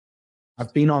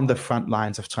I've been on the front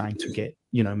lines of trying to get,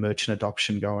 merchant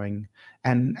adoption going.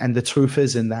 And the truth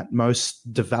is, in that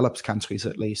most developed countries,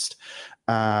 at least,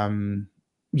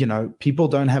 people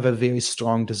don't have a very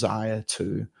strong desire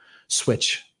to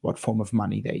switch what form of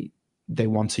money they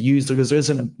want to use, because there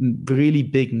isn't a really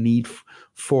big need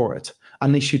for it,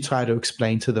 unless you try to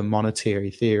explain to them monetary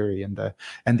theory and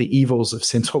the evils of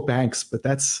central banks. But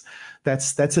that's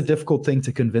a difficult thing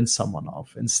to convince someone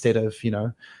of, instead of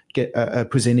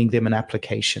presenting them an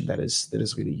application that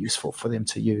is really useful for them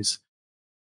to use.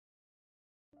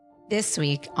 This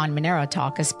week on Monero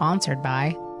Talk is sponsored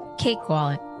by Cake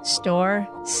Wallet. Store,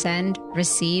 send,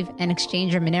 receive, and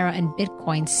exchange your Monero and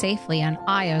Bitcoin safely on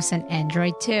iOS and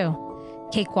Android too.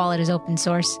 Cake Wallet is open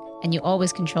source, and you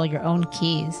always control your own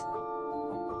keys.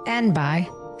 And by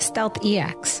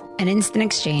StealthEX, an instant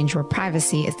exchange where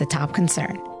privacy is the top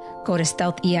concern. Go to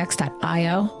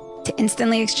stealthex.io to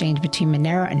instantly exchange between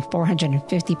Monero and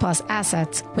 450 plus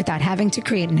assets without having to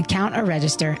create an account or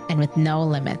register, and with no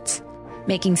limits.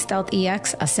 Making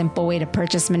StealthEX a simple way to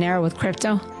purchase Monero with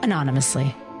crypto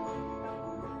anonymously.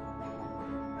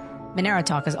 Monero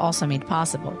Talk is also made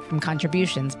possible from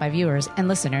contributions by viewers and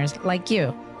listeners like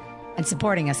you. And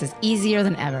supporting us is easier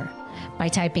than ever. By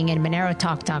typing in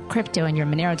MoneroTalk.crypto in your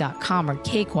Monero.com or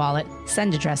Cake Wallet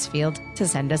send address field to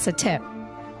send us a tip.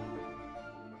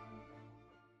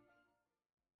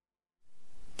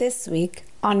 This week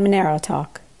on Monero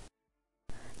Talk.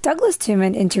 Douglas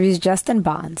Tuman interviews Justin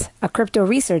Bonds, a crypto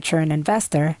researcher and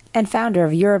investor, and founder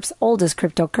of Europe's oldest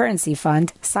cryptocurrency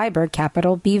fund, Cyber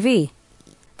Capital BV.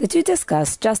 The two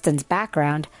discuss Justin's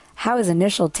background, how his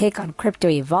initial take on crypto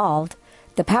evolved,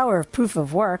 the power of proof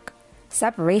of work,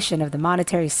 separation of the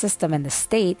monetary system and the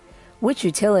state, which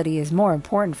utility is more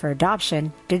important for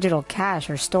adoption, digital cash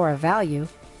or store of value,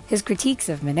 his critiques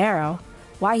of Monero,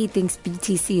 why he thinks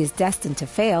BTC is destined to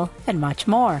fail, and much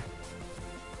more.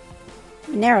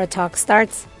 Monero Talk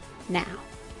starts now.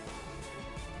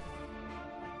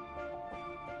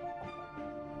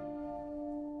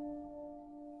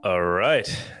 All right,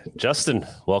 Justin,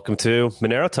 welcome to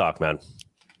Monero Talk, man.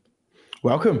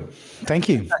 Welcome. Thank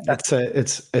you.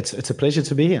 It's a pleasure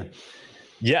to be here.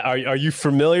 Yeah, are you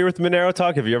familiar with Monero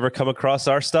Talk? Have you ever come across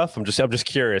our stuff? I'm just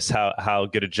curious how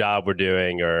good a job we're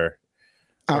doing, or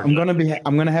I'm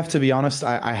gonna have to be honest.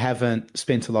 I haven't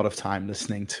spent a lot of time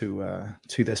listening to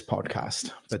this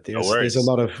podcast, but there's a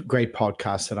lot of great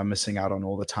podcasts that I'm missing out on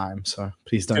all the time. So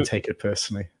please don't take it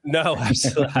personally. No,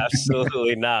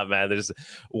 absolutely not, man. There's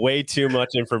way too much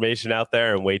information out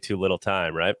there and way too little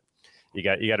time, right? You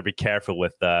got to be careful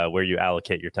with where you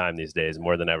allocate your time these days,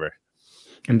 more than ever.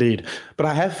 Indeed. But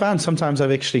I have found sometimes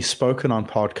I've actually spoken on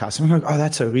podcasts. I'm like, oh,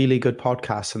 that's a really good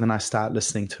podcast. And then I start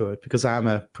listening to it because I'm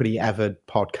a pretty avid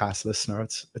podcast listener.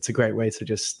 It's a great way to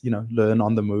just, learn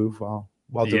on the move while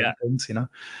doing things,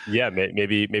 Yeah,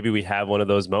 maybe we have one of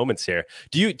those moments here.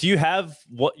 Do you have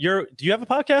do you have a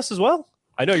podcast as well?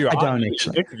 I know I don't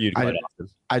actually. Interviewed quite often.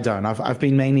 I don't. I've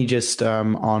been mainly just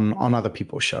on other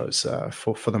people's shows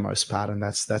for the most part, and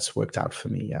that's worked out for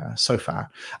me so far.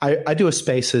 I do a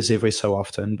Spaces every so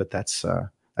often, but that's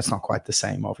not quite the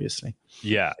same, obviously.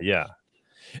 Yeah.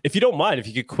 If you don't mind, if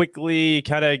you could quickly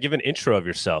kind of give an intro of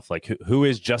yourself, like who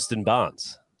is Justin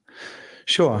Bonds?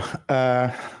 Sure.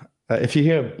 If you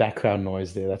hear background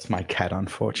noise there, that's my cat.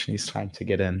 Unfortunately, he's trying to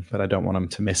get in, but I don't want him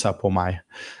to mess up all my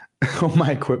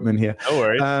equipment here. No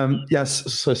worries.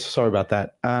 Yes, so sorry about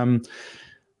that.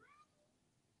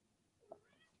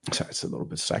 So it's a little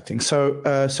bit distracting. So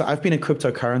I've been a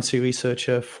cryptocurrency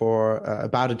researcher for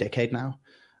about a decade now.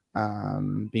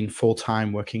 Been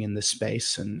full-time working in this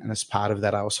space, and as part of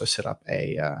that, I also set up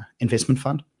a investment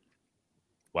fund.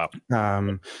 Wow.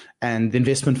 And the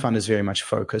investment fund is very much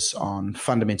focused on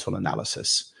fundamental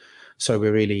analysis. So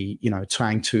we're really,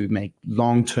 trying to make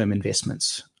long-term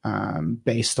investments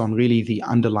based on really the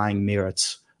underlying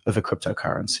merits of a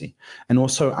cryptocurrency, and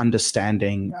also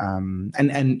understanding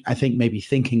and I think maybe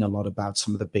thinking a lot about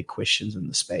some of the big questions in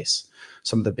the space,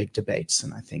 some of the big debates.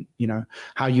 And I think,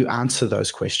 how you answer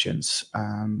those questions,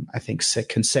 I think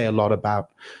can say a lot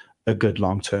about a good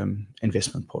long-term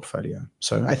investment portfolio.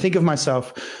 So I think of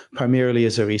myself primarily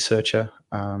as a researcher,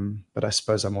 but I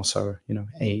suppose I'm also,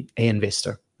 a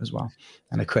investor as well,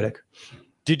 and a critic.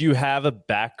 Did you have a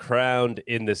background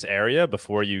in this area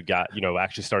before you got,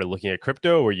 actually started looking at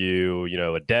crypto? Were you,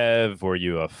 a dev? Were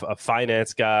you a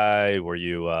finance guy? Were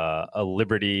you a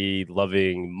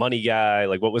liberty-loving money guy?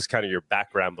 Like, what was kind of your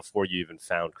background before you even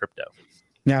found crypto?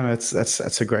 Yeah, no,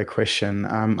 that's a great question.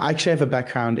 I actually have a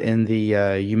background in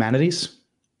the humanities.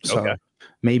 So, okay.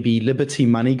 maybe liberty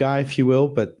money guy, if you will,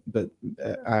 but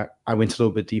I went a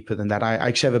little bit deeper than that. I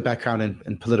actually have a background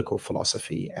in political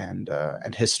philosophy and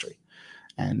history.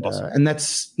 And Awesome. and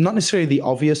that's not necessarily the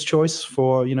obvious choice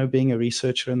for, being a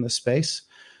researcher in this space,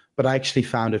 but I actually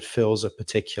found it fills a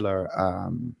particular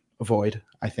void,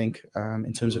 I think,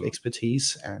 in terms of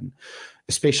expertise. And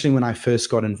especially when I first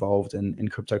got involved in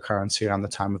cryptocurrency around the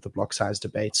time of the block size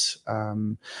debates,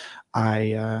 I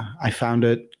found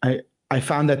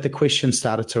that the question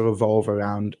started to revolve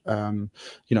around,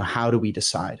 how do we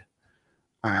decide?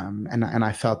 And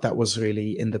I felt that was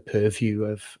really in the purview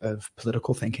of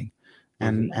political thinking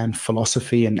and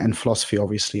philosophy, and philosophy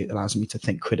obviously allows me to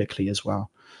think critically as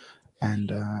well.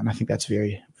 And I think that's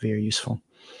very, very useful.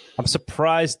 I'm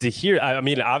surprised to hear. I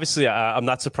mean, obviously, I'm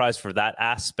not surprised for that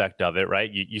aspect of it, right?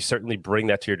 You certainly bring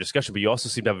that to your discussion, but you also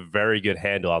seem to have a very good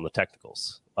handle on the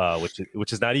technicals,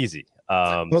 which is not easy.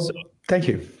 Thank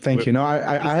you. No,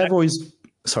 I have always.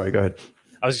 Sorry, go ahead.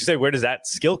 I was going to say, where does that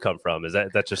skill come from? Is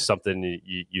that just something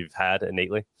you've had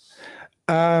innately?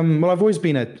 Well, I've always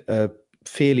been a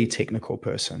fairly technical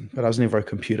person, but I was never a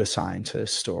computer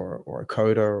scientist or a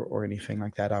coder or anything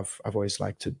like that. I've always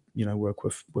liked to work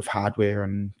with hardware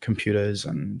and computers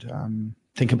and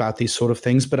think about these sort of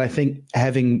things. But I think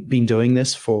having been doing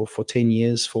this for 10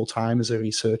 years full time as a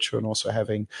researcher, and also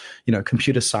having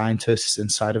computer scientists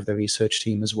inside of the research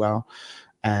team as well,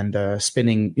 and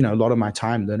spending a lot of my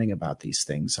time learning about these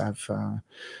things, I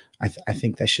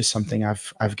think that's just something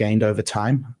I've gained over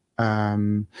time.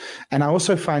 And I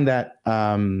also find that,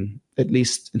 at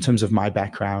least in terms of my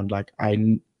background,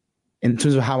 in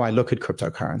terms of how I look at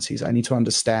cryptocurrencies, I need to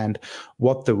understand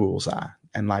what the rules are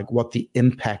and what the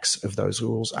impacts of those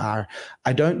rules are.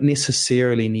 I don't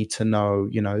necessarily need to know,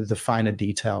 the finer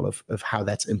detail of how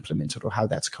that's implemented or how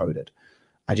that's coded.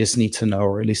 I just need to know,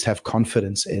 or at least have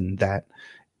confidence in that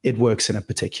it works in a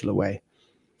particular way.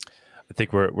 I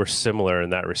think we're similar in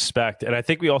that respect. And I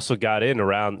think we also got in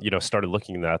around, started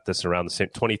looking at this around the same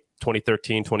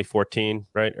 2013, 2014,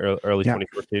 right? Early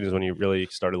 2014 is when you really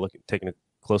started taking a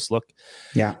close look.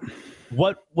 Yeah.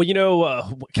 What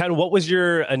was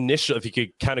your initial, if you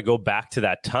could kind of go back to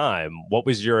that time, what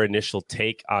was your initial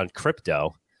take on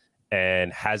crypto?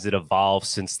 And has it evolved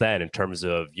since then in terms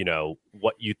of,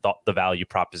 what you thought the value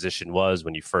proposition was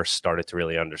when you first started to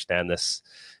really understand this?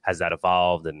 Has that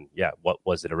evolved? And what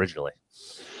was it originally?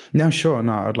 No, sure.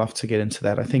 No, I'd love to get into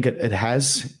that. I think it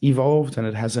has evolved, and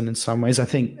it hasn't in some ways. I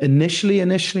think initially,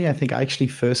 I think I actually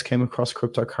first came across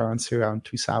cryptocurrency around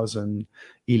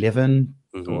 2011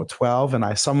 or 12, and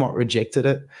I somewhat rejected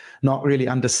it, not really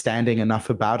understanding enough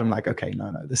about it. I'm like, okay,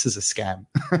 no, this is a scam.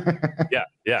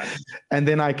 Yeah. And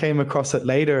then I came across it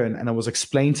later, and it was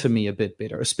explained to me a bit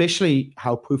better, especially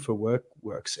how proof of work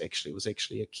works. Actually, it was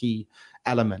actually a key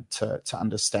element to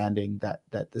understanding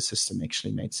that the system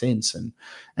actually made sense, and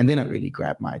then it really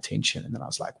grabbed my attention. And then I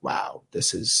was like, wow,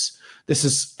 this is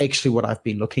actually what I've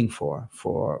been looking for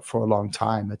a long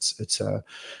time. It's a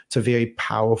very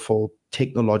powerful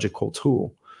technological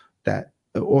tool that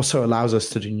also allows us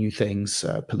to do new things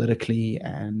politically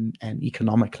and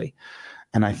economically.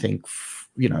 And I think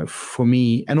for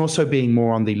me, and also being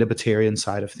more on the libertarian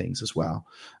side of things as well,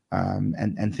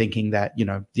 and thinking that,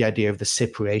 the idea of the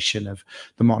separation of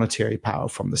the monetary power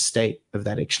from the state, of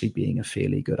that actually being a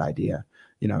fairly good idea,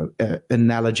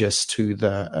 analogous to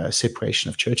the separation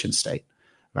of church and state,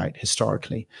 right,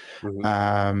 historically.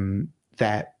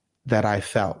 That I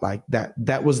felt like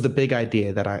that was the big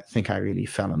idea that I think I really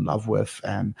fell in love with,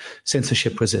 and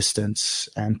censorship resistance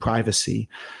and privacy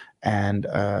and,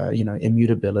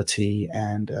 immutability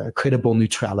and credible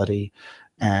neutrality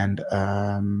and,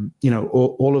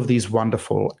 all of these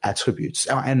wonderful attributes,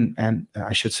 and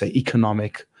I should say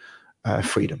economic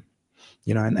freedom,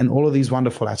 and all of these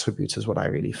wonderful attributes is what I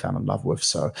really fell in love with.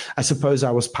 So I suppose I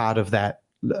was part of that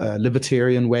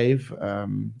libertarian wave.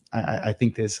 I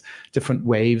think there's different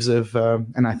waves of,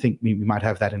 and I think we might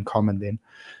have that in common then,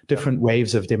 different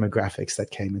waves of demographics that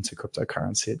came into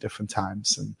cryptocurrency at different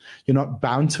times. And you're not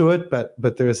bound to it,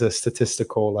 but there is a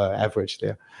statistical average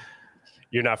there.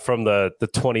 You're not from the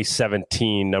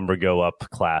 2017 number go up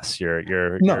class. You're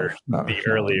the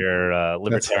earlier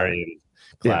libertarian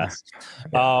class.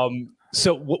 Yeah.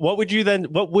 So what would you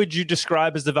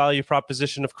describe as the value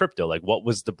proposition of crypto? Like, what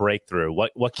was the breakthrough?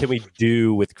 What can we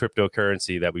do with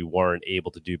cryptocurrency that we weren't able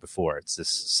to do before? It's this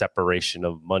separation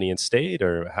of money and state,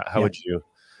 or how would you?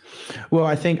 Well,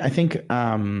 I think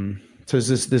so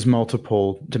there's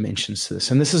multiple dimensions to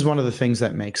this. And this is one of the things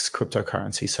that makes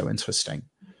cryptocurrency so interesting.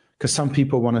 Because some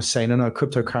people want to say, no,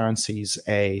 cryptocurrency is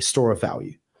a store of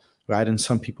value, right? And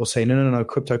some people say, no,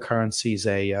 cryptocurrency is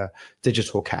a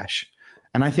digital cash.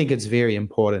 And I think it's very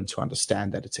important to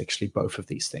understand that it's actually both of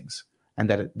these things, and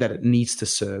that it needs to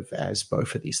serve as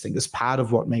both of these things. It's part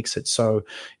of what makes it so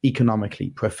economically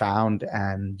profound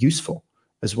and useful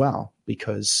as well,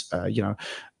 because a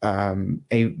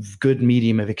good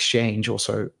medium of exchange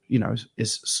also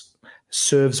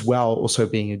serves well, also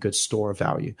being a good store of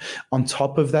value. On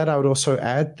top of that, I would also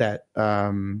add that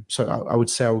I would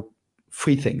say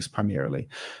three things primarily.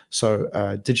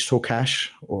 So digital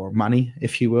cash, or money,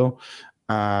 if you will,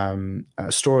 a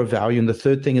store of value. And the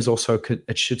third thing is also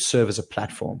it should serve as a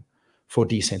platform for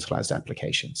decentralized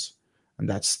applications. And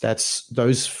that's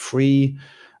those three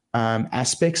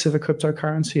aspects of a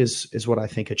cryptocurrency is what I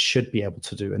think it should be able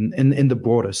to do in the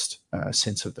broadest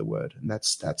sense of the word. And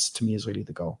that's to me is really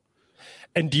the goal.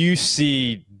 And do you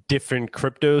see different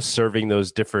cryptos serving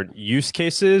those different use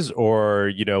cases,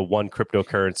 or one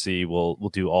cryptocurrency will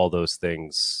do all those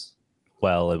things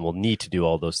well, and will need to do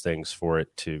all those things for it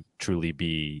to truly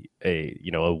be a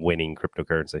winning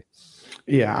cryptocurrency?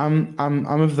 Yeah, I'm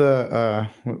of the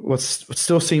what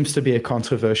still seems to be a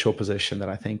controversial position, that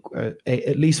I think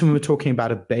at least when we're talking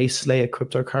about a base layer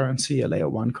cryptocurrency, a layer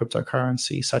one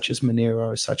cryptocurrency, such as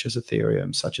Monero, such as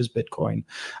Ethereum, such as Bitcoin,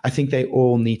 I think they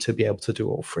all need to be able to do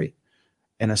all three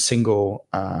in a single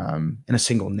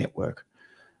network,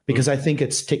 because I think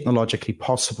it's technologically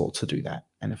possible to do that.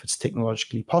 And if it's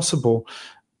technologically possible,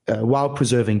 while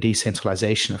preserving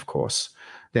decentralization, of course,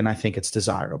 then I think it's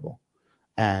desirable.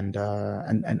 And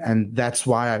that's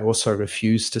why I also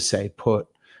refuse to say put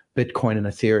Bitcoin and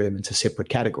Ethereum into separate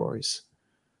categories,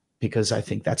 because I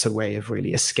think that's a way of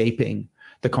really escaping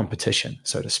the competition,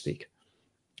 so to speak.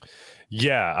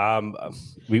 Yeah,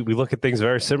 we look at things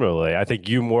very similarly. I think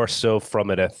you more so from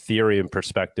an Ethereum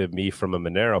perspective, me from a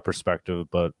Monero perspective,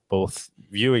 but both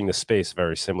viewing the space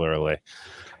very similarly.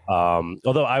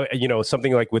 Although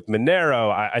something like with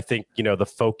Monero, I think the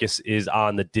focus is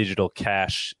on the digital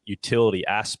cash utility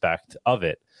aspect of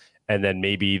it, and then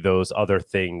maybe those other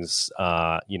things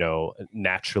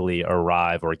naturally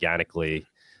arrive organically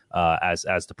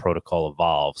as the protocol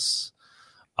evolves.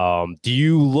 Do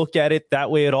you look at it that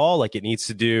way at all? Like it needs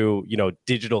to do,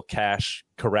 digital cash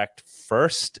correct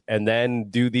first, and then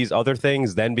do these other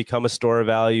things, then become a store of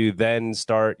value, then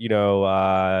start,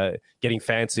 getting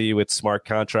fancy with smart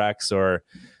contracts, or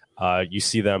you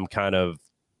see them kind of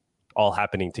all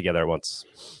happening together at once?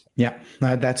 Yeah,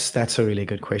 no, that's a really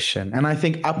good question. And I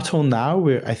think up till now,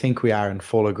 we are in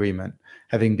full agreement,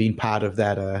 having been part of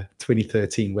that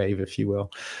 2013 wave, if you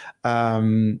will.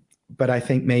 But I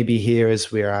think maybe here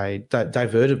is where I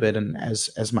divert a bit, and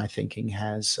as my thinking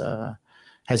has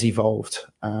evolved.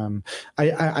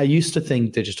 I used to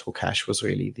think digital cash was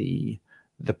really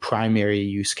the primary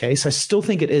use case. I still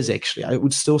think it is, actually. I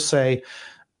would still say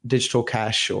digital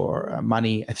cash or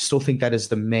money. I still think that is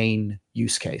the main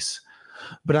use case.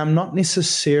 But I'm not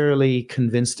necessarily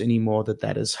convinced anymore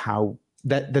that's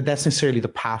necessarily the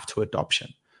path to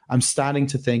adoption. I'm starting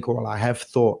to think, or I have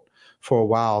thought for a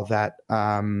while, that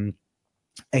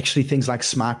actually things like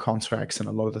smart contracts and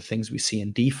a lot of the things we see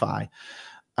in DeFi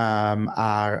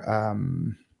are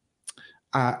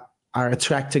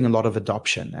attracting a lot of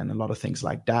adoption, and a lot of things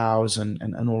like DAOs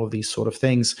and all of these sort of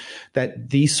things, that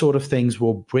these sort of things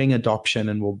will bring adoption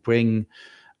and will bring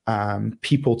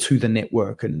people to the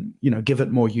network, and give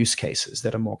it more use cases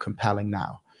that are more compelling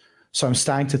now. So I'm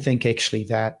starting to think actually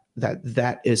that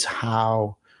is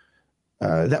how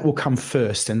that will come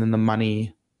first, and then the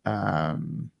money,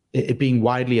 it being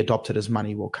widely adopted as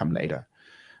money, will come later.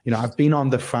 I've been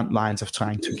on the front lines of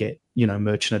trying to get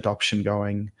merchant adoption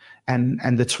going,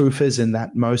 and the truth is, in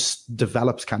that most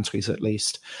developed countries, at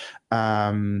least,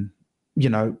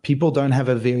 people don't have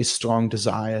a very strong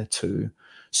desire to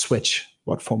switch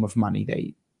what form of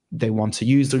money they want to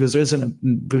use, because there isn't a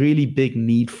really big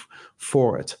need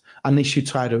for it, unless you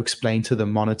try to explain to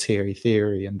them monetary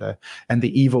theory and the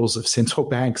evils of central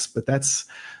banks. But that's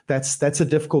a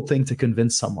difficult thing to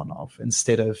convince someone of,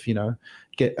 instead of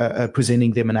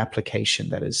presenting them an application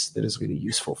that is really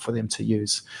useful for them to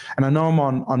use. And I know I'm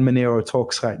on Monero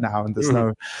Talks right now, and there's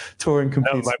no touring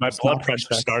computers. No, my blood pressure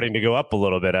is starting to go up a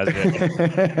little bit as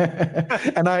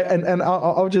it. And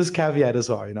I'll just caveat as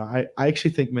well. I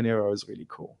actually think Monero is really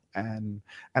cool, and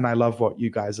I love what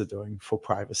you guys are doing for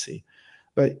privacy.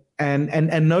 But and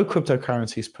no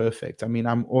cryptocurrency is perfect. I mean,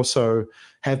 I'm also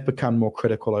have become more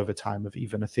critical over time of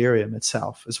even Ethereum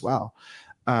itself as well.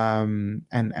 And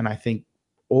I think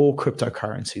all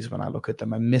cryptocurrencies, when I look at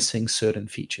them, are missing certain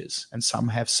features, and some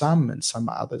have some, and some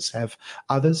others have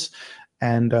others.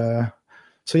 And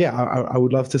so, yeah, I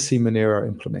would love to see Monero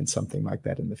implement something like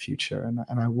that in the future.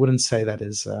 And I wouldn't say that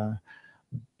is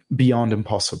beyond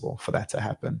impossible for that to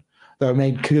happen. Though, I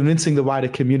mean, convincing the wider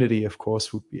community, of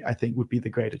course, would be the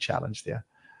greater challenge there.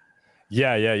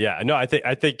 Yeah. No, I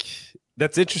think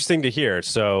that's interesting to hear.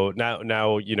 So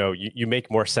now you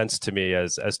make more sense to me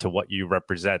as to what you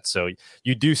represent. So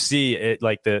you do see it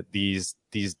like these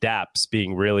dApps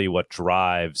being really what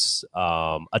drives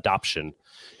adoption.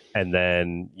 And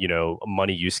then, a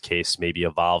money use case maybe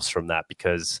evolves from that,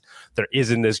 because there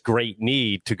isn't this great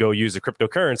need to go use a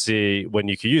cryptocurrency when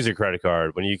you can use a credit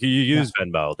card, when you can use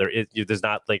Venmo. There's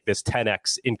not like this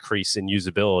 10x increase in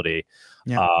usability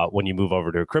when you move over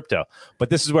to a crypto. But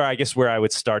this is where I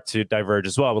would start to diverge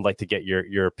as well. I would like to get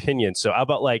your opinion. So how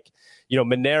about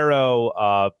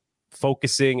Monero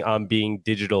focusing on being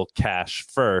digital cash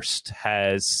first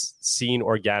has seen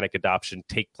organic adoption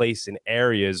take place in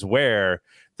areas where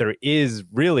there is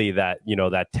really that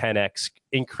 10x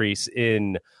increase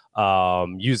in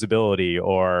usability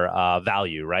or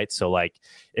value, right? So like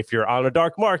if you're on a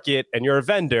dark market and you're a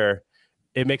vendor,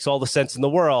 it makes all the sense in the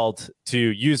world to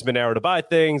use Monero to buy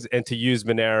things and to use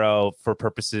Monero for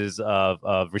purposes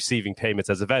of receiving payments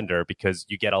as a vendor, because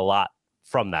you get a lot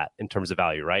from that in terms of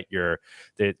value, right?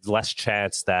 There's less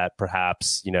chance that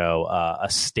perhaps a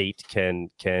state can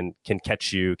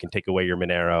catch you, can take away your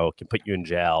Monero, can put you in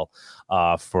jail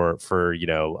for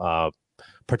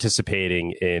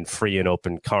participating in free and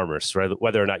open commerce, right?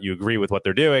 Whether or not you agree with what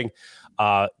they're doing,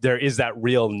 there is that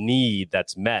real need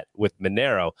that's met with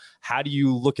Monero. How do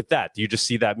you look at that? Do you just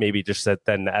see that maybe just that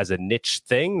then as a niche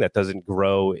thing that doesn't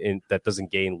grow that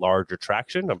doesn't gain larger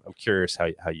traction? I'm curious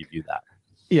how you view that.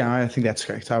 Yeah, I think that's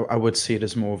correct. I would see it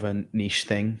as more of a niche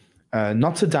thing.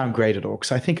 Not to downgrade it all,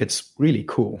 because I think it's really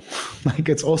cool. Like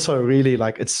it's also really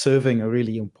it's serving a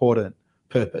really important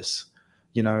purpose.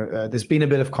 There's been a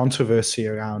bit of controversy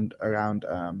around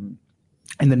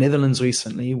in the Netherlands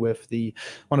recently with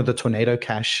one of the Tornado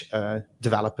Cash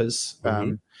developers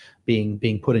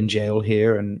being put in jail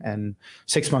here, and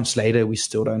 6 months later we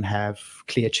still don't have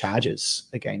clear charges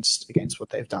against what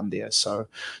they've done there. So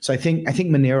I think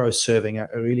Monero is serving a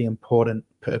really important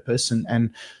purpose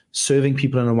and serving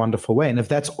people in a wonderful way. And if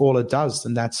that's all it does,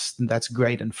 then that's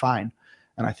great and fine.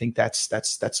 And I think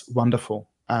that's wonderful.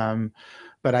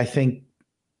 But I think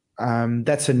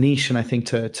that's a niche, and I think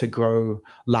to grow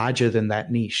larger than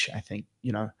that niche, I think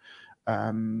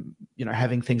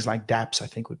having things like dApps, I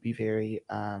think would be very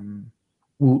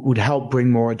would help bring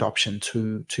more adoption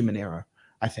to Monero,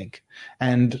 I think.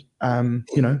 And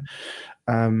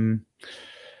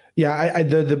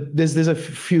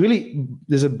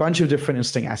there's a bunch of different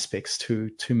interesting aspects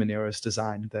to Monero's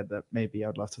design that maybe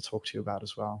I'd love to talk to you about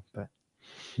as well. But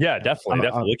yeah, definitely.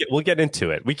 We'll get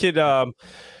into it.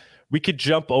 We could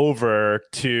jump over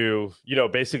to,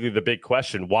 basically the big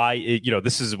question. Why,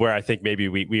 this is where I think maybe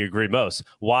we agree most.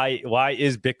 Why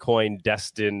is Bitcoin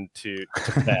destined to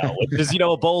fail? Which is,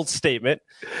 a bold statement.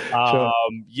 Sure.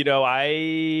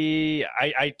 I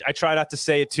try not to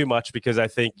say it too much, because I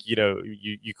think,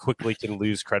 you quickly can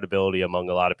lose credibility among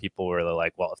a lot of people where they're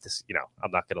like, well, if this,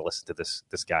 I'm not going to listen to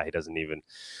this guy. He doesn't even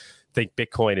think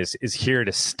Bitcoin is here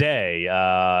to stay.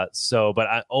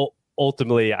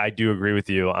 Ultimately, I do agree with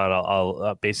you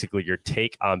on basically your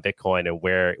take on Bitcoin and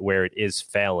where it is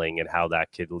failing and how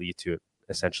that could lead to it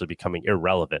essentially becoming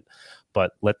irrelevant.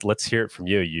 But let's hear it from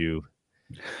you.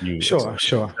 Sure.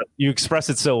 You express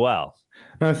it so well.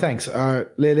 No, thanks.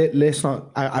 Let's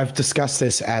not. I've discussed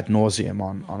this ad nauseum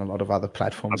on a lot of other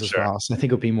platforms as well. So I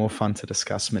think it'll be more fun to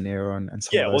discuss Monero and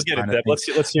some. Yeah, we'll get into that.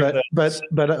 Let's hear that.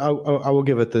 But I will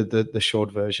give it the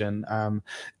short version.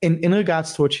 In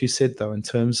regards to what you said, though, in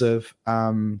terms of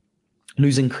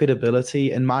losing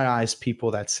credibility, in my eyes, people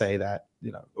that say that,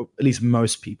 at least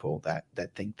most people that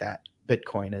think that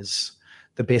Bitcoin is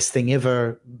the best thing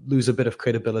ever lose a bit of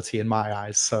credibility in my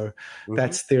eyes. So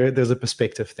there's a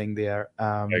perspective thing there.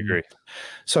 I agree.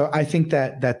 So I think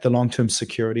that the long-term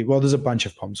security, well, there's a bunch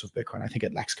of problems with Bitcoin. I think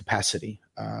it lacks capacity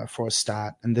for a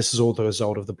start. And this is all the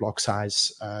result of the block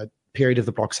size period of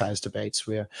the block size debates,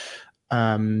 where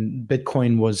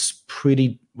Bitcoin was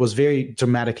very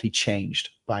dramatically changed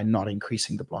by not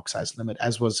increasing the block size limit,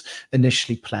 as was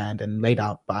initially planned and laid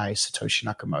out by Satoshi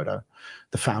Nakamoto,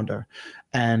 the founder.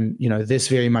 And this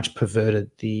very much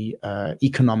perverted the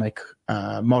economic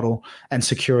model and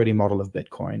security model of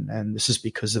Bitcoin. And this is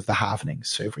because of the halvening.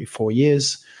 So every 4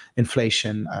 years,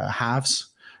 inflation halves.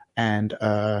 And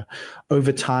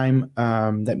over time,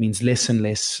 that means less and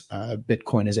less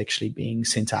Bitcoin is actually being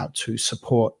sent out to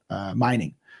support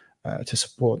mining, and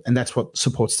that's what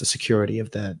supports the security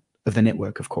of the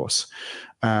network, of course.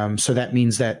 So that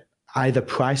means that either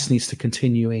price needs to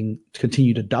continue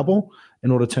to double in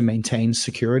order to maintain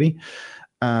security,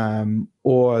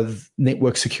 or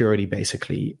network security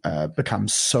basically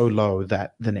becomes so low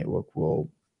that the network will,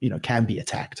 can be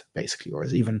attacked basically, or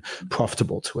is even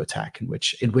profitable to attack, in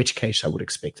which case I would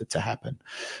expect it to happen.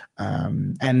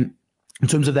 And in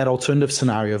terms of that alternative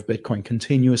scenario of Bitcoin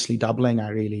continuously doubling, I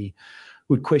really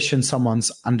would question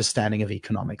someone's understanding of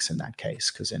economics in that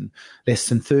case, because in less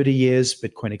than 30 years,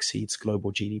 Bitcoin exceeds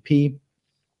global GDP.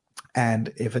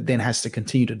 And if it then has to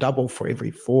continue to double for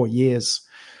every 4 years,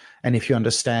 and if you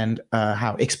understand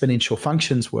how exponential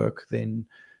functions work, then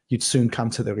you'd soon come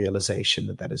to the realization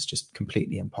that that is just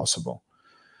completely impossible.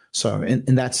 So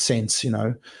in that sense,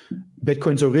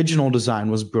 Bitcoin's original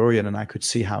design was brilliant, and I could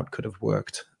see how it could have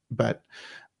worked. But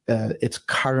its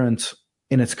current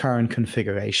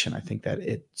configuration, I think that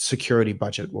its security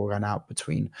budget will run out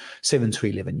between 7 to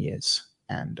 11 years.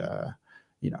 And, I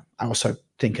also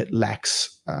think it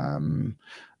lacks, a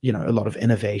lot of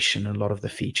innovation, a lot of the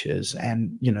features,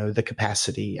 and, the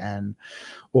capacity and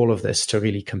all of this to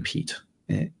really compete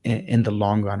in the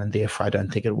long run. And therefore, I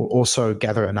don't think it will also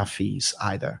gather enough fees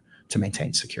either to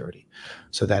maintain security.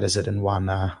 So that is it in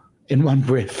one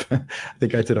brief. I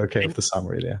think I did okay with the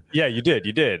summary there. Yeah, you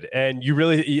did. And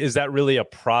is that really a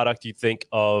product, you think,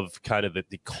 of kind of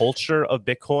the culture of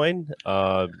Bitcoin,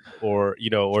 or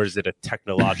is it a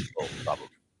technological problem?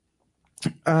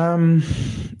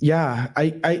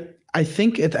 I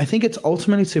think it's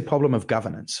ultimately a problem of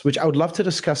governance, which I would love to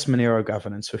discuss Monero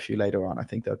governance with you later on. I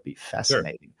think that would be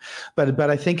fascinating. Sure. But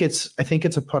I think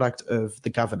it's a product of the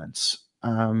governance.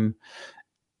 And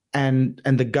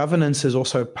the governance is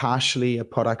also partially a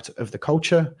product of the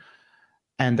culture,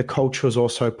 and the culture is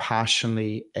also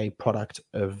partially a product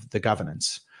of the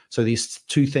governance. So these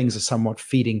two things are somewhat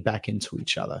feeding back into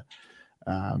each other,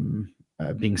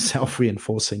 being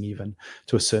self-reinforcing even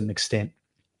to a certain extent.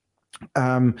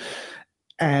 And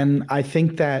I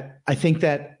think that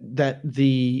the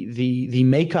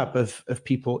makeup of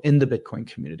people in the Bitcoin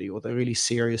community, or the really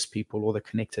serious people, or the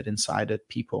connected inside it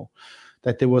people,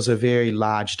 that there was a very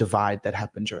large divide that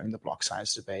happened during the block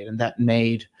size debate, and that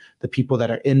made the people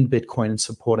that are in Bitcoin and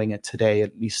supporting it today,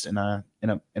 at least in a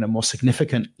more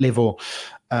significant level,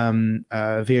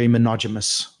 very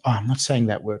monogamous. Oh, I'm not saying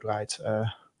that word right.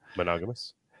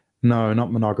 Monogamous? No,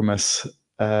 not monogamous.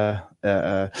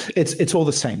 It's all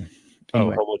the same.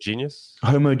 Anyway. Oh, homogeneous?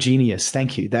 Homogeneous.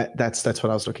 Thank you. That's what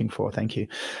I was looking for. Thank you.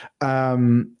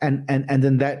 And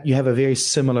then that you have a very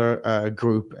similar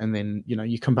group, and then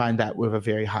you combine that with a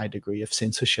very high degree of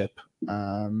censorship,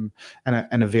 and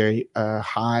a very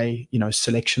high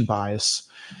selection bias.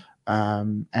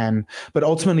 But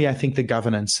ultimately, I think the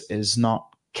governance is not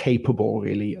capable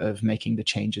really of making the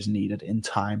changes needed in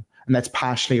time. And that's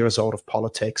partially a result of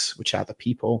politics, which are the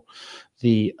people,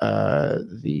 the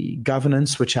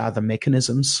governance, which are the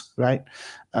mechanisms, right?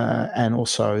 And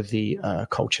also the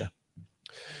culture.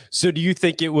 So do you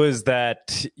think it was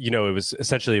that,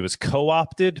 it was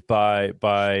co-opted by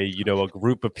a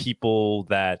group of people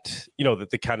that,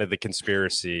 the kind of the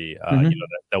conspiracy,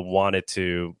 that wanted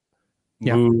to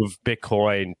move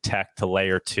Bitcoin tech to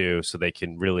layer 2 so they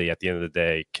can really, at the end of the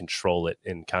day, control it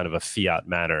in kind of a fiat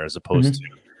manner, as opposed to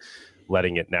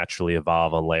letting it naturally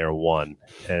evolve on layer 1?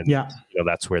 And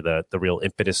that's where the real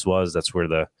impetus was. That's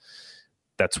where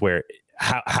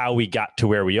how we got to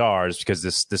where we are, is because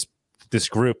this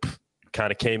group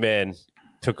kind of came in,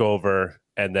 took over,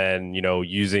 and then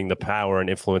using the power and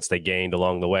influence they gained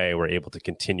along the way, were able to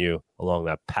continue along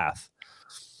that path.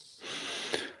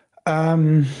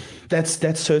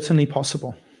 That's certainly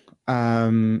possible.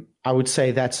 I would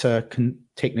say that's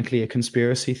technically a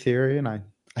conspiracy theory, and I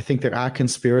think there are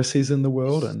conspiracies in the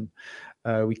world, and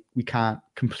we can't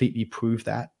completely prove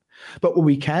that. But what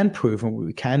we can prove, and what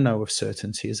we can know with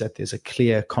certainty, is that there's a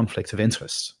clear conflict of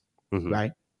interest,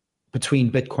 right,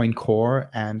 between Bitcoin Core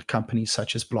and companies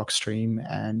such as Blockstream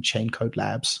and Chaincode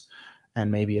Labs,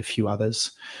 and maybe a few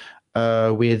others,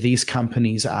 where these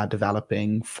companies are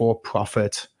developing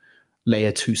for-profit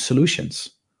layer 2 solutions.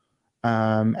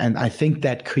 And I think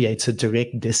that creates a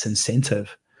direct disincentive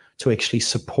to actually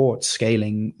support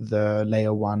scaling the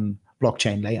layer 1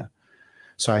 blockchain layer.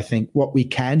 So I think what we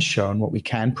can show and what we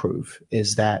can prove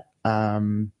is that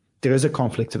there is a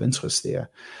conflict of interest there.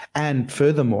 And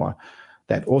furthermore,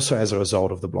 that also as a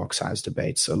result of the block size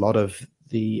debates, a lot of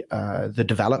the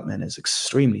development is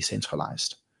extremely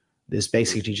centralized. There's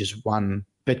basically just one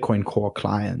Bitcoin Core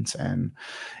client, and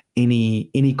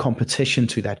any competition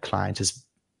to that client is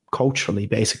culturally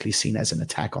basically seen as an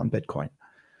attack on Bitcoin.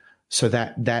 So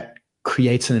that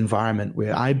creates an environment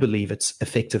where I believe it's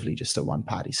effectively just a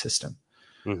one-party system.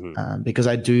 Because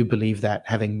I do believe that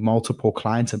having multiple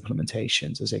client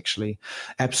implementations is actually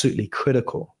absolutely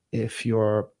critical if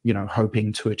you're,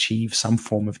 hoping to achieve some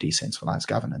form of decentralized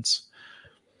governance.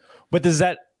 But does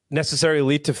that necessarily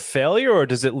lead to failure, or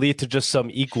does it lead to just some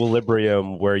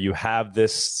equilibrium where you have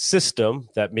this system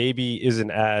that maybe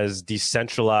isn't as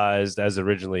decentralized as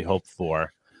originally hoped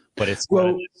for, but it's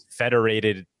kind of this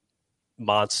federated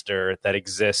monster that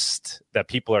exists that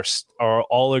people are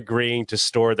all agreeing to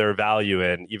store their value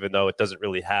in, even though it doesn't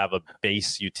really have a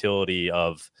base utility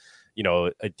of,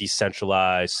 a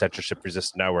decentralized censorship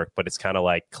resistant network, but it's kind of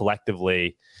like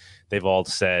collectively they've all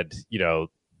said,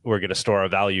 we're going to store our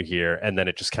value here, and then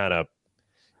it just kind of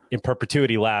in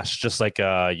perpetuity lasts, just like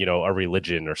a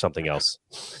religion or something else.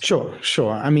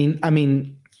 Sure. I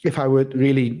mean, if I were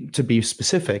really to be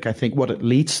specific, I think what it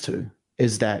leads to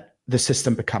is that the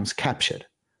system becomes captured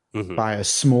by a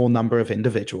small number of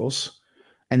individuals,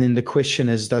 and then the question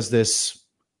is,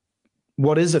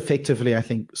 what is effectively, I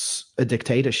think, a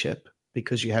dictatorship,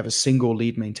 because you have a single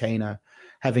lead maintainer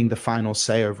having the final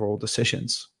say over all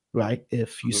decisions, right?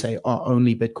 If you say,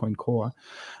 only Bitcoin Core,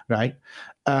 right?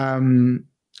 But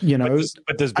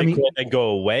does Bitcoin then go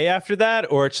away after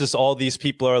that, or it's just all these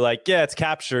people are like, yeah, it's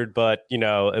captured, but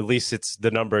at least it's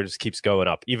the number just keeps going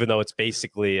up, even though it's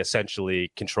basically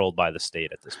essentially controlled by the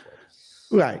state at this point,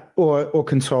 right? Or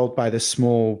controlled by this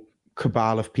small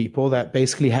cabal of people that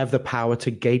basically have the power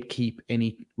to gatekeep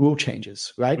any rule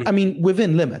changes, right? I mean,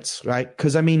 within limits, right?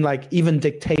 Because even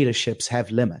dictatorships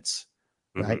have limits,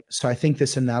 right? So I think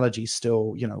this analogy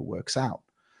still, works out.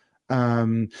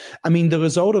 The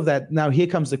result of that, now here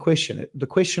comes the question. The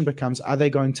question becomes, are they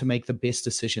going to make the best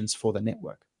decisions for the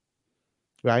network,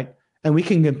 right? And we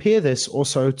can compare this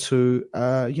also to,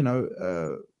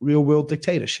 real world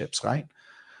dictatorships, right?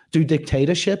 Do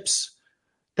dictatorships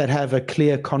that have a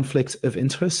clear conflict of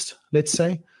interest, let's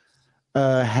say,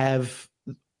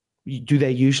 do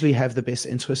they usually have the best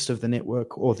interest of the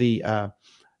network or the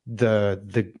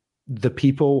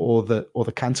people or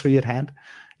the country at hand,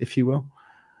 if you will?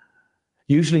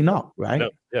 Usually not, right? No,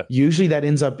 yeah. Usually that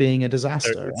ends up being a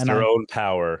disaster. It's their own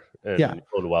power and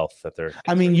own wealth that they're.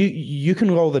 You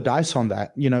can roll the dice on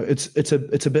that. It's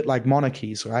a bit like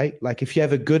monarchies, right? Like if you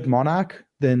have a good monarch,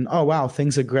 then oh wow,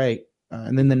 things are great,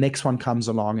 and then the next one comes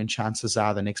along, and chances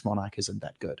are the next monarch isn't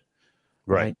that good,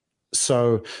 right?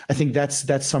 So I think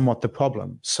that's somewhat the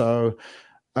problem. So.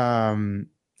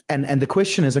 And the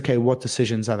question is, okay, what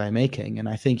decisions are they making? And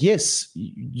I think, yes,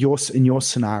 in your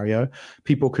scenario,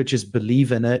 people could just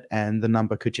believe in it and the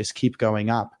number could just keep going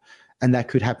up. And that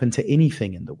could happen to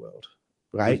anything in the world,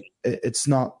 right? It's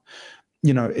not,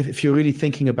 if you're really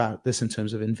thinking about this in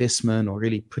terms of investment or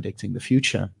really predicting the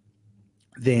future,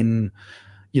 then,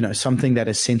 something that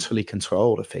is centrally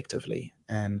controlled effectively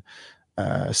and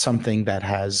something that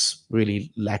has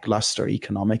really lackluster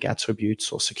economic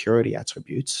attributes or security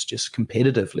attributes, just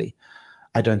competitively,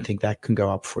 I don't think that can go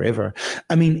up forever.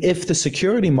 I mean, if the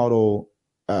security model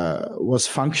was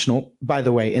functional, by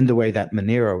the way, in the way that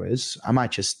Monero is, I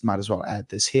might as well add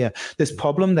this here. This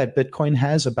problem that Bitcoin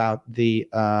has about the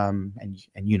and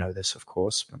you know this, of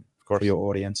course, for your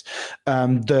audience.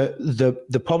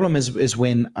 The problem is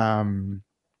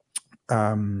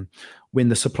when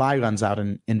the supply runs out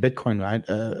in Bitcoin, right?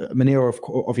 Monero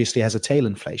obviously has a tail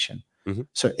inflation,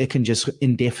 so it can just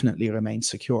indefinitely remain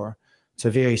secure. It's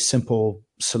a very simple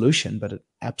solution, but it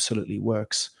absolutely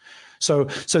works. So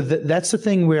that's the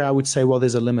thing where I would say, well,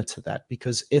 there's a limit to that,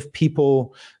 because if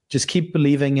people just keep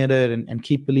believing in it and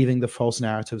keep believing the false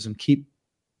narratives and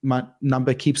my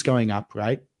number keeps going up,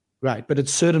 right? But at a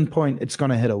certain point, it's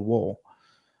going to hit a wall,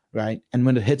 right? And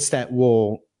when it hits that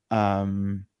wall,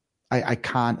 I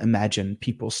can't imagine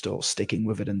people still sticking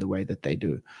with it in the way that they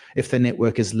do. If the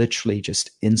network is literally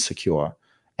just insecure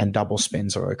and double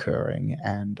spends are occurring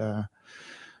and,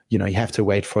 you have to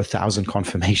wait for 1,000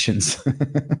 confirmations.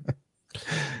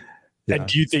 And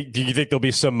do you think there'll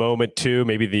be some moment too,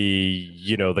 maybe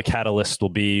the catalyst will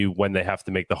be when they have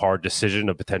to make the hard decision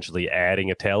of potentially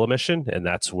adding a tail emission, and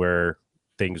that's where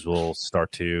things will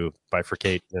start to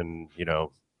bifurcate and,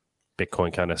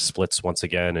 Bitcoin kind of splits once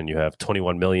again, and you have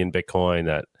 21 million Bitcoin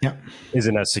that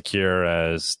isn't as secure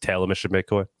as tail emission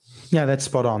Bitcoin? Yeah, that's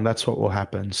spot on. That's what will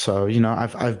happen. So,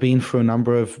 I've been through a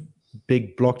number of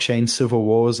big blockchain civil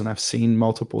wars, and I've seen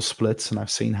multiple splits, and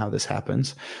I've seen how this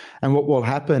happens. And what will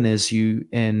happen is I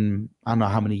don't know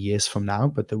how many years from now,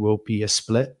 but there will be a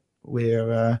split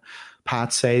where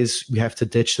part says we have to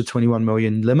ditch the 21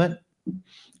 million limit,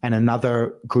 and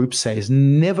another group says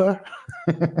never.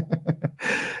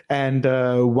 And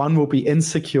one will be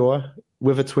insecure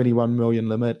with a 21 million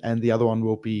limit, and the other one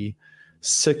will be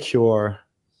secure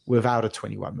without a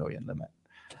 21 million limit.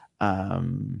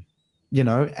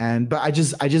 But I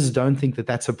just don't think that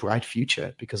that's a bright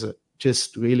future, because it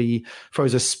just really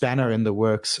throws a spanner in the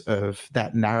works of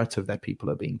that narrative that people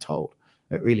are being told.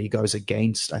 It really goes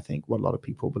against, I think, what a lot of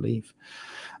people believe.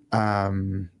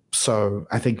 So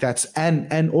I think that's,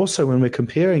 and also when we're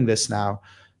comparing this now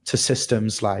to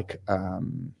systems like,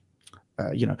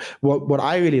 what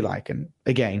I really like, and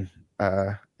again,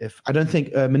 if I don't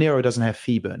think Monero doesn't have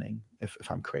fee burning, if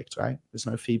I'm correct, right? There's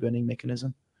no fee burning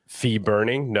mechanism. Fee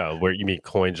burning? No, where you mean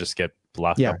coins just get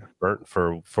blocked up, burnt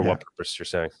for what purpose you're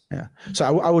saying? Yeah.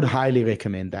 So I would highly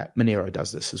recommend that Monero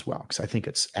does this as well, because I think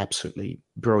it's absolutely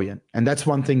brilliant. And that's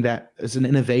one thing that is an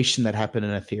innovation that happened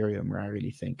in Ethereum, where I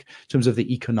really think in terms of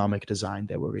the economic design,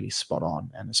 they were really spot on.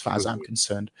 And as far as I'm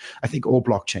concerned, I think all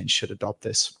blockchains should adopt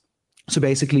this. So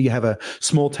basically, you have a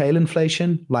small tail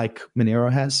inflation like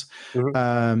Monero has,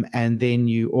 and then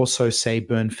you also say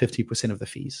burn 50% of the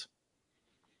fees.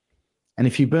 And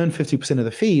if you burn 50% of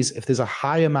the fees, if there's a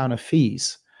high amount of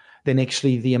fees, then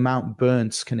actually the amount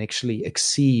burnt can actually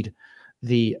exceed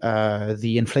the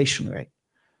inflation rate.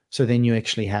 So then you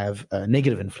actually have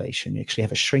negative inflation. You actually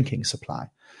have a shrinking supply.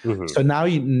 So now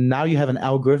you have an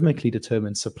algorithmically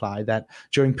determined supply that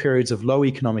during periods of low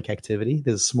economic activity,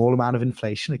 there's a small amount of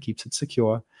inflation that keeps it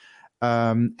secure.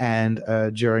 And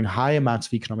during high amounts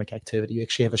of economic activity, you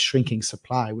actually have a shrinking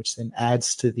supply, which then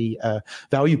adds to the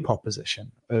value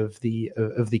proposition of the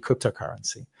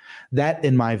cryptocurrency. That,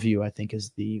 in my view, I think is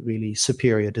the really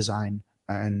superior design.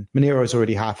 And Monero is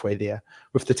already halfway there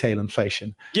with the tail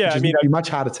inflation. Yeah, which is much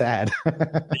harder to add.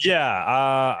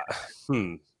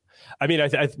 I mean,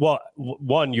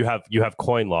 one, you have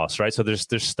coin loss, right? So there's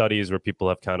studies where people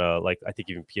have kind of, like, I think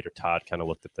even Peter Todd kind of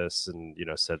looked at this and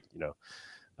said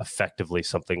effectively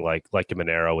something like a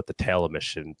Monero with the tail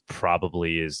emission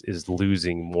probably is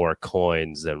losing more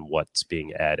coins than what's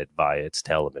being added via its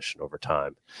tail emission over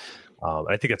time.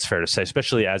 I think that's fair to say,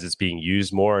 especially as it's being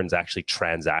used more and is actually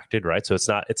transacted, right? So it's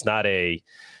not a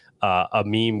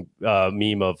meme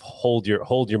of hold your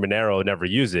Monero and never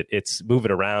use it. It's move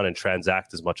it around and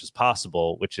transact as much as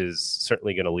possible, which is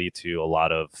certainly going to lead to a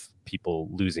lot of people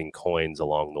losing coins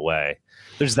along the way.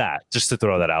 There's that, just to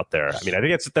throw that out there. I mean, I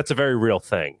think that's a very real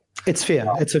thing. It's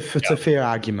fair. It's a fair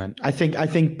argument. I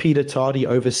think Peter Todd, he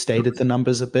overstated the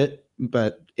numbers a bit,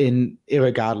 but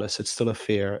irregardless, it's still a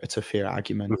fair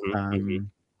argument.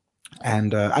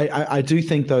 And I do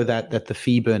think, though, that the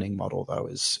fee burning model, though,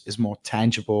 is more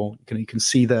tangible. You can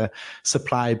see the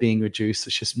supply being reduced.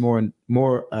 It's just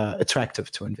more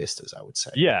attractive to investors, I would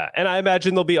say. Yeah, and I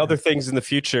imagine there'll be other things in the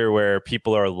future where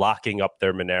people are locking up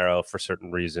their Monero for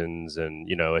certain reasons, and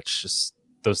it's just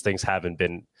those things haven't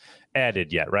been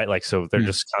added yet, right? Like, so they're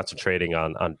just concentrating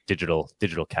on digital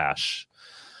cash.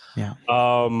 Yeah.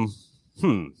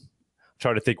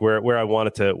 Trying to think where I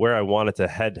wanted to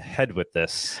head with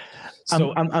this.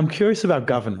 So, I'm curious about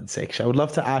governance. Actually, I would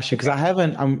love to ask you, because I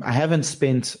haven't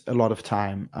spent a lot of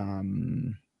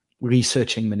time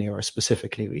researching Monero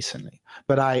specifically recently,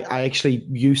 but I actually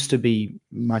used to be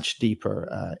much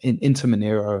deeper into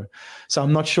Monero, so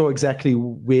I'm not sure exactly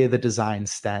where the design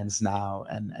stands now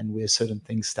and where certain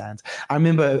things stand. I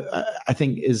remember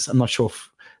I'm not sure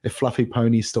if Fluffy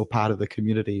Pony is still part of the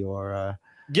community or.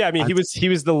 Yeah, I mean, he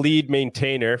was the lead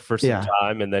maintainer for some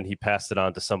time, and then he passed it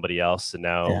on to somebody else, and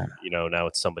now now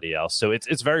it's somebody else. So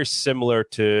it's very similar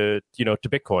to to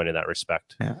Bitcoin in that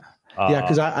respect. Yeah,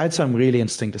 because I had some really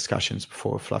interesting discussions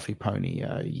before Fluffy Pony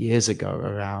years ago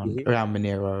around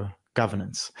Monero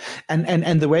governance,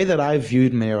 and the way that I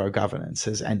viewed Monero governance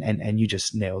is, and you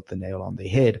just nailed the nail on the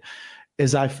head,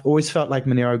 is I've always felt like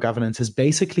Monero governance is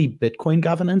basically Bitcoin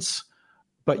governance,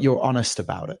 but you're honest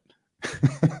about it.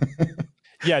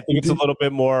 Yeah, I think it's a little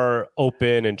bit more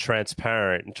open and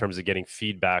transparent in terms of getting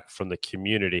feedback from the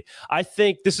community. I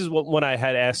think this is when I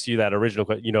had asked you that original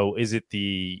question, is it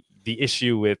the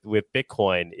issue with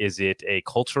Bitcoin? Is it a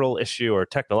cultural issue or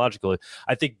technological?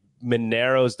 I think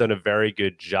Monero's done a very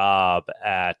good job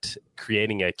at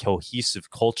creating a cohesive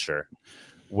culture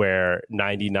where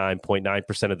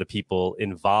 99.9% of the people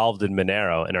involved in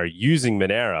Monero and are using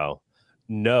Monero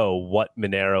know what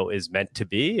Monero is meant to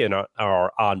be and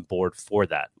are on board for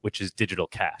that, which is digital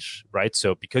cash, right?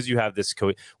 So because you have this,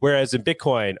 whereas in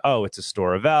Bitcoin, it's a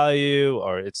store of value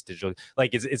or it's digital,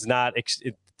 like it's not,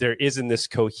 there isn't this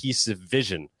cohesive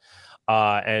vision.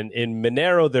 And in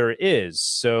Monero, there is.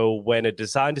 So when a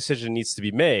design decision needs to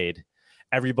be made,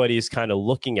 everybody is kind of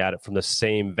looking at it from the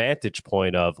same vantage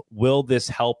point of, will this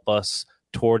help us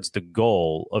towards the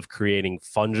goal of creating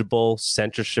fungible,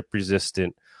 censorship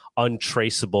resistant,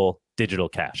 untraceable digital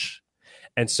cash?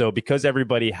 And so because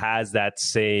everybody has that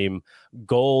same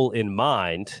goal in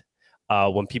mind,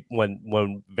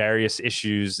 when various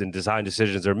issues and design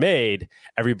decisions are made,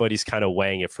 everybody's kind of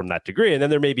weighing it from that degree. And then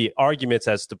there may be arguments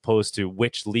as opposed to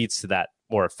which leads to that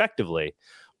more effectively.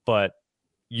 But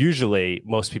usually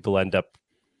most people end up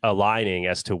aligning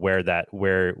as to where that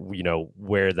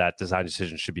design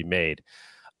decision should be made.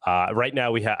 Right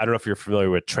now, I don't know if you're familiar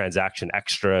with Transaction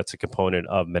Extra. It's a component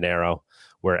of Monero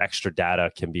where extra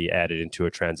data can be added into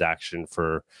a transaction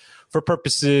for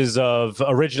purposes of,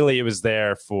 originally it was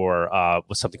there for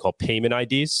was something called payment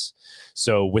IDs.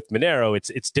 So with Monero,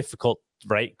 it's difficult,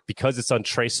 right? Because it's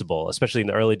untraceable, especially in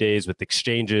the early days with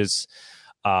exchanges.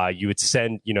 You'd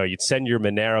send your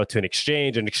Monero to an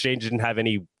exchange, and exchange didn't have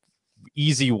any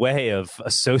easy way of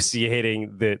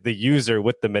associating the user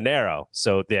with the Monero.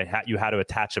 So you had to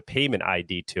attach a payment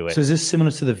ID to it. So is this similar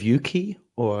to the view key,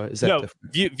 or is that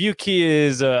different? View key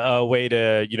is a way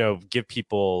to, give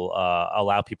people,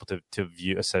 allow people to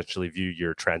essentially view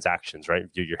your transactions, right?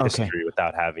 View your history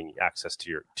without having access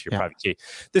to your private key.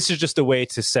 This is just a way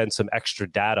to send some extra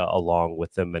data along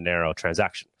with the Monero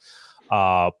transaction.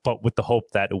 But with the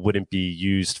hope that it wouldn't be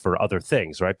used for other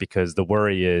things, right? Because the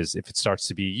worry is if it starts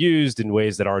to be used in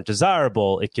ways that aren't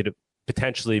desirable, it could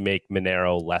potentially make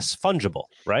Monero less fungible,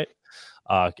 right?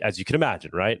 As you can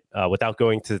imagine, right? Without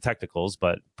going to the technicals,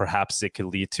 but perhaps it could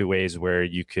lead to ways where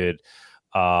you could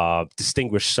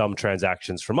distinguish some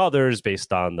transactions from others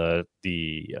based on the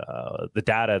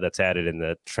data that's added in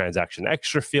the transaction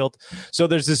extra field. So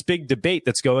there's this big debate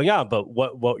that's going on, but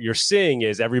what you're seeing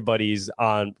is everybody's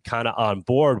on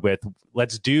board with,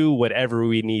 let's do whatever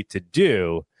we need to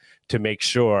do to make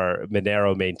sure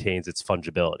Monero maintains its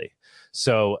fungibility.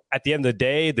 So at the end of the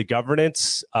day, the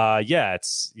governance,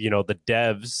 it's the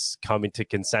devs coming to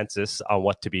consensus on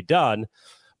what to be done,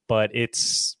 but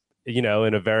it's in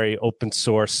a very open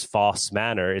source, false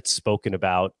manner. It's spoken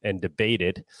about and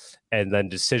debated, and then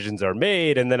decisions are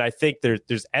made. And then I think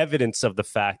there's evidence of the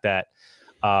fact that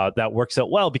that works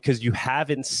out well because you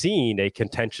haven't seen a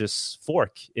contentious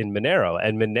fork in Monero,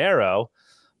 and Monero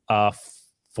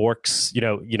forks.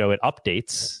 It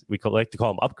updates. We like to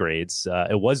call them upgrades.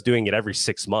 It was doing it every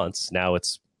 6 months. Now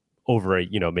it's over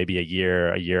maybe a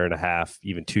year and a half,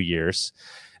 even 2 years.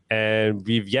 And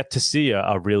we've yet to see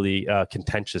a really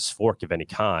contentious fork of any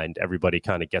kind. Everybody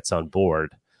kind of gets on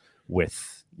board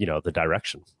with, the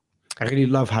direction. I really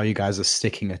love how you guys are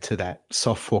sticking it to that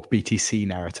soft fork BTC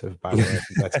narrative, by the way. I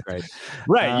think that's great.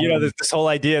 Right. There's this whole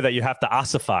idea that you have to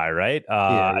ossify, right?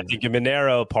 I think in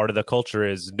Monero, part of the culture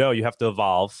is, no, you have to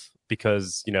evolve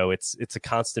because, it's a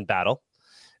constant battle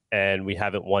and we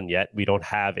haven't won yet. We don't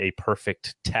have a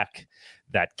perfect tech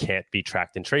that can't be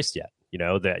tracked and traced yet.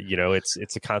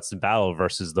 It's a constant battle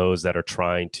versus those that are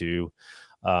trying to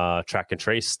track and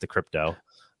trace the crypto.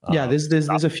 There's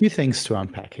a few things to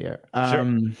unpack here. Sure.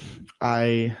 In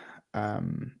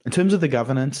terms of the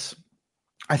governance,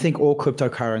 I think all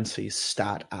cryptocurrencies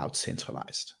start out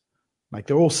centralized. Like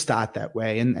they all start that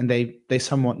way, and they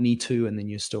somewhat need to, and then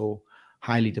you're still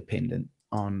highly dependent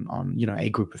on a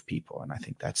group of people, and I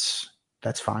think that's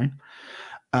fine.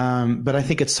 But I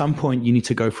think at some point you need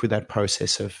to go through that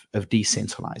process of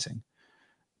decentralizing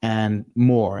and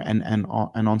more and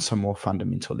on some more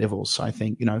fundamental levels. So I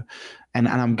think, and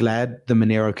I'm glad the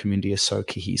Monero community is so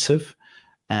cohesive,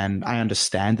 and I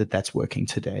understand that that's working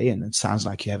today. And it sounds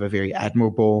like you have a very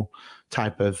admirable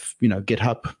type of,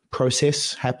 GitHub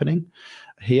process happening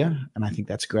here. And I think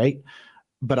that's great.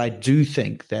 But I do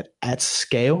think that at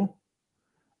scale,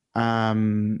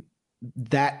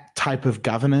 that type of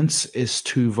governance is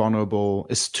too vulnerable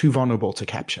to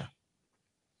capture.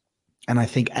 And I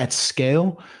think at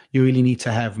scale, you really need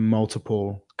to have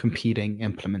multiple competing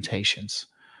implementations.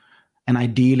 And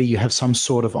ideally, you have some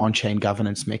sort of on-chain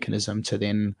governance mechanism to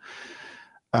then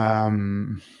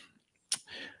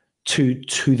to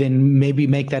then maybe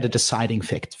make that a deciding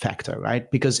factor,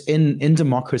 right? Because in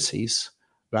democracies,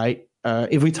 right,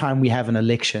 every time we have an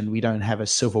election, we don't have a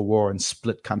civil war and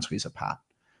split countries apart.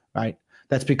 Right.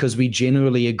 That's because we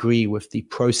generally agree with the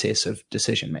process of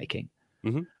decision making.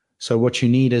 Mm-hmm. So what you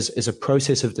need is a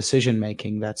process of decision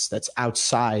making that's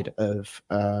outside of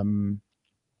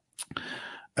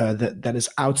that is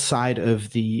outside of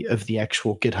the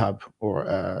actual GitHub or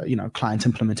client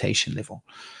implementation level.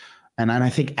 And I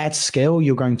think at scale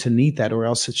you're going to need that, or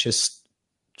else it's just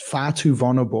far too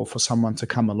vulnerable for someone to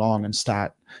come along and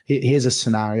start. Here's a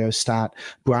scenario: start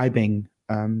bribing.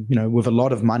 With a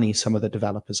lot of money, some of the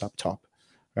developers up top,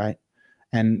 right?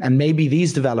 And maybe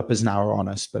these developers now are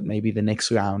honest, but maybe the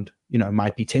next round,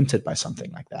 might be tempted by something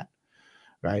like that.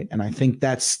 right? And I think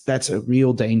that's a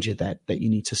real danger that you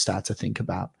need to start to think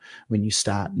about when you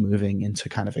start moving into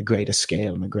kind of a greater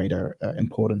scale and a greater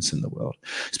importance in the world,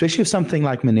 especially if something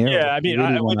like Monero. Yeah, I mean,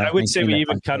 really I would say we even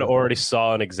maintain kind of already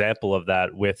saw an example of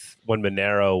that with when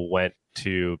Monero went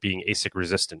to being ASIC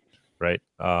resistant, right?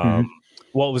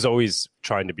 Well, it was always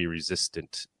trying to be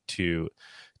resistant to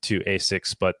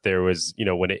ASICs, but there was,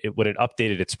 when it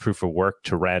updated its proof of work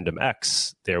to random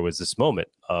X, there was this moment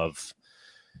of,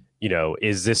 do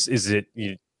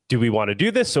we want to do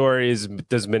this, or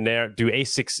does Monero do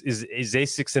ASICs? Is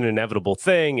ASICs an inevitable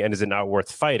thing, and is it not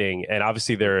worth fighting? And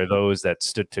obviously, there are those that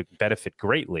stood to benefit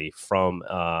greatly from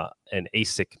an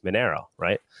ASIC Monero,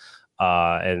 right?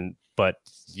 But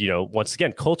once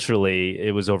again, culturally,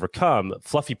 it was overcome.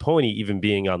 Fluffy Pony even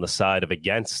being on the side of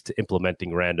against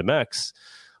implementing RandomX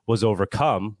was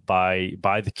overcome by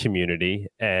the community,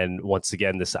 and once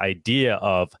again, this idea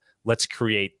of let's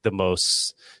create the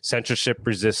most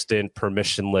censorship-resistant,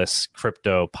 permissionless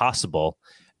crypto possible.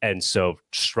 And so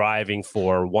striving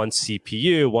for one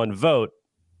CPU, one vote,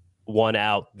 one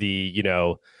out the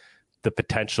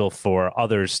potential for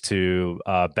others to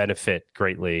benefit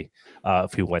greatly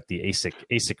if we went the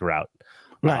ASIC route.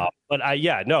 Right. But I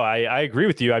agree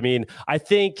with you. I mean, I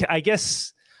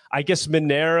guess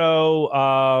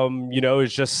Monero,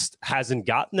 is just hasn't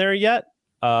gotten there yet.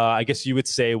 I guess you would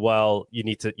say, well, you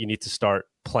need to start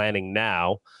planning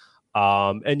now.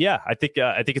 And yeah, I think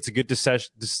it's a good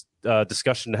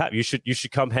discussion to have. You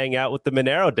should come hang out with the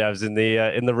Monero devs in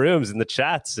the rooms, in the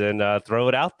chats, and throw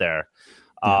it out there.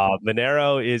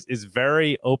 Monero is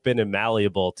very open and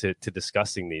malleable to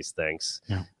discussing these things.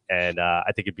 Yeah. And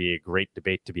I think it'd be a great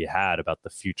debate to be had about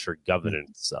the future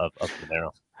governance of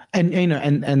Monero. And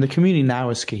and the community now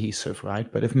is cohesive,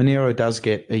 right? But if Monero does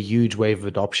get a huge wave of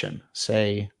adoption,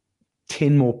 say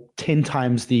 10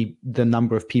 times the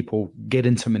number of people get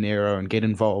into Monero and get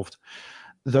involved,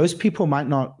 those people might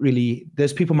not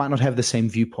have the same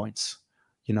viewpoints,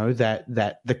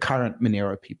 that the current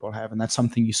Monero people have. And that's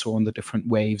something you saw in the different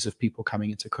waves of people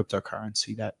coming into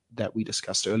cryptocurrency that we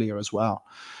discussed earlier as well.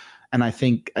 And I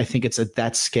think it's at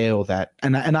that scale that,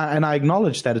 and I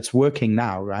acknowledge that it's working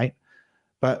now, right?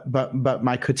 But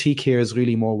my critique here is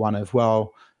really more one of,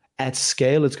 well, at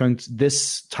scale,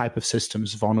 this type of system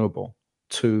is vulnerable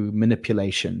to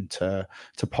manipulation, to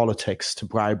politics, to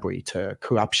bribery, to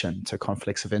corruption, to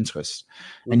conflicts of interest.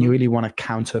 Mm-hmm. And you really want to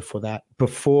counter for that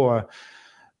before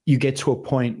you get to a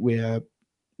point where,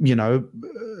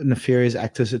 nefarious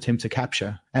actors attempt to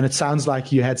capture. And it sounds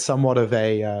like you had somewhat of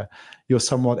you're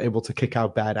somewhat able to kick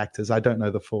out bad actors. I don't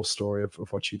know the full story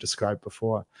of what you described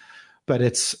before. But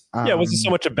it's it wasn't so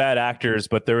much of bad actors,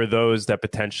 but there were those that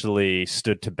potentially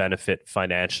stood to benefit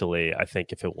financially. I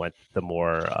think if it went the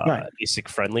more ASIC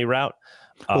friendly route.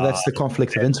 Well, that's the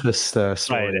conflict of interest story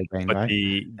right? Again, but right?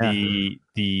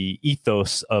 The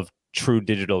ethos of true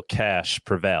digital cash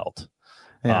prevailed.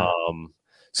 Yeah.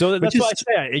 So that's why I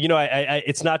say,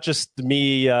 it's not just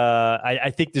me.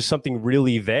 I think there's something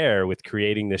really there with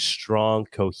creating this strong,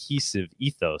 cohesive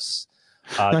ethos.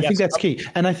 I think that's key.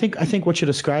 And I think what you're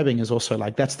describing is also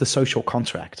that's the social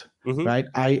contract, mm-hmm. right?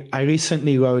 I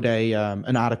recently wrote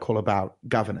an article about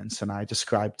governance, and I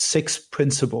described 6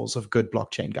 principles of good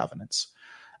blockchain governance.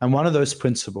 And one of those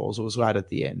principles, it was right at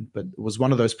the end, but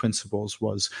one of those principles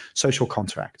was social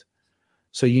contract.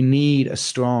 So you need a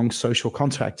strong social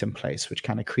contract in place, which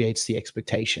kind of creates the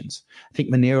expectations. I think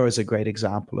Monero is a great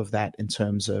example of that in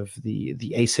terms of the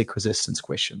ASIC resistance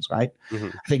questions, right? Mm-hmm.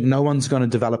 I think no one's going to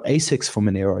develop ASICs for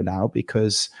Monero now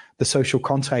because the social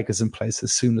contract is in place.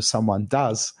 As soon as someone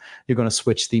does, you're going to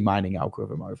switch the mining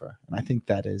algorithm over. And I think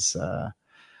that is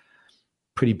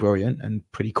pretty brilliant and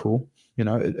pretty cool.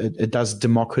 It does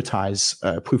democratize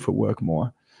proof of work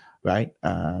more. Right,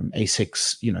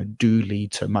 ASICs, do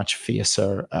lead to much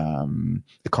fiercer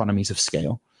economies of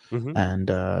scale, mm-hmm.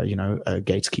 and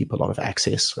gates keep a lot of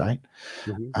access, right?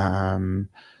 Mm-hmm.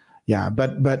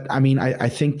 But I mean, I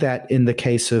think that in the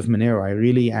case of Monero, I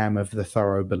really am of the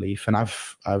thorough belief, and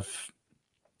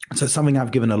so something I've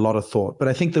given a lot of thought. But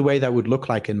I think the way that would look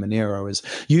like in Monero is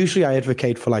usually I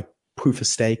advocate for proof of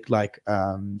stake,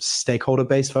 stakeholder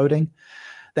based voting,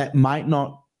 that might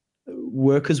not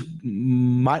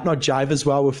jive as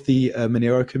well with the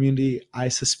Monero community, I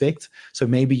suspect. So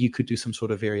maybe you could do some sort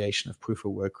of variation of proof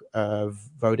of work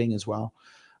voting as well,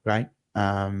 right?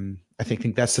 I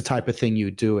think that's the type of thing you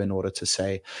do in order to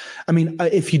say, I mean,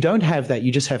 if you don't have that,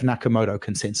 you just have Nakamoto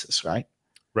consensus, right?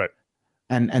 Right.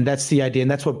 And that's the idea,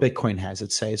 and that's what Bitcoin has.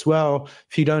 It says, well,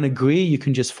 if you don't agree, you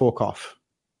can just fork off,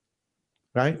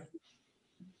 right?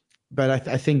 But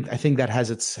I think that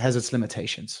has its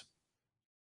limitations.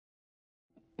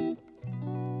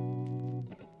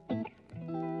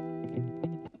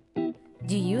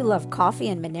 you love coffee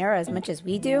and Monero as much as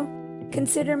we do,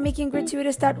 consider making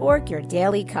gratuitous.org your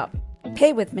daily cup.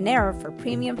 Pay with Monero for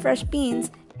premium fresh beans,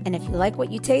 and if you like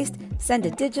what you taste, send a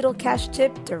digital cash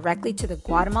tip directly to the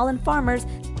Guatemalan farmers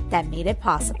that made it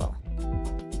possible.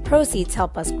 Proceeds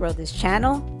help us grow this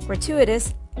channel,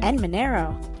 Gratuitous, and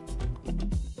Monero.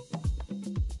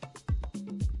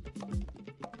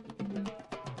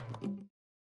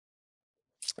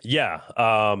 Yeah,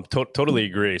 totally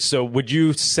agree. So would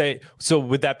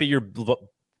that be your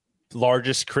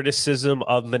largest criticism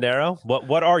of Monero?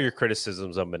 What are your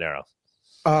criticisms of Monero?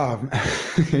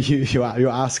 You're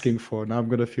asking for, now I'm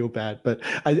going to feel bad, but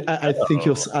I think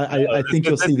you'll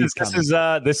see these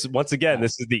coming. This once again,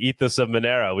 this is the ethos of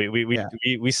Monero.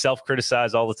 We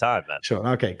self-criticize all the time, man. Sure.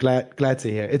 Okay. Glad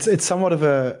to hear. It's somewhat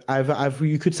of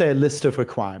you could say a list of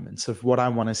requirements of what I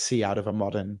want to see out of a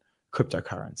modern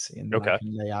cryptocurrency, and I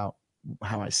can lay out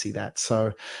how I see that.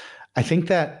 So I think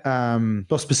that,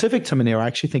 specific to Monero, I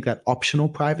actually think that optional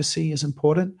privacy is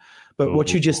important. But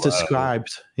what you just described,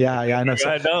 I know.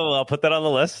 I know. I'll put that on the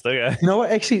list. Okay. You know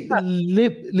what? Actually,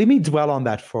 let me dwell on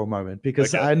that for a moment,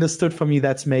 because I understood from you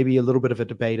that's maybe a little bit of a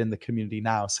debate in the community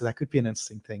now. So that could be an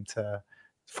interesting thing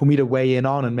for me to weigh in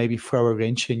on and maybe throw a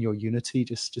wrench in your unity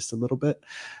just a little bit.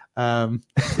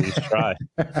 Please try.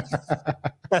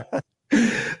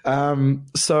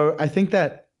 So I think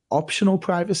that optional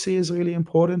privacy is really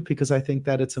important, because I think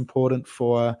that it's important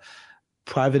for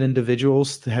private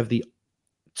individuals to have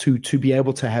to be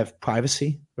able to have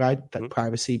privacy, right? That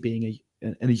privacy being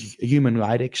a human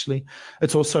right, actually.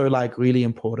 It's also like really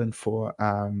important for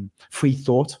free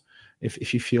thought.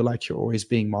 If you feel like you're always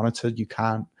being monitored, you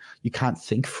can't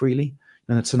think freely.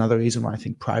 And that's another reason why I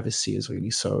think privacy is really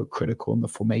so critical in the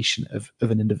formation of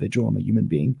an individual and a human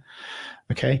being.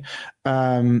 Okay.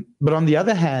 But on the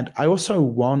other hand, I also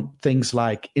want things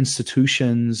like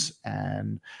institutions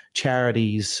and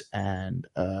charities and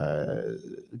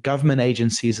government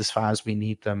agencies, as far as we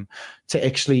need them, to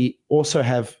actually also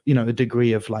have, a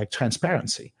degree of like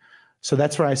transparency. So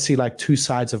that's where I see like two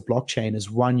sides of blockchain is,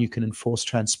 one, you can enforce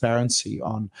transparency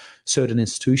on certain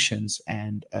institutions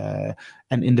and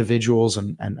individuals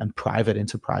and private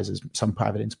enterprises. Some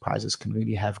private enterprises can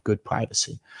really have good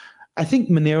privacy. I think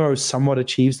Monero somewhat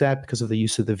achieves that because of the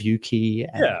use of the view key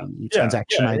and the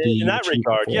transaction ID. In that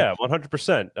regard,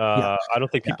 100%. I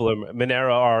don't think people in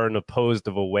Monero aren't opposed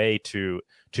of a way to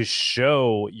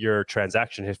show your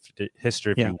transaction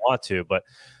history if you want to, but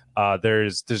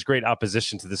there's great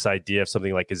opposition to this idea of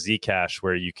something like a Zcash,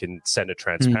 where you can send a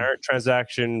transparent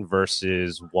transaction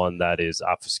versus one that is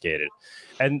obfuscated.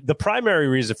 And the primary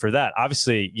reason for that,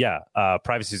 obviously,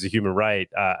 privacy is a human right.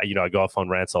 I go off on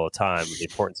rants all the time, the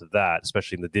importance of that,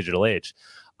 especially in the digital age.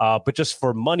 But just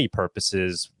for money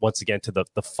purposes, once again, to the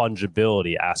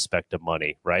fungibility aspect of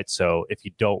money, right? So if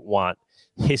you don't want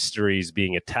histories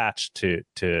being attached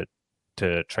to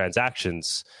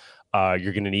transactions,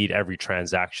 you're going to need every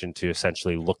transaction to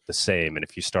essentially look the same. And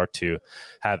if you start to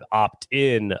have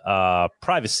opt-in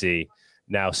privacy,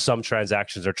 now some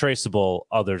transactions are traceable,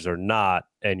 others are not,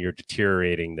 and you're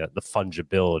deteriorating the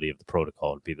fungibility of the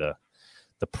protocol would be the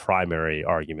primary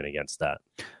argument against that.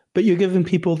 But you're giving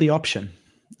people the option.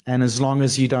 And as long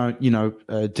as you don't,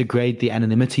 degrade the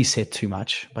anonymity set too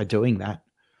much by doing that,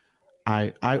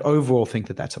 I overall think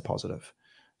that that's a positive.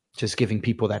 Just giving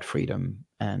people that freedom.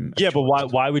 And but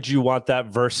why would you want that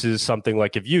versus something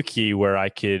like a view key, where I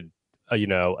could,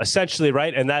 essentially,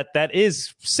 right? And that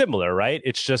is similar, right?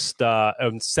 It's just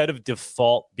instead of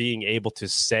default being able to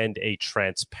send a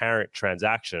transparent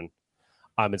transaction,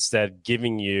 I'm instead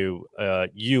giving you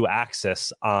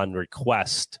access on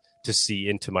request to see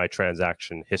into my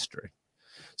transaction history.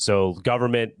 So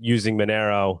government using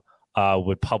Monero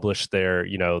would publish their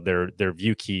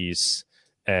view keys,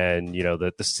 and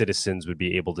the citizens would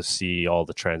be able to see all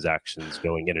the transactions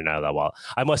going in and out of that wallet.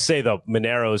 I must say, though,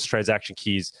 Monero's transaction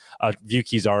keys, view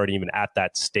keys, aren't even at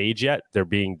that stage yet. They're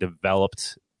being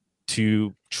developed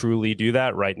to truly do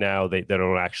that. Right now, they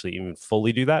don't actually even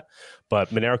fully do that.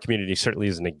 But Monero community certainly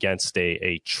isn't against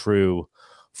a true,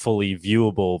 fully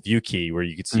viewable view key where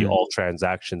you could see all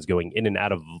transactions going in and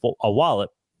out of a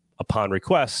wallet upon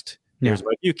request. Here's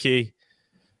my view key.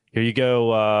 Here you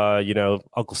go,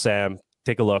 Uncle Sam.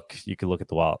 Take a look. You can look at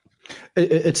the wallet.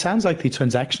 It sounds like the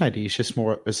transaction ID is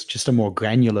just a more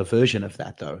granular version of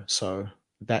that, though. So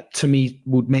that, to me,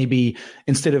 would maybe,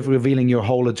 instead of revealing your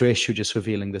whole address, you're just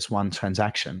revealing this one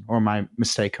transaction. Or am I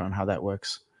mistaken on how that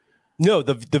works? No,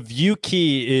 the view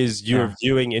key is you're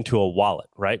viewing into a wallet,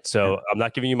 right? So I'm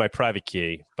not giving you my private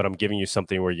key, but I'm giving you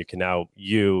something where you can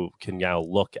now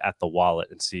look at the wallet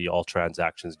and see all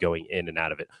transactions going in and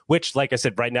out of it. Which, like I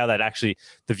said, right now, that actually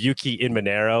the view key in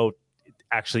Monero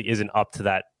actually isn't up to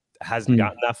that, hasn't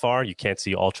gotten that far. You can't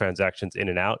see all transactions in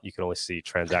and out. You can only see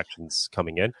transactions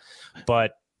coming in,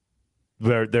 but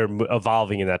they're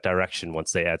evolving in that direction.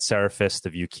 Once they add Seraphis, the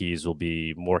view keys will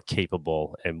be more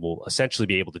capable and will essentially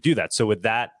be able to do that. So would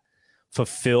that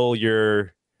fulfill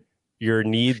your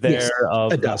need there? Yes,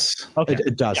 it does. Okay.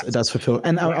 It does. Yes. It does fulfill.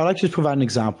 And I'll actually provide an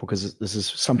example because this is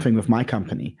something with my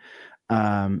company.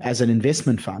 As an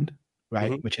investment fund,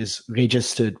 right, which is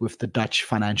registered with the Dutch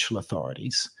financial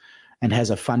authorities and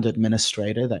has a fund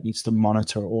administrator that needs to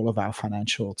monitor all of our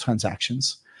financial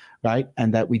transactions, right?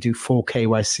 And that we do full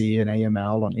KYC and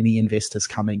AML on any investors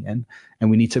coming in. And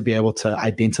we need to be able to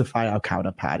identify our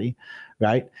counterparty,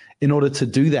 right? In order to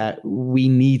do that, we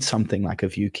need something like a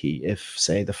view key if,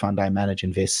 say, the fund I manage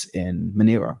invests in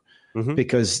Monero,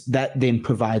 because that then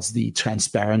provides the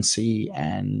transparency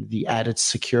and the added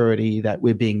security that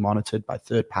we're being monitored by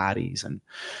third parties and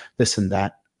this and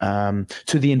that.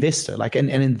 To the investor, and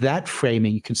in that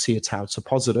framing, you can see how it's a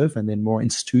positive, and then more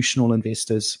institutional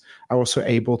investors are also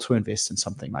able to invest in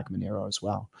something like Monero as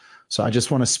well. So I just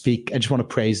want to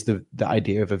praise the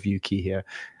idea of a view key here.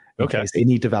 In case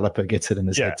any developer gets it in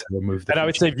his head to remove the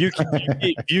and feature. I would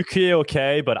say view key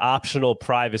okay, but optional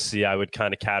privacy I would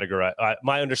kind of categorize.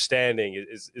 My understanding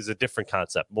is a different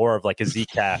concept, more of like a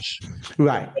Zcash.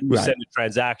 Right. When you send a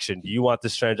transaction, do you want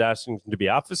this transaction to be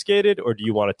obfuscated, or do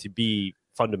you want it to be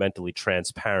fundamentally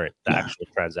transparent, the actual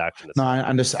transaction? No, I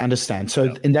understand.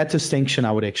 So in that distinction,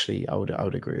 I would agree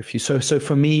with you. So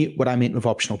for me, what I meant with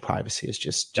optional privacy is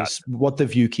just what the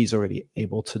view key is already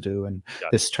able to do. And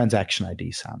this transaction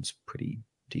ID sounds pretty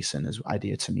decent as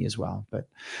idea to me as well. But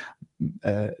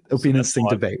it'll be an interesting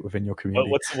debate within your community.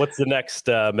 What's the next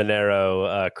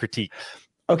Monero critique?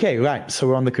 Okay, right. So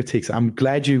we're on the critiques. I'm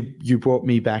glad you brought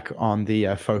me back on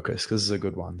the focus, because this is a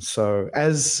good one. So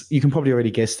as you can probably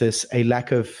already guess this, a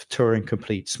lack of Turing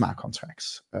complete smart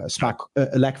contracts, a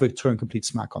lack of a Turing complete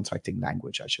smart contracting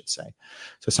language, I should say.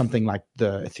 So something like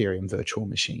the Ethereum virtual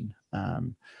machine.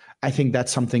 I think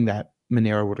that's something that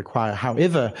Monero would require.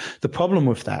 However, the problem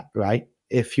with that, right,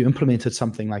 if you implemented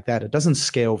something like that, it doesn't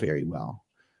scale very well.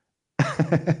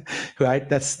 Right,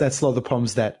 that's a lot of the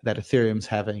problems that Ethereum's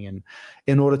having, and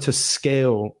in order to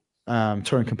scale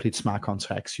Turing complete smart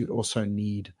contracts, you'd also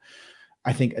need,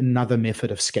 I think, another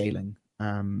method of scaling.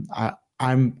 I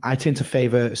tend to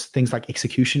favor things like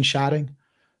execution sharding,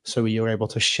 so you're able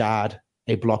to shard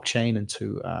a blockchain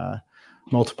into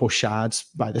multiple shards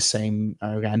by the same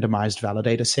randomized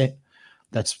validator set.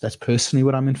 That's personally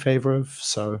what I'm in favor of.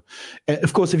 So,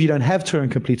 of course, if you don't have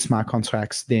Turing complete smart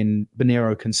contracts, then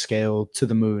Monero can scale to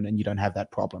the moon and you don't have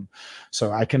that problem.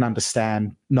 So I can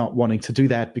understand not wanting to do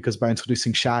that, because by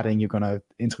introducing sharding, you're going to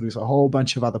introduce a whole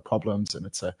bunch of other problems, and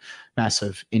it's a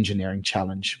massive engineering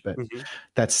challenge. But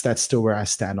that's still where I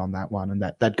stand on that one. And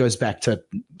that goes back to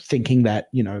thinking that,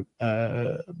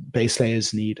 base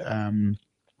layers need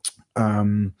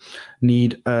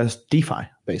DeFi,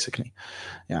 basically.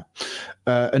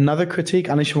 Another critique,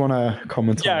 unless you want to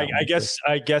comment on that.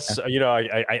 I guess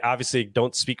I obviously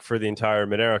don't speak for the entire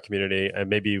Monero community, and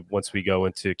maybe once we go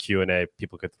into Q&A,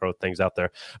 people could throw things out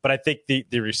there. But I think the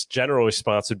general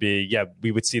response would be,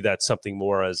 we would see that something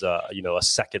more as a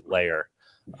second layer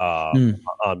on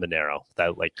Monero,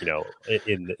 that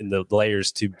in the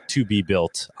layers to be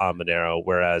built on Monero,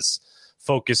 whereas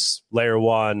focus layer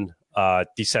one,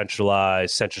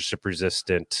 decentralized, censorship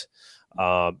resistant,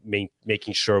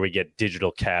 making sure we get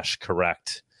digital cash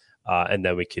correct, and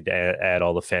then we could add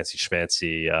all the fancy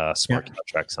schmancy smart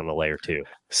contracts on the layer two.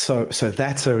 So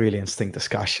that's a really interesting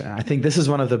discussion. I think this is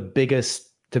one of the biggest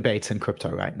debates in crypto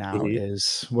right now,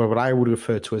 is what I would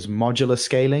refer to as modular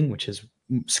scaling, which is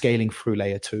scaling through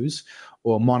layer twos,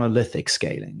 or monolithic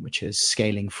scaling, which is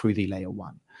scaling through the layer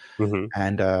one.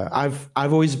 And I've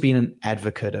always been an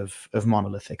advocate of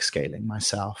monolithic scaling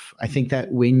myself. I think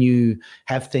that when you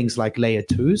have things like layer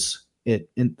twos,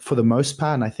 for the most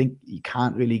part, and I think you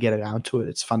can't really get around to it,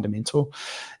 it's fundamental,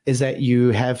 is that you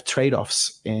have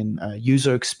trade-offs in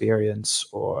user experience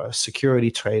or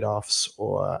security trade-offs,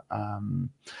 or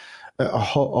a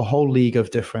whole league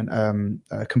of different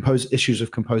issues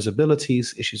of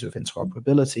composabilities, issues of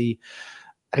interoperability.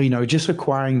 Just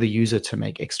requiring the user to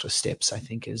make extra steps, I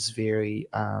think, is very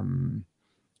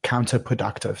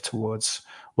counterproductive towards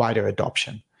wider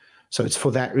adoption. So it's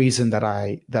for that reason that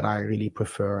I really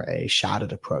prefer a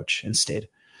sharded approach instead,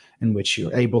 in which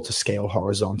you're able to scale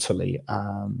horizontally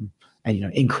and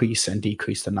increase and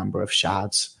decrease the number of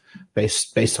shards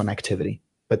based on activity.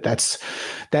 But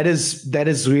that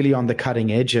is really on the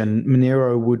cutting edge, and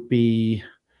Monero would be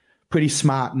pretty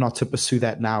smart not to pursue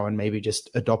that now and maybe just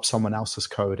adopt someone else's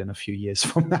code in a few years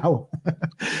from now.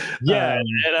 Yeah,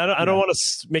 and I don't want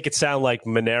to make it sound like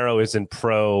Monero isn't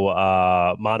pro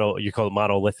you call it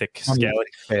monolithic scaling.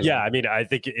 Yeah, I mean, I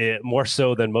think more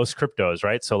so than most cryptos,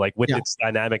 right? So like with its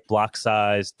dynamic block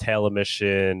size, tail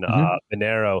emission,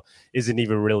 Monero isn't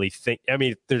even really I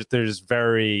mean, there's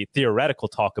very theoretical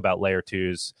talk about layer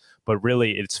twos, but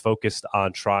really it's focused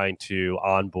on trying to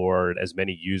onboard as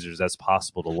many users as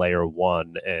possible to layer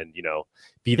one and,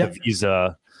 be the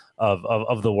Visa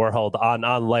of the world on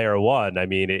layer one. I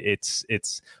mean,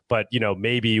 it's but,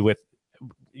 maybe with,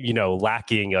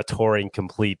 lacking a Turing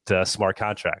complete smart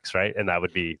contracts, right? And that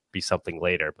would be something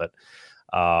later, but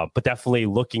definitely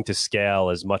looking to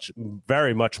scale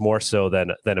very much more so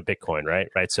than a Bitcoin,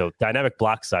 right? So dynamic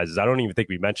block sizes, I don't even think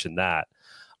we mentioned that.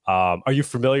 Are you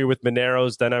familiar with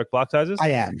Monero's dynamic block sizes? I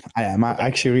am. I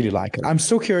actually really like it. I'm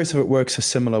still curious if it works a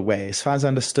similar way. As far as I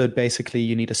understood, basically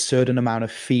you need a certain amount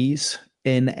of fees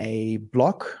in a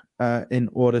block in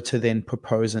order to then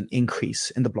propose an increase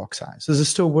in the block size. Does it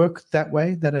still work that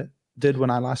way that it did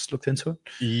when I last looked into it?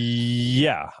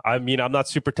 Yeah. I mean, I'm not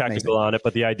super technical on it,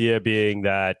 but the idea being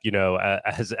that,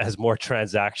 as more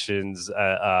transactions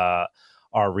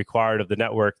are required of the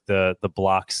network, the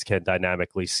blocks can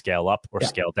dynamically scale up or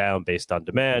scale down based on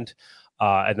demand.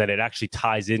 And then it actually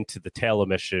ties into the tail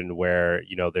emission where,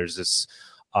 there's this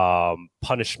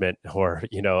punishment or,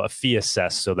 a fee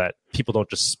assessed so that people don't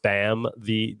just spam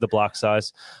the block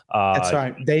size. That's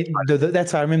right.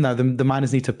 That's how I remember now. The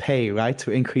miners need to pay, right,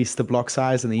 to increase the block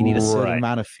size, and then you need a certain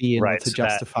amount of fee in order to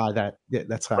justify that. Yeah,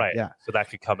 that's right. Right. Yeah. So that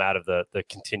could come out of the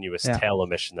continuous tail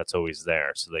emission that's always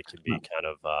there. So they can be kind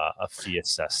of a fee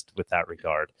assessed with that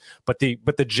regard. But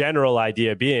the general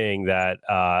idea being that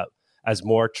as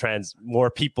more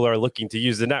people are looking to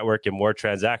use the network and more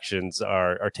transactions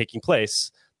are taking place,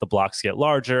 the blocks get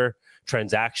larger.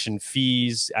 Transaction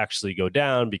fees actually go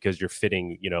down because you're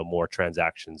fitting, more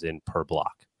transactions in per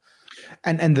block.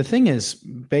 And the thing is,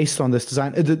 based on this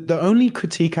design, the only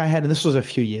critique I had, and this was a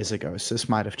few years ago, so this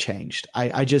might have changed.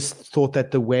 I just thought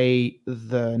that the way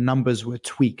the numbers were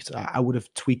tweaked, I would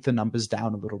have tweaked the numbers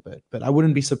down a little bit. But I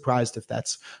wouldn't be surprised if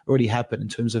that's already happened in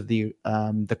terms of the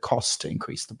cost to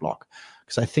increase the block,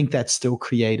 because I think that still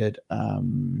created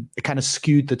it kind of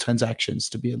skewed the transactions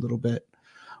to be a little bit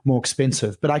more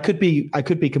expensive. But I could be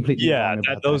completely wrong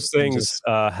about those things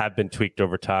have been tweaked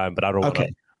over time. But I don't want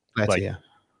to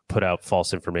put out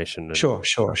false information. Sure.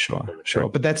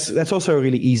 But that's also a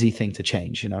really easy thing to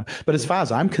change, But as far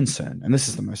as I'm concerned, and this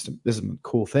is the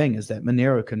cool thing, is that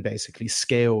Monero can basically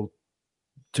scale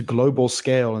to global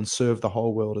scale and serve the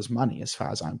whole world as money, as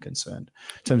far as I'm concerned,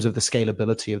 in terms of the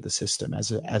scalability of the system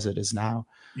as it is now.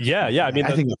 Yeah. I mean,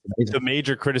 I think the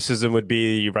major criticism would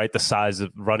be, the size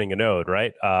of running a node,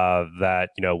 right? That,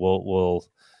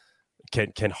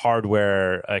 can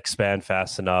hardware expand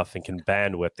fast enough, and can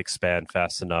bandwidth expand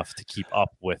fast enough to keep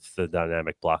up with the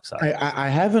dynamic block size? I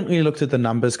haven't really looked at the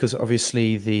numbers, because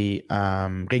obviously the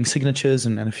ring signatures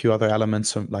and a few other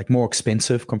elements are more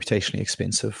expensive, computationally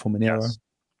expensive for Monero.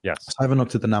 Yes. So I haven't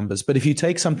looked at the numbers, but if you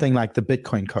take something like the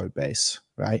Bitcoin code base,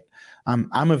 right?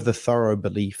 I'm of the thorough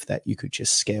belief that you could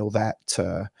just scale that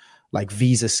to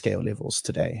Visa scale levels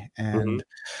today, and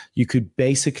you could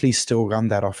basically still run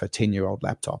that off a 10-year-old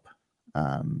laptop.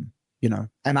 And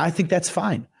I think that's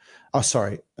fine. Oh,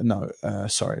 no.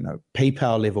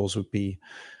 PayPal levels would be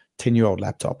 10-year-old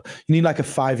laptop. You need a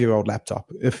 5-year-old laptop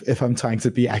if I'm trying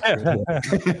to be accurate.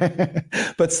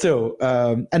 But still,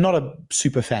 and not a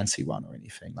super fancy one or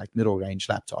anything, middle range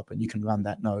laptop, and you can run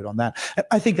that node on that.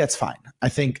 I think that's fine. I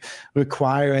think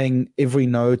requiring every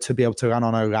node to be able to run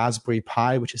on a Raspberry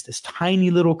Pi, which is this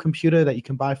tiny little computer that you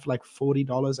can buy for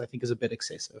 $40, I think is a bit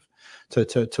excessive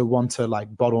to want to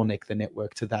bottleneck the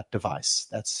network to that device.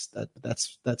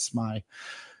 That's my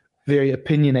very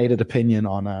opinionated opinion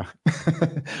on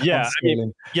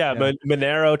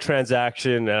Monero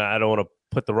transaction, I don't want to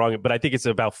put the wrong, but I think it's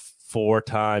about 4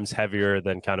 times heavier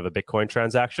than kind of a Bitcoin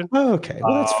transaction. Oh, okay.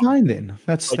 Well, that's fine then.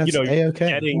 That's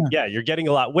A-okay. You're getting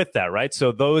a lot with that, right?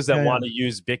 So those that want to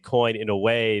use Bitcoin in a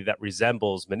way that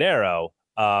resembles Monero,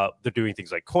 they're doing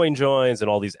things like coin joins and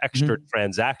all these extra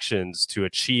transactions to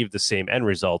achieve the same end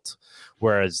result,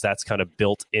 whereas that's kind of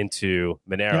built into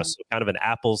Monero. Yeah. So kind of an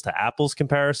apples to apples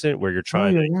comparison where you're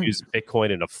trying to use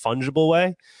Bitcoin in a fungible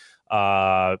way.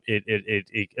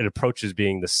 It approaches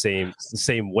being the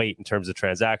same weight in terms of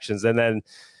transactions. And then,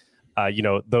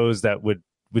 those that would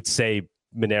say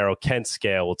Monero can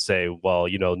scale would say, well,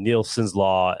 Nielsen's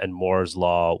law and Moore's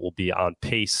law will be on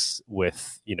pace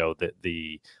with,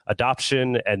 the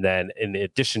adoption. And then in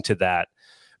addition to that,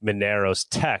 Monero's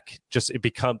tech,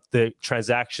 the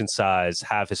transaction size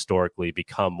have historically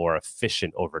become more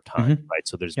efficient over time, right?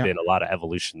 So there's been a lot of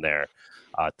evolution there.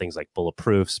 Things like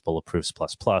bulletproofs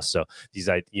plus plus. So these,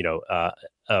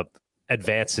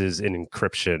 advances in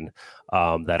encryption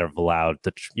that have allowed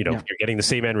you're getting the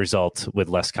same end result with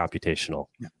less computational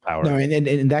power. No,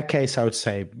 in that case, I would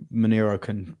say Monero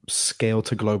can scale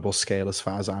to global scale as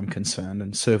far as I'm concerned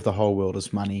and serve the whole world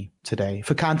as money today. If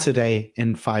it can't today,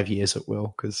 in 5 years it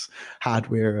will, because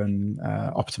hardware and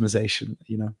optimization,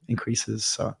 increases.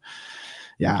 So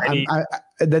yeah,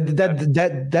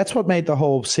 that's what made the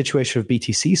whole situation of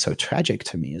BTC so tragic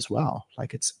to me as well.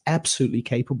 Like, it's absolutely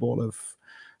capable of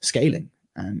scaling,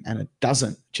 and it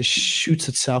doesn't, just shoots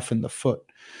itself in the foot.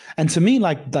 And to me,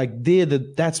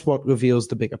 that's what reveals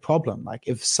the bigger problem. Like,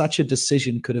 if such a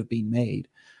decision could have been made,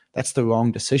 that's the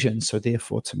wrong decision. So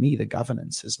therefore, to me, the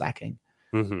governance is lacking.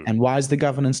 And why is the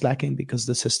governance lacking? Because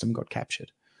the system got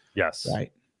captured. Yes.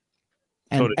 Right.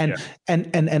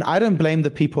 And I don't blame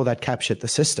the people that captured the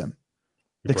system.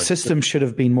 The system should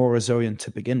have been more resilient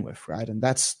to begin with, right? And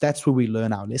that's where we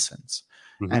learn our lessons.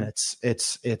 And it's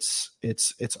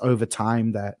over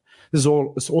time that it's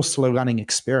all still a running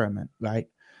experiment, right?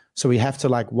 So we have to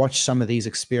watch some of these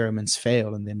experiments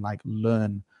fail and then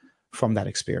learn from that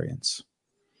experience.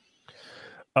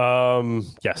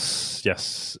 Yes.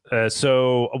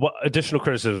 So what additional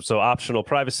criticism? So optional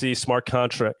privacy, smart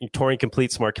contract, Turing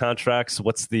complete smart contracts.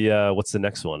 What's the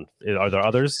next one? Are there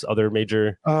other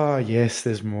major? Oh yes,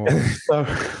 there's more.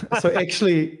 so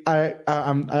actually,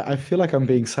 I feel like I'm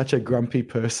being such a grumpy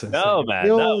person. No, man.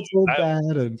 It's all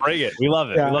bad. And bring it. We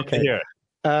love it. We love to hear it.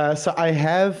 So I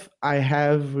have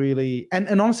really,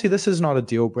 and honestly, this is not a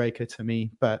deal breaker to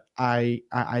me, but I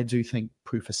do think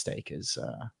proof of stake is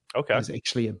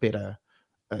actually a better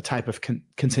type of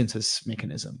consensus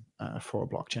mechanism for a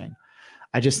blockchain.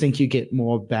 I just think you get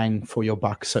more bang for your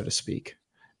buck, so to speak,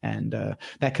 and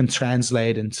that can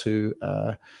translate into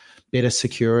better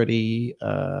security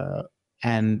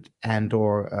and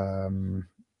or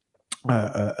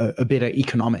a better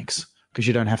economics, because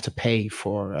you don't have to pay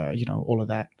for all of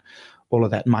that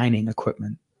mining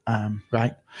equipment,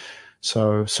 right?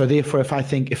 So therefore, if I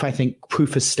think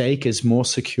proof of stake is more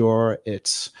secure,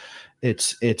 it's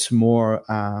more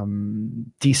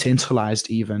decentralized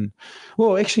even.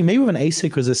 Well, actually, maybe with an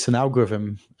ASIC resistant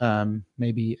algorithm,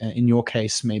 maybe in your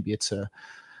case, maybe it's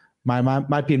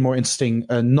might be more interesting,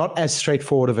 not as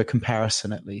straightforward of a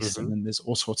comparison at least, and then there's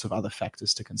all sorts of other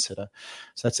factors to consider.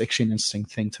 So that's actually an interesting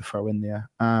thing to throw in there.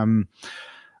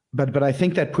 But I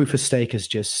think that proof of stake is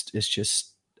just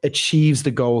achieves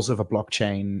the goals of a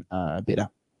blockchain better.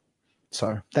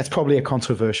 So that's probably a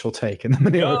controversial take in the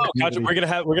Monero community. We're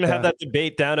gonna have that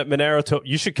debate down at Monerotopia.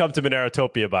 You should come to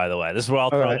Monerotopia, by the way. This is where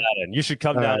I'll throw that in. You should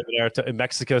come down to in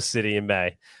Mexico City in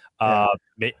May.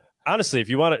 Honestly, if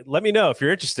you want to, let me know if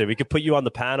you're interested. We could put you on the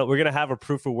panel. We're gonna have a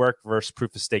proof of work versus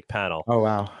proof of stake panel. Oh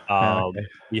wow!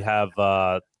 We have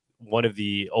one of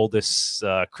the oldest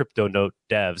crypto note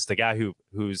devs, the guy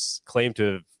who's claimed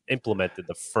to have implemented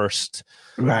the first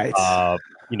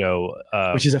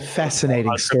which is a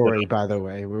fascinating story, by the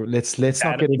way. Let's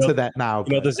not get into that now.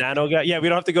 The Xano guy. Yeah, we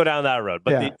don't have to go down that road.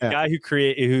 But the guy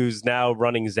who's now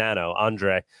running Xano,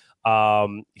 Andre,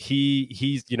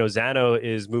 he's Xano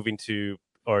is moving to,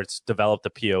 or it's developed a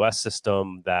POS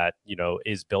system that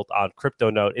is built on crypto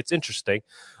note. It's interesting.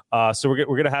 So we're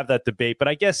going to have that debate, but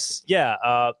I guess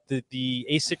the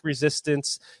ASIC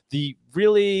resistance,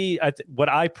 what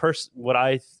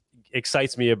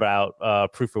excites me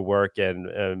about proof of work and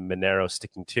Monero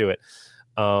sticking to it.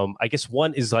 I guess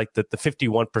one is like the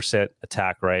 51%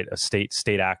 attack, right?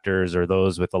 State actors, or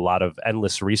those with a lot of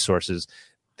endless resources,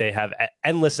 they have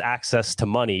endless access to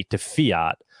money, to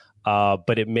fiat,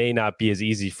 but it may not be as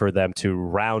easy for them to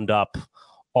round up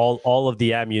all of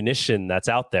the ammunition that's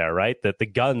out there, right? That the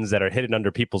guns that are hidden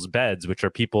under people's beds, which are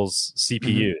people's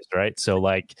CPUs, right? So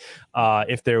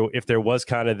if there was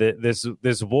kind of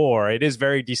this war, it is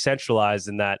very decentralized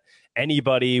in that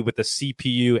anybody with a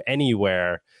CPU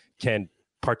anywhere can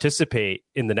participate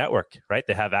in the network, right?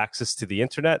 They have access to the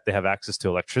internet, they have access to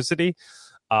electricity,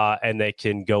 and they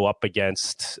can go up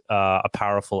against a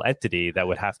powerful entity that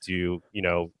would have to,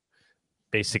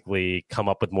 basically come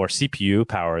up with more CPU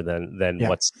power than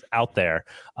what's out there,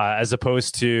 as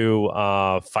opposed to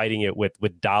fighting it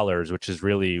with dollars, which is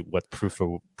really what proof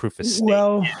of stake is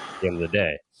at the end of the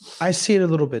day. I see it a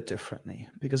little bit differently,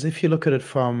 because if you look at it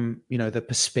from the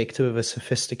perspective of a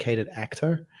sophisticated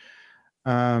actor,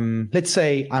 let's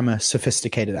say I'm a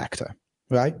sophisticated actor,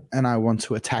 right, and I want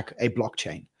to attack a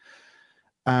blockchain.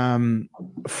 From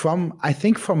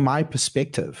my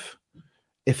perspective,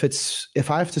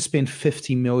 if I have to spend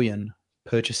 50 million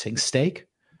purchasing stake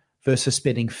versus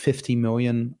spending 50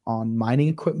 million on mining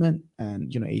equipment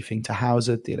and everything to house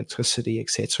it, the electricity,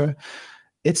 etc.,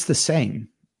 it's the same.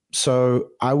 So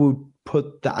I would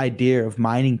put the idea of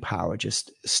mining power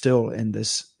just still in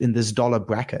this dollar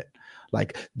bracket.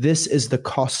 Like, this is the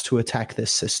cost to attack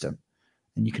this system,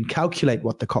 and you can calculate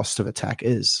what the cost of attack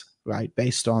is, right,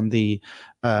 based on the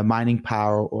mining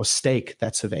power or stake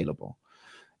that's available.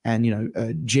 And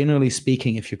generally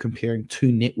speaking, if you're comparing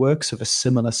two networks of a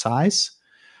similar size,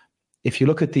 if you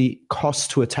look at the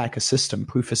cost to attack a system,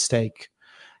 proof of stake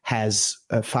has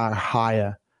a far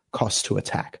higher cost to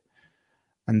attack.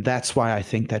 And that's why I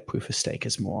think that proof of stake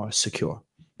is more secure,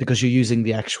 because you're using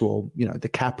the actual, the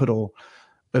capital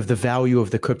of the value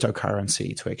of the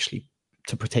cryptocurrency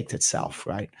to protect itself,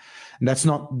 right? And that's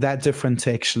not that different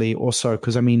to actually also,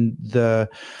 because the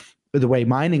way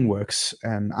mining works,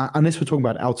 and unless we're talking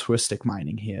about altruistic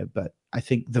mining here, but I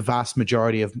think the vast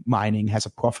majority of mining has a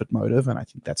profit motive, and I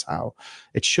think that's how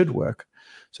it should work.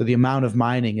 So the amount of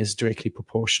mining is directly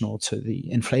proportional to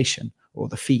the inflation or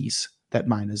the fees that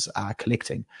miners are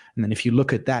collecting. And then if you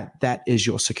look at that, that is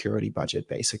your security budget,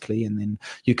 basically. And then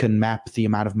you can map the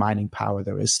amount of mining power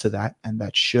there is to that, and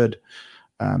that should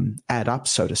add up,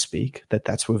 so to speak,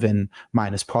 that's within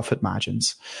miners' profit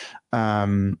margins.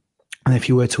 And if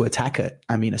you were to attack it,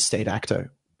 a state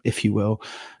actor, if you will,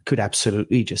 could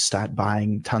absolutely just start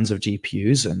buying tons of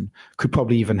GPUs and could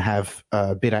probably even have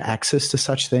better access to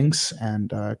such things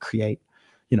and create,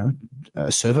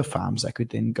 server farms that could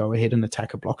then go ahead and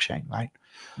attack a blockchain, right?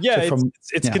 Yeah, so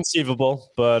it's conceivable,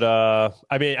 but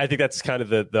I think that's kind of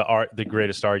the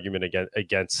greatest argument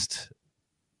against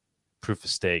proof of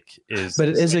stake is. But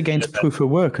it is against proof of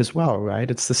work as well, right?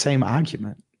 It's the same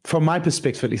argument. From my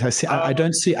perspective, at least, I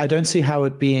don't see how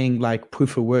it being like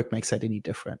proof of work makes that any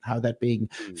different. How that being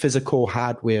physical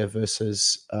hardware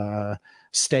versus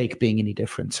stake being any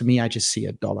different. To me, I just see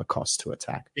a dollar cost to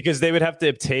attack. Because they would have to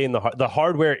obtain the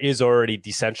hardware is already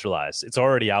decentralized. It's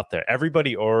already out there.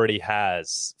 Everybody already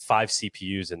has 5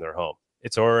 CPUs in their home.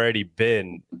 It's already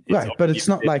been right, but it's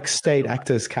not like state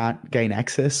actors can't gain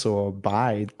access or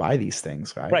buy these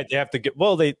things, right? Right, they have to get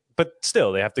but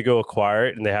still they have to go acquire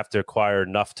it, and they have to acquire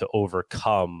enough to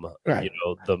overcome, right.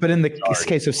 But in the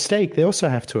case of stake, they also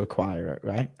have to acquire it,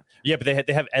 right? Yeah, but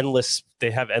they have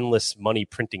endless money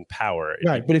printing power,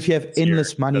 right? But if you have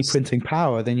endless money printing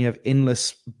power, then you have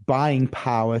endless buying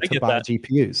power to buy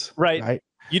GPUs, right?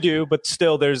 You do, but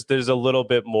still, there's a little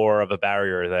bit more of a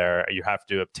barrier there. You have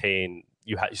to obtain.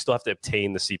 You still have to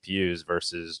obtain the CPUs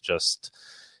versus just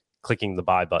clicking the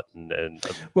buy button. And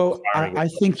I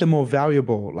think the more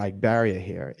valuable barrier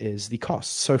here is the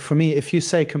cost. So for me, if you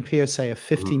compare a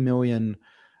 50 million,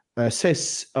 let's say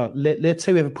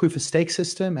we have a proof of stake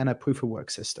system and a proof of work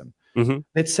system.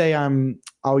 Let's say I've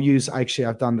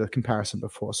done the comparison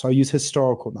before, so I'll use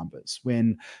historical numbers.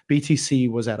 When BTC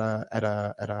was at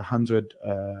 100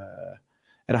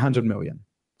 million,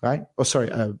 right? Or sorry,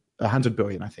 100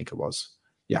 billion, I think it was.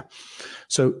 Yeah.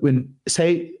 So when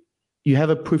say you have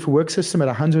a proof of work system at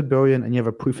 100 billion and you have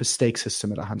a proof of stake system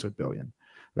at 100 billion,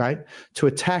 right? To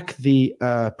attack the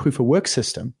proof of work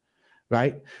system,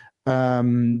 right?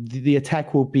 The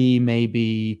attack will be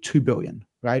maybe 2 billion,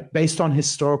 right? Based on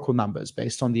historical numbers,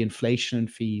 based on the inflation and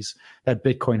fees that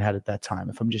Bitcoin had at that time,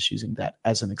 if I'm just using that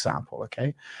as an example,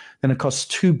 okay? Then it costs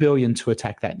 2 billion to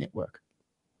attack that network,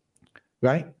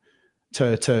 right?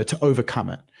 To overcome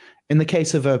it. In the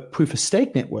case of a proof of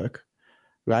stake network,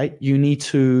 right, you need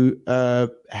to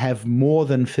have more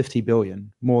than 50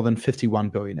 billion, more than 51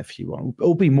 billion if you want.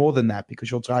 It'll be more than that because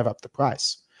you'll drive up the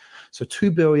price. So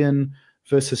 2 billion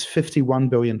versus 51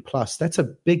 billion plus, that's a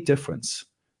big difference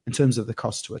in terms of the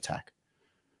cost to attack.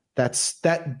 That's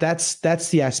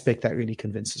the aspect that really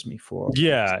convinces me for.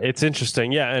 Yeah, it's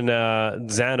interesting. Yeah, and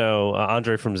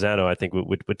Andre from Xano, I think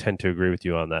would tend to agree with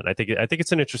you on that. I think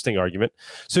it's an interesting argument.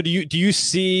 So do you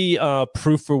see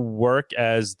proof of work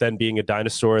as then being a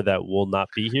dinosaur that will not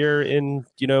be here in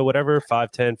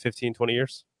 5, 10, 15, 20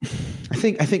 years? I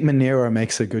think Monero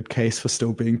makes a good case for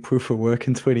still being proof of work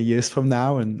in 20 years from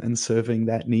now and serving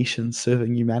that niche and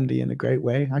serving humanity in a great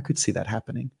way. I could see that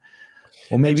happening.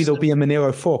 Or maybe there'll be a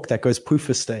Monero fork that goes proof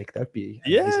of stake. That'd be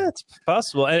amazing. Yeah, it's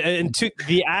possible. And to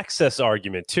the access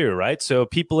argument too, right? So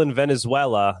people in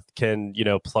Venezuela can,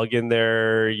 plug in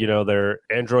their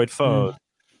Android phone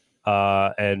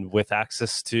and with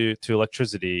access to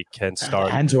electricity can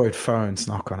start. Android phone's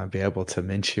not going to be able to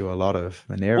mint you a lot of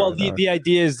Monero. Well, the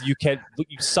idea is you can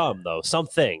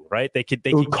something, right?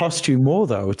 It would cost you more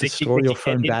though to store your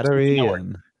phone battery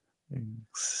and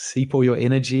seep all your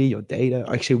energy, your data.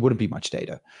 Actually, it wouldn't be much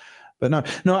data, But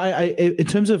no, I in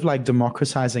terms of like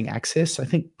democratizing access, I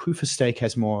think proof of stake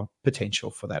has more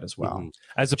potential for that as well.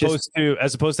 As opposed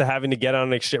to having to get on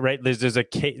an exchange, right?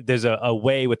 There's a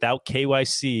way without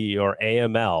KYC or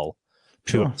AML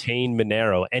to obtain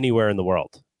Monero anywhere in the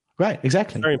world. Right,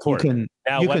 exactly. Very important.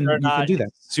 You can do that.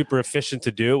 It's super efficient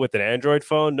to do it with an Android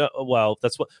phone. No, well,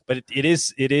 but it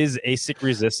is ASIC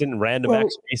resistant. RandomX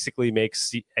basically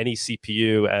makes any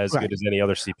CPU as good as any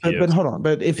other CPU. But hold on.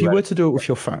 But if you were to do it with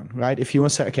your phone, right? If you want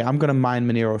to say, okay, I'm going to mine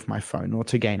Monero with my phone or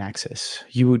to gain access,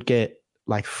 you would get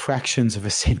like fractions of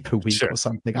a cent per week or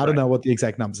something. I don't know what the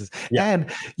exact numbers is. Yeah.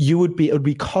 And it would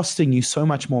be costing you so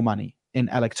much more money in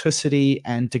electricity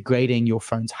and degrading your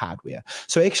phone's hardware.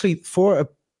 So actually for a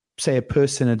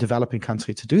person in a developing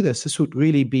country to do this would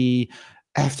really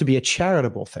have to be a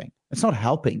charitable thing. It's not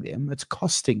helping them, it's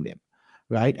costing them,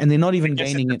 right? And they're not even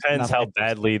gaining it. Depends how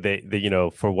badly they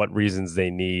for what reasons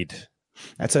they need.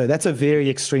 That's a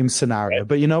very extreme scenario,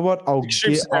 but you know what? I'll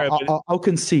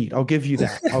concede. I'll give you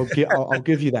that. I'll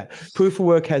give you that. Proof of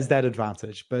work has that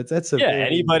advantage, but that's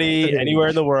anybody anywhere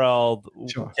in the world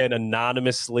can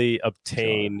anonymously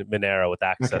obtain Monero with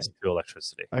access to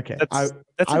electricity. Okay,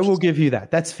 I will give you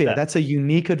that. That's fair. That's a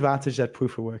unique advantage that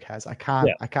proof of work has. I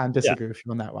can't disagree with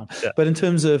you on that one. Yeah. But in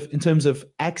terms of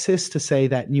access to say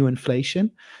that new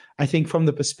inflation, I think from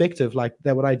the perspective like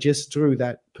that, what I just drew,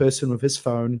 that person with his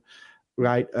phone.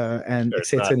 Right, and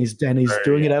etc. And he's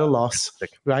doing it at a loss,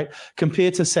 right?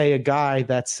 Compared to say a guy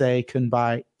that can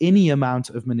buy any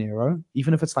amount of Monero,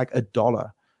 even if it's like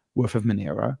 $1 worth of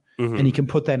Monero, and he can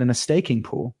put that in a staking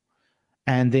pool,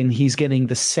 and then he's getting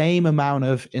the same amount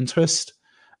of interest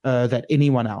that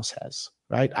anyone else has,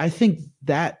 right? I think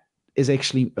that is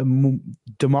actually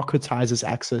democratizes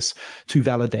access to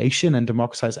validation and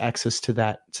democratizes access to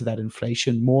that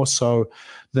inflation more so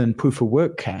than proof of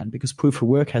work can, because proof of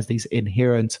work has these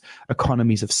inherent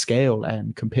economies of scale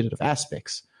and competitive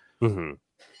aspects.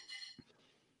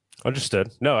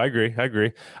 Understood. No, I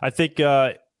agree. I think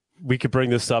we could bring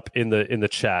this up in the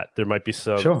chat. There might be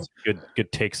some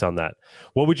good takes on that.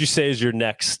 What would you say is your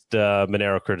next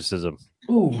Monero criticism?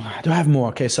 Oh, do I have more?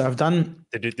 Okay, so I've done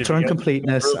term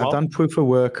completeness. I've done proof of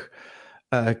work.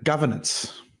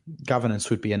 Governance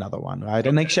would be another one, right?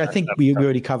 And actually, I think we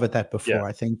already covered that before. Yeah.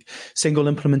 I think single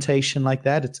implementation like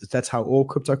that, that's how all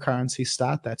cryptocurrencies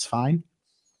start. That's fine.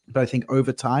 But I think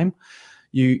over time,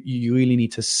 you really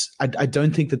need to. I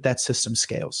don't think that system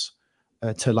scales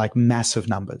to like massive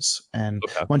numbers. And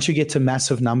once you get to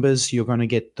massive numbers, you're going to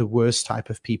get the worst type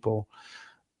of people.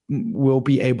 Will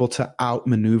be able to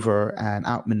outmaneuver and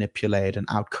outmanipulate and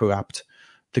outcorrupt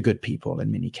the good people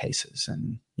in many cases.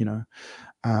 And,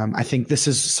 I think this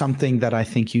is something that I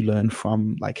think you learn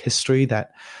from like history,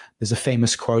 that there's a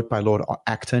famous quote by Lord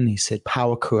Acton. He said,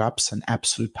 power corrupts and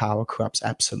absolute power corrupts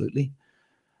absolutely.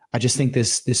 I just think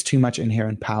there's too much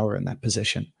inherent power in that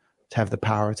position to have the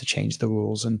power to change the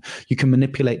rules. And you can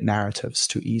manipulate narratives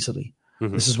too easily.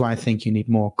 This is why I think you need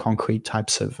more concrete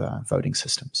types of voting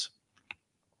systems.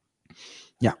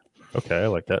 Yeah. Okay, I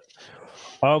like that.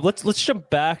 Let's jump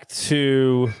back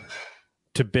to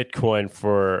Bitcoin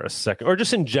for a second, or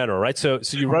just in general, right? So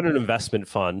you run an investment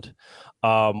fund.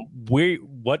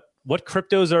 What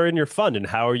cryptos are in your fund, and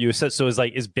how are you assessed? So is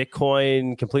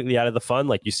Bitcoin completely out of the fund?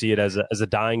 Like you see it as a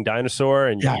dying dinosaur?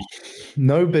 And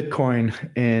no Bitcoin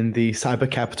in the Cyber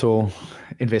Capital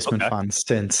investment fund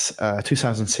since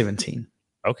 2017.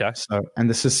 Okay. So, and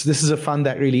this is a fund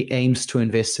that really aims to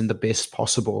invest in the best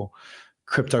possible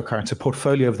cryptocurrency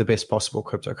portfolio of the best possible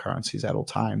cryptocurrencies at all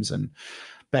times. And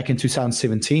back in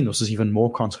 2017, this was even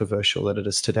more controversial than it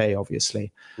is today,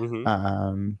 obviously.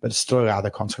 But it's still a rather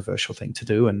controversial thing to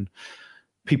do. And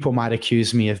people might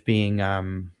accuse me of being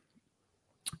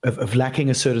of lacking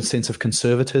a certain sense of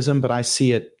conservatism, but I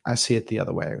see it the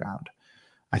other way around.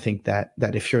 I think that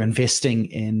if you're investing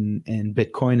in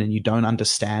Bitcoin and you don't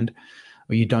understand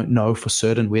or you don't know for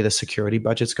certain where the security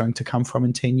budget's going to come from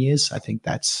in 10 years, I think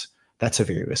that's a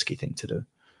very risky thing to do.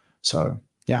 So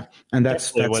yeah, and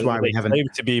that's why we haven't claim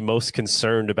to be most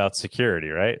concerned about security,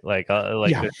 right?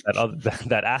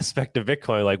 That aspect of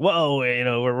Bitcoin, like, whoa,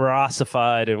 we're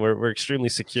ossified and we're extremely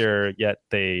secure, yet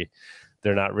they're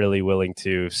not really willing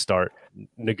to start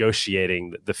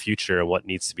negotiating the future and what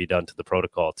needs to be done to the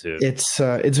protocol. It's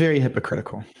very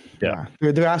hypocritical. Yeah,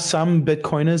 there are some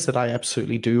Bitcoiners that I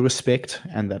absolutely do respect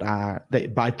and they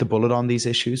bite the bullet on these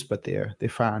issues, but they're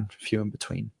far and few in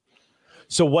between.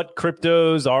 So what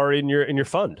cryptos are in your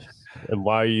fund, and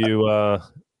why are you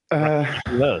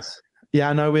those?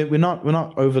 Yeah, no, we're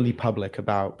not overly public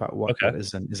about what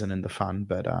isn't in the fund,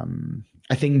 but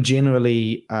I think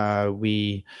generally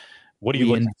we What are you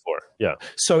looking for? Yeah.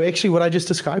 So actually what I just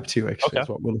described to you is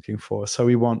what we're looking for. So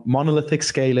we want monolithic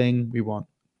scaling. We want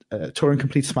Turing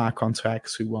complete smart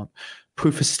contracts. We want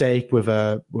proof of stake with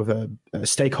a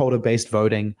stakeholder based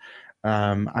voting.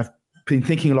 I've been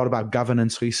thinking a lot about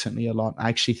governance recently a lot. I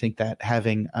actually think that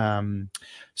having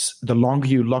the longer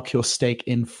you lock your stake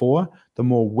in for, the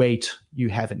more weight you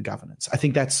have in governance. I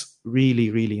think that's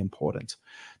really, really important.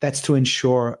 That's to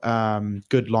ensure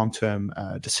good long-term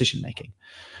decision making.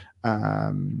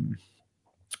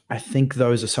 I think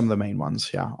those are some of the main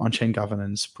ones. Yeah. On-chain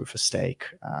governance, proof of stake,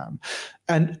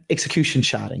 and execution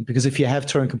sharding. Because if you have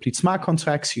Turing complete smart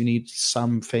contracts, you need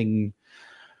something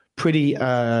pretty,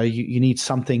 you need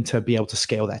something to be able to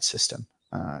scale that system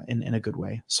in a good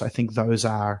way. So I think those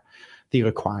are the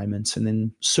requirements. And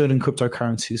then certain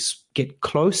cryptocurrencies get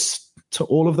close to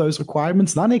all of those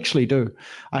requirements. None actually do.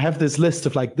 I have this list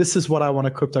of like, this is what I want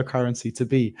a cryptocurrency to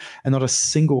be. And not a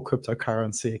single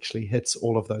cryptocurrency actually hits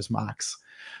all of those marks.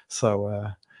 So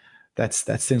that's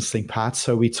the interesting part.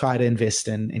 So we try to invest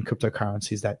in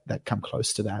cryptocurrencies that come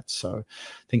close to that. So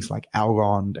things like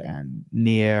Algorand and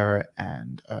Near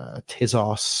and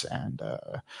Tezos and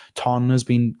Ton has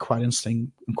been quite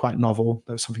interesting and quite novel.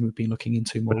 That was something we've been looking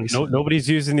into more recently. Nobody's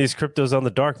using these cryptos on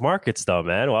the dark markets, though,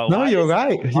 man. You're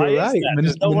right. You're right.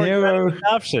 There's no more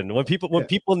adoption. When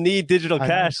people need digital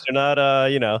cash, they're not.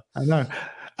 I know.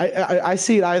 I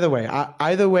see it either way.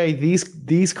 Either way, these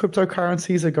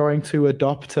cryptocurrencies are going to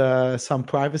adopt some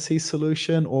privacy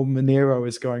solution, or Monero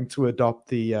is going to adopt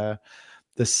the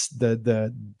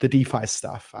DeFi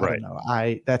stuff. I don't know.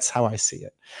 That's how I see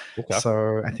it. Okay.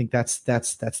 So I think that's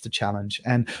the challenge.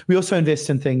 And we also invest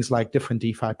in things like different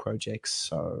DeFi projects.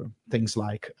 So things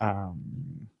like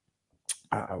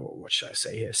what should I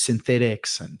say here?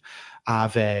 Synthetics and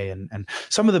Aave and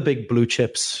some of the big blue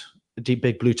chips.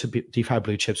 Big DeFi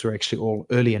blue chips were actually all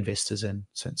early investors in,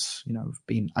 since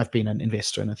I've been an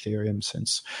investor in Ethereum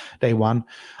since day one.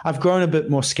 I've grown a bit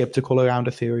more skeptical around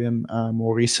Ethereum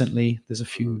more recently. There's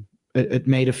it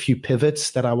made a few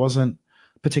pivots that I wasn't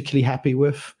particularly happy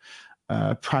with.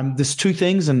 There's two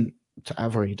things, and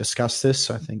I've already discussed this,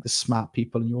 so I think the smart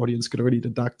people in your audience could already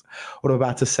deduct what I'm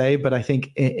about to say. But I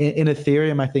think in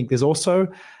Ethereum, I think there's also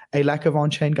a lack of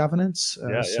on-chain governance.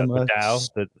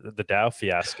 The DAO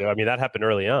fiasco. I mean, that happened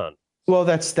early on. Well,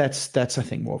 that's I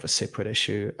think more of a separate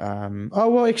issue.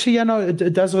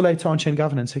 It does relate to on-chain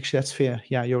governance. Actually, that's fair.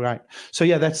 Yeah, you're right. So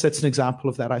yeah, that's an example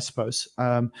of that, I suppose.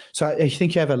 So I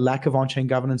think you have a lack of on-chain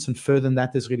governance, and further than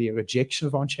that, there's really a rejection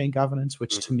of on-chain governance,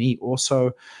 which to me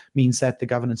also means that the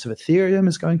governance of Ethereum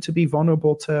is going to be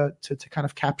vulnerable to kind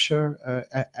of capture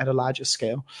at a larger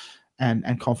scale.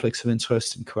 And conflicts of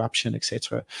interest and corruption,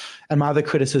 etc. And my other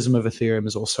criticism of Ethereum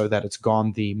is also that it's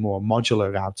gone the more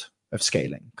modular route of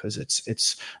scaling, because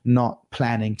it's not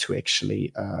planning to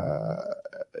actually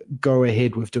go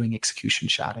ahead with doing execution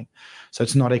sharding. So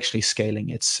it's not actually scaling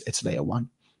its layer one,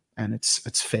 and it's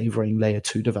favoring layer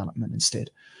two development instead.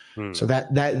 So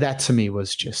that to me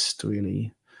was just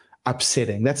really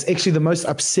upsetting. That's actually the most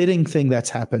upsetting thing that's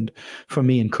happened for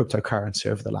me in cryptocurrency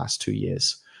over the last 2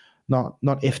 years. Not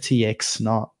FTX,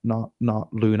 not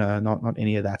Luna, not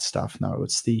any of that stuff. No,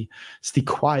 it's the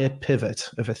quiet pivot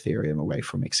of Ethereum away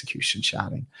from execution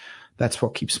sharding. That's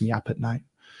what keeps me up at night.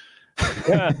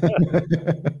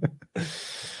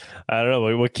 I don't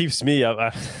know what keeps me up.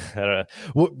 I don't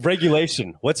know.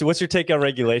 Regulation. What's your take on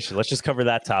regulation? Let's just cover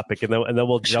that topic, and then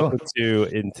we'll jump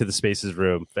into the Spaces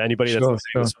room. If anybody that's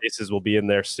listening to Spaces will be in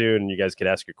there soon. You guys could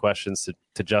ask your questions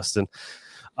to Justin.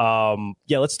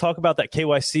 Let's talk about that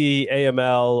KYC,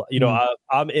 AML.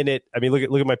 I'm in it. I mean,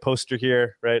 look at my poster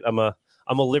here, right? I'm a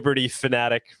liberty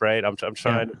fanatic, right? I'm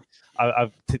trying.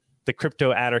 The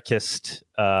crypto anarchist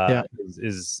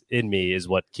is in me, is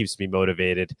what keeps me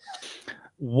motivated.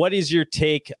 What is your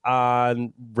take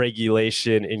on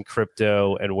regulation in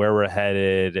crypto and where we're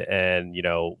headed, and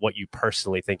what you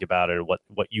personally think about it, and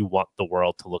what you want the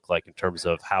world to look like in terms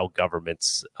of how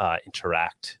governments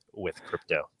interact with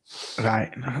crypto?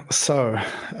 Right. So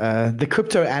the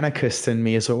crypto anarchist in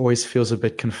me always feels a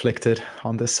bit conflicted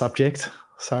on this subject.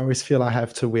 So I always feel I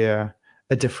have to wear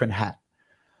a different hat.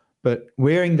 But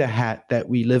wearing the hat that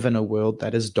we live in a world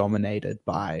that is dominated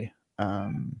by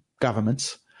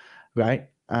governments, right?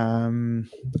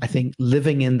 I think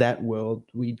living in that world,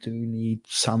 we do need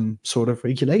some sort of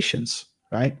regulations,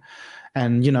 right?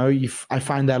 And, I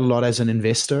find that a lot as an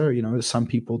investor. Some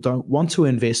people don't want to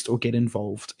invest or get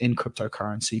involved in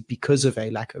cryptocurrency because of a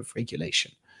lack of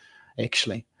regulation,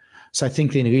 actually. So I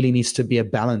think there really needs to be a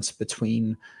balance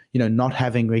between, not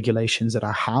having regulations that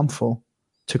are harmful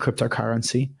to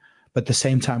cryptocurrency, but at the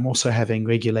same time also having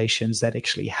regulations that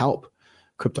actually help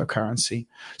cryptocurrency.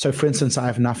 So, for instance, I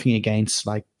have nothing against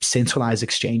like centralized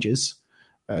exchanges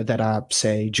that are,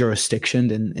 say,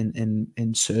 jurisdictioned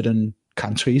in certain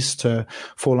countries to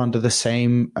fall under the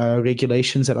same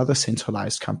regulations that other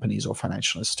centralized companies or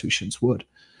financial institutions would.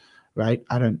 Right?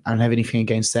 I don't have anything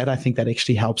against that. I think that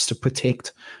actually helps to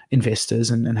protect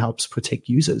investors and helps protect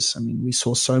users. I mean, we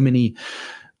saw so many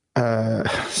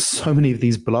of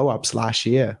these blow-ups last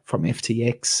year from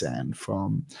FTX and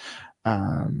from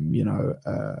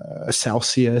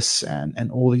Celsius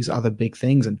and all these other big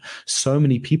things, and so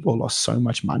many people lost so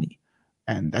much money,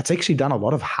 and that's actually done a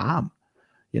lot of harm,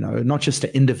 not just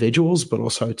to individuals but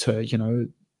also to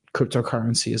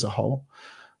cryptocurrency as a whole.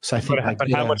 So I think,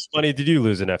 but how much money did you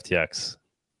lose in FTX?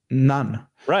 None.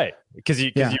 Right, because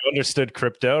you understood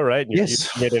crypto, right?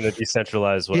 Yes. You made it in a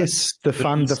decentralized way. Yes, the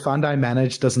fund I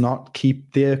manage does not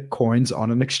keep their coins on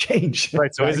an exchange.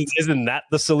 Right. So isn't that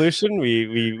the solution?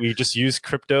 We just use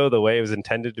crypto the way it was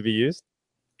intended to be used.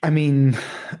 I mean,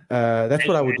 that's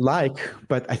what I would like,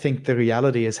 but I think the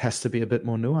reality has to be a bit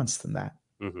more nuanced than that.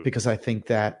 Mm-hmm. Because I think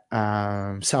that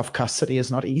self-custody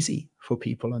is not easy for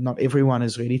people, and not everyone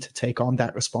is ready to take on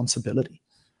that responsibility.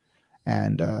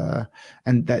 And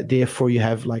that therefore you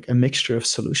have like a mixture of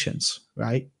solutions,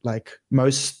 right? Like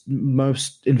most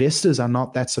investors are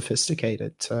not that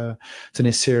sophisticated to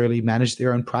necessarily manage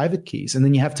their own private keys, and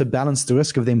then you have to balance the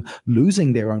risk of them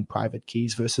losing their own private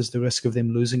keys versus the risk of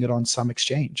them losing it on some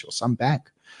exchange or some bank,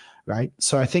 right?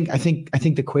 So I think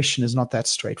the question is not that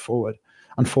straightforward,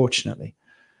 unfortunately.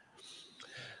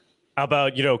 How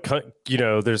about,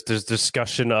 there's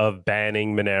discussion of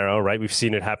banning Monero, right? We've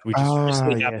seen it happen. We just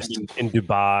recently happened in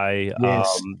Dubai.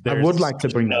 Yes. I would like to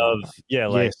bring that up. Yeah,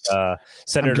 yes.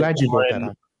 Senator I'm glad you brought Warren,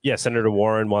 that up. Yeah, Senator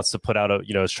Warren wants to put out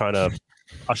is trying to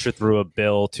usher through a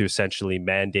bill to essentially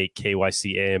mandate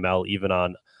KYC AML even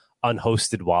on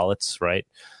unhosted wallets, right?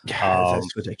 Yeah,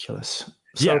 that's ridiculous.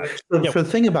 So the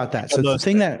thing about that, the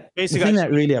thing that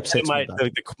really upsets me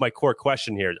about my core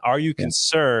question here, are you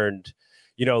concerned?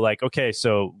 Okay,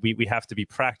 so we have to be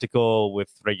practical with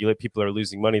regulate. People are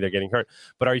losing money, they're getting hurt.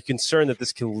 But are you concerned that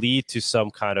this can lead to some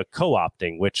kind of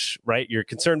co-opting, which, right, you're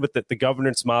concerned with the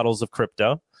governance models of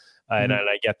crypto, and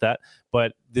I get that.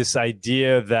 But this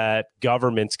idea that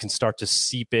governments can start to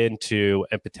seep into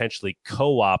and potentially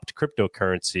co-opt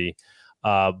cryptocurrency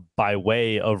by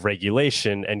way of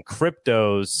regulation, and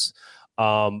cryptos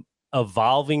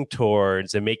evolving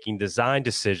towards and making design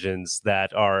decisions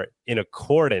that are in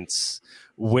accordance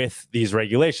with these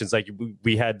regulations. Like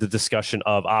we had the discussion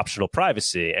of optional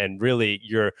privacy, and really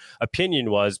your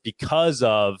opinion was because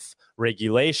of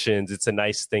regulations, it's a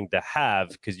nice thing to have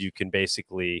because you can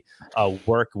basically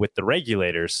work with the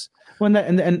regulators. Well,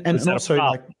 and also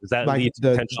does that lead to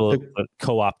potential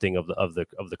co-opting of the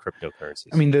cryptocurrencies?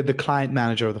 I mean, the client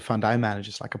manager of the fund I manage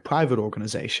is like a private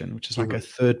organization, which is like a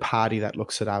third party that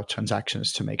looks at our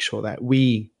transactions to make sure that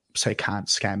we can't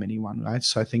scam anyone, right?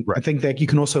 So I think that you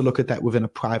can also look at that within a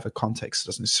private context. It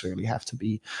doesn't necessarily have to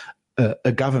be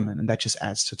a government, and that just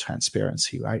adds to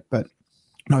transparency, right? But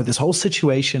no, this whole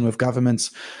situation with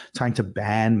governments trying to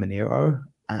ban Monero,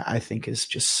 I think is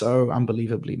just so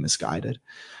unbelievably misguided.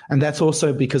 And that's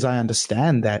also because I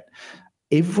understand that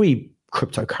every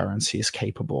cryptocurrency is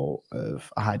capable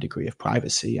of a high degree of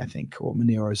privacy, I think, or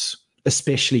Monero is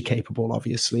especially capable,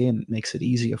 obviously, and it makes it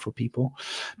easier for people.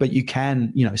 But you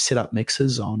can, set up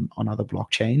mixers on other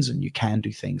blockchains, and you can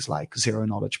do things like zero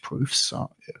knowledge proofs. So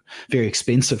very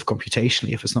expensive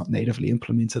computationally if it's not natively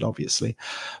implemented, obviously.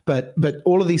 But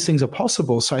all of these things are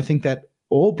possible. So I think that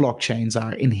all blockchains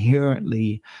are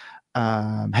inherently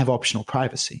have optional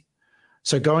privacy.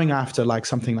 So going after like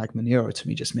something like Monero to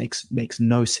me just makes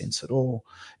no sense at all.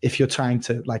 If you're trying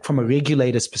to, like, from a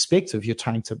regulator's perspective, you're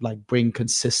trying to like bring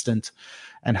consistent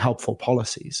and helpful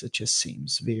policies. It just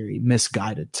seems very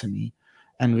misguided to me,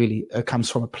 and really it comes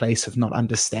from a place of not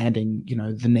understanding,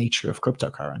 the nature of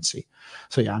cryptocurrency.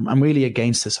 So yeah, I'm really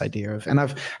against this idea of, and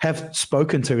have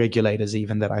spoken to regulators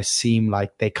even that I seem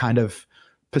like they kind of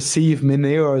perceive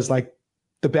Monero as like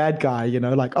the bad guy,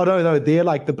 like, oh no, they're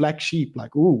like the black sheep.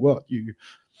 Like, oh, what you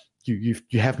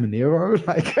have Monero,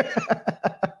 like,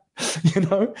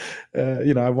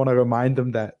 I want to remind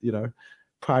them that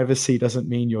privacy doesn't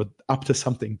mean you're up to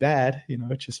something bad.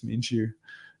 It just means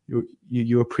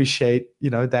you appreciate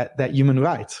that human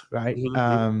right, right?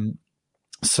 Mm-hmm.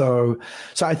 So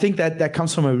I think that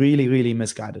comes from a really, really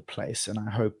misguided place. And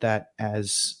I hope that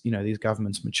as, these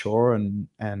governments mature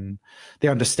and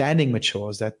their understanding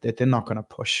matures, that they're not going to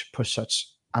push such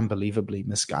unbelievably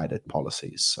misguided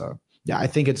policies. So yeah, I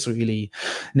think it's really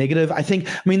negative. I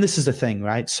mean, this is the thing,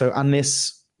 right? So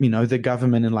unless the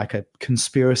government in like a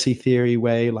conspiracy theory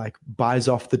way, like buys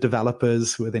off the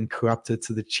developers who are then corrupted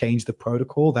to change the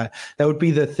protocol. That would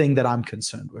be the thing that I'm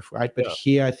concerned with, right? But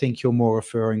here, I think you're more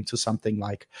referring to something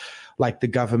like the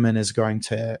government is going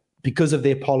to, because of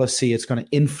their policy, it's going to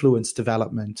influence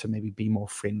development to maybe be more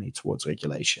friendly towards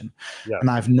regulation. Yeah. And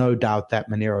I have no doubt that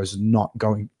Monero is not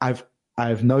going. I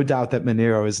have no doubt that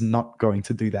Monero is not going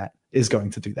to do that. Is not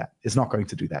going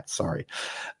to do that. Sorry.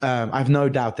 I have no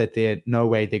doubt that no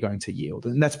way they're going to yield.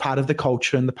 And that's part of the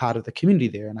culture and the part of the community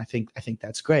there. And I think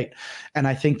that's great. And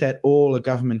I think that all a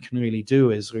government can really do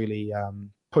is really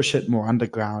push it more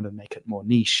underground and make it more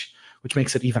niche, which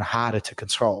makes it even harder to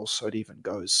control. So it even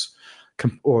goes,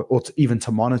 even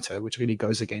to monitor, which really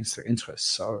goes against their interests.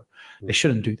 So they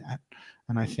shouldn't do that.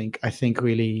 And I think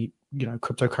really,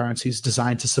 cryptocurrency is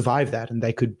designed to survive that, and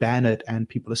they could ban it and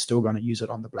people are still going to use it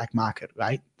on the black market,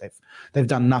 right? They've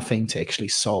done nothing to actually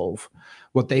solve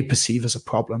what they perceive as a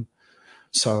problem.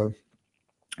 So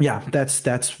yeah, that's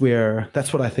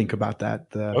what I think about that.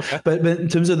 Okay. But in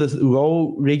terms of the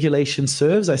role regulation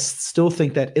serves, I still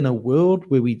think that in a world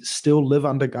where we still live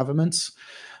under governments,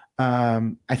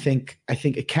 I think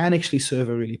it can actually serve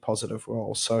a really positive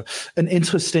role. So an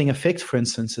interesting effect, for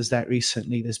instance, is that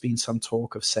recently there's been some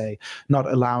talk of, say,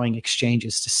 not allowing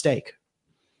exchanges to stake.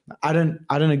 I don't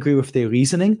agree with their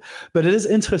reasoning, but it is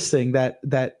interesting that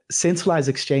centralized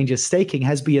exchanges staking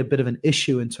has been a bit of an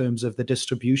issue in terms of the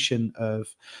distribution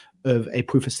of a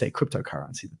proof of stake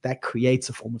cryptocurrency. That creates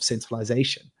a form of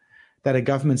centralization, that a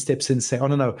government steps in and say, oh,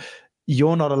 no,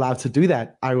 you're not allowed to do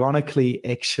that. Ironically,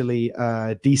 actually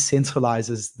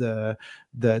decentralizes the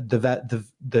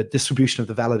distribution of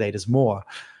the validators more.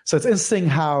 So it's interesting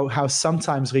how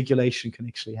sometimes regulation can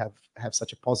actually have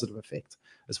such a positive effect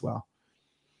as well.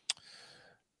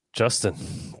 Justin,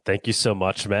 thank you so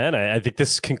much, man. I think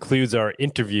this concludes our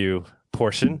interview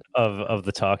portion of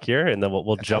the talk here, and then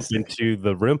we'll jump into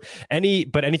the room.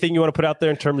 Anything you want to put out there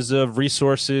in terms of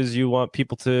resources you want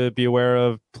people to be aware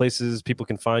of, places people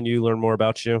can find you, learn more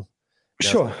about you?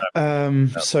 Sure.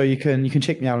 So you can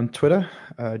check me out on Twitter,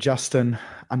 Justin_Bonds.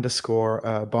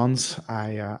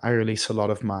 I release a lot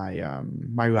of my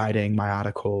my writing, my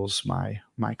articles, my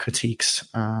critiques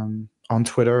on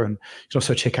Twitter, and you can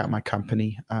also check out my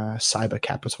company, Cyber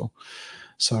Capital.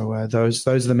 So those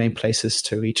are the main places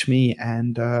to reach me.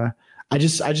 And I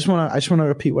just want to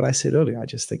repeat what I said earlier.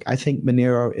 I think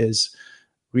Monero is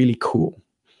really cool.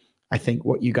 I think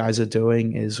what you guys are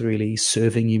doing is really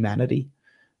serving humanity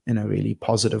in a really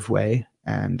positive way.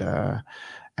 And I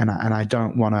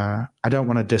don't want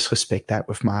to disrespect that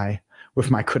with my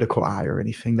critical eye or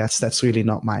anything. That's really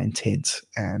not my intent.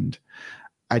 And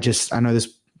I know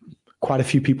there's quite a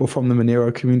few people from the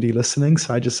Monero community listening.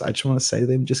 So I just want to say to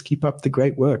them, just keep up the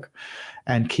great work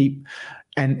and keep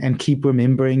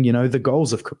remembering, the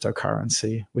goals of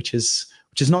cryptocurrency, which is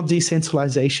not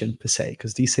decentralization per se,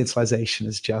 because decentralization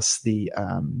is just the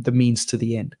means to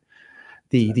the end.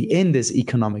 The end is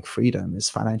economic freedom, is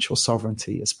financial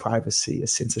sovereignty, is privacy,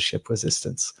 is censorship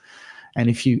resistance. And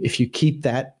if you keep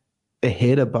that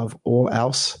ahead above all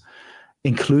else,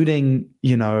 including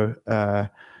your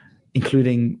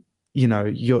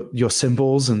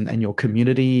symbols and your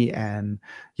community, and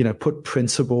put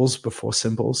principles before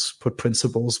symbols, put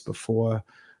principles before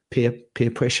peer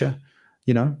pressure,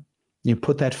 you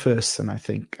put that first, and I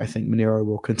think Monero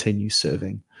will continue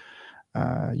serving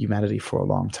humanity for a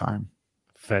long time.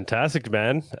 Fantastic,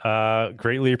 man.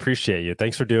 Greatly appreciate you.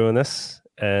 Thanks for doing this.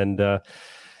 And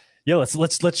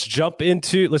let's jump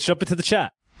into the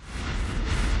chat.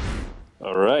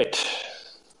 All right.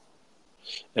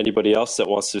 Anybody else that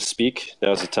wants to speak?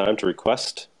 Now's the time to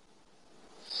request.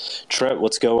 Trent,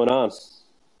 what's going on?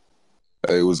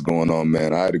 Hey, what's going on,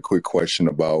 man? I had a quick question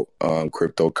about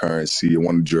cryptocurrency. I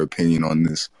wanted your opinion on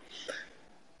this.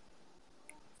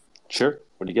 Sure.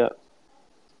 What do you got?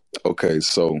 Okay,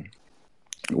 so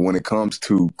when it comes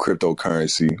to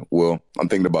cryptocurrency, well, I'm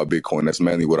thinking about Bitcoin. That's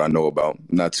mainly what I know about.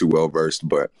 Not too well versed,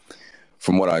 but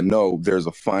from what I know, there's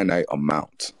a finite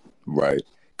amount, right?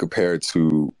 Compared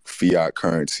to fiat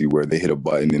currency, where they hit a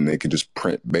button and they can just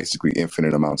print basically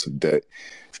infinite amounts of debt.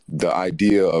 The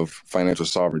idea of financial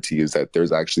sovereignty is that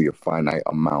there's actually a finite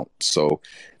amount. So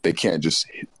they can't just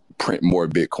print more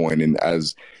Bitcoin. And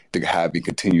as the halving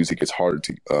continues, it gets harder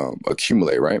to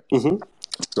accumulate, right? Mm-hmm.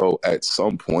 So at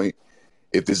some point,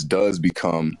 if this does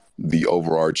become the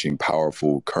overarching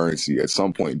powerful currency, at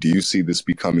some point, do you see this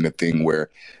becoming a thing where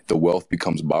the wealth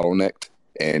becomes bottlenecked?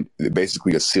 And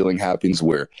basically a ceiling happens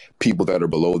where people that are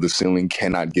below the ceiling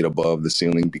cannot get above the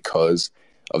ceiling because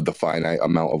of the finite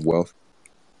amount of wealth?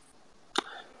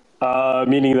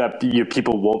 Meaning that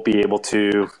people won't be able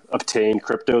to obtain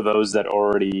crypto. Those that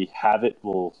already have it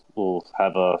will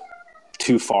have a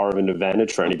too far of an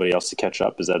advantage for anybody else to catch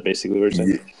up. Is that basically what you're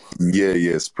saying?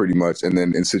 Yes, pretty much. And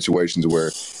then in situations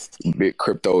where big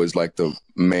crypto is like the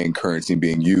main currency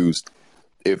being used,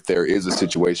 if there is a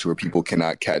situation where people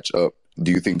cannot catch up, do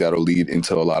you think that'll lead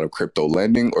into a lot of crypto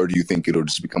lending, or do you think it'll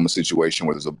just become a situation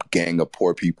where there's a gang of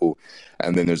poor people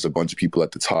and then there's a bunch of people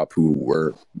at the top who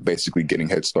were basically getting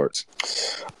head starts?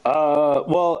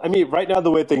 Well, I mean, right now the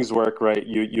way things work, right,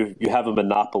 you have a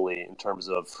monopoly in terms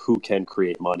of who can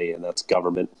create money, and that's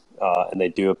government, and they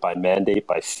do it by mandate,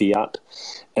 by fiat,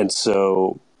 and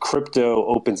so crypto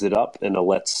opens it up and it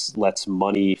lets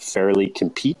money fairly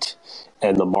compete,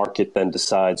 and the market then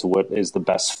decides what is the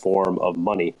best form of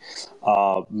money.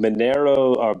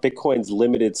 Monero or Bitcoin's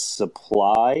limited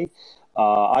supply,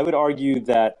 I would argue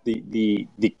that the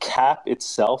cap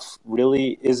itself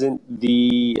really isn't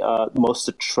the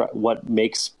what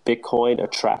makes Bitcoin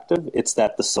attractive. It's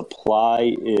that the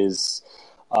supply is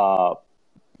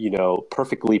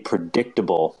perfectly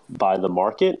predictable by the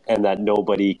market, and that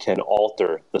nobody can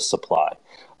alter the supply.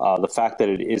 The fact that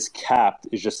it is capped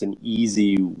is just an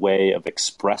easy way of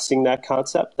expressing that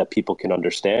concept that people can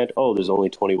understand. Oh, there's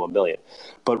only 21 million,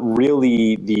 but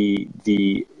really the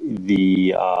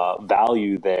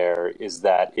value there is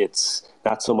that it's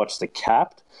not so much the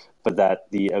capped, but that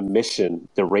the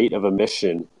rate of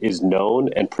emission is known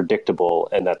and predictable,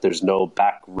 and that there's no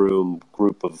backroom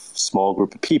small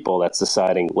group of people that's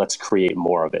deciding let's create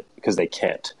more of it, because they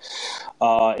can't.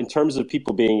 In terms of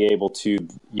people being able to,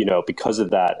 because of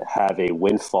that, have a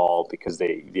windfall because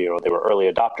they were early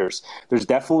adopters, there's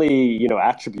definitely,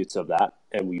 attributes of that.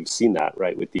 And we've seen that,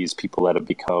 right, with these people that have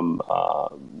become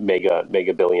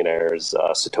mega billionaires.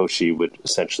 Satoshi would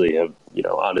essentially have,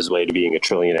 on his way to being a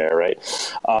trillionaire, right?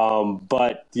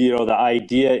 But, the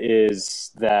idea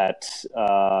is that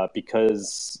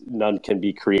because none can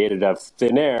be created out of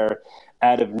thin air,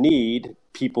 out of need,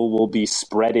 people will be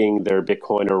spreading their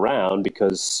Bitcoin around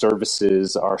because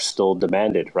services are still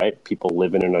demanded, right? People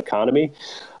live in an economy.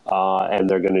 And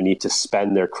they're going to need to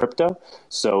spend their crypto.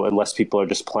 So unless people are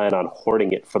just plan on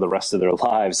hoarding it for the rest of their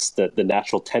lives, the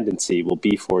natural tendency will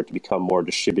be for it to become more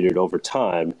distributed over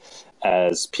time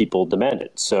as people demand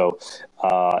it. So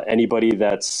anybody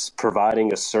that's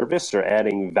providing a service or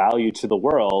adding value to the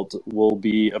world will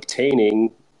be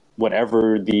obtaining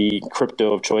whatever the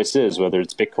crypto of choice is, whether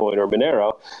it's Bitcoin or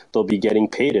Monero. They'll be getting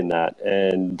paid in that.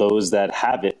 And those that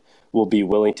have it will be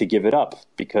willing to give it up,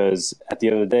 because at the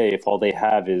end of the day, if all they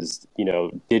have is,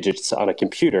 digits on a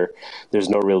computer, there's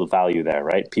no real value there,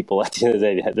 right? People at the end of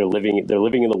the day, they're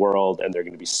living in the world, and they're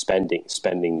going to be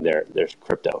spending their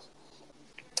crypto.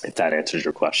 If that answers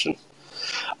your question.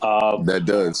 That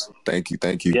does. Thank you.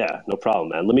 Yeah, no problem,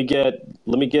 man. Let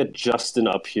me get Justin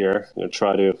up here. I'm going to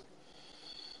try to.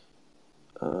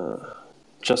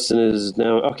 Justin is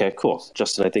now okay. Cool.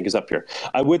 Justin, I think, is up here.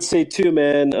 I would say too,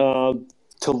 man.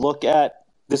 To look at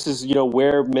this is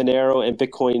where Monero and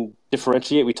Bitcoin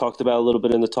differentiate. We talked about a little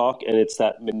bit in the talk, and it's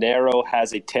that Monero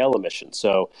has a tail emission,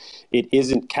 so it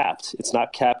isn't capped. It's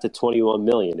not capped at 21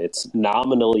 million. It's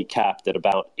nominally capped at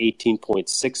about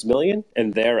 18.6 million,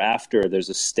 and thereafter there's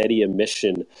a steady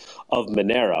emission of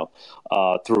Monero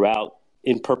throughout.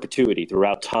 In perpetuity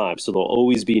throughout time, so there'll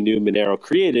always be new Monero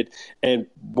created. And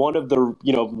one of the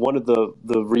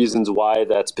reasons why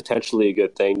that's potentially a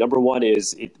good thing, number one,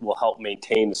 is it will help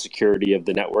maintain the security of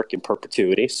the network in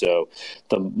perpetuity. So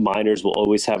the miners will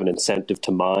always have an incentive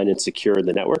to mine and secure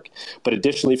the network. But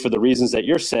additionally, for the reasons that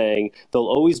you're saying, there'll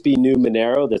always be new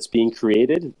Monero that's being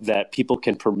created that people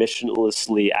can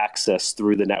permissionlessly access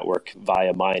through the network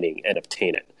via mining and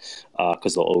obtain it,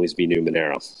 because there'll always be new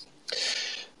Monero.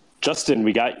 Justin,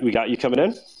 we got you coming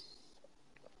in?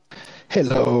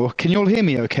 Hello. Can you all hear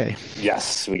me okay?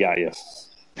 Yes, we got you.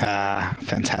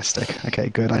 Fantastic. Okay,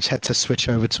 good. I just had to switch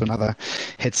over to another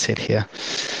headset here.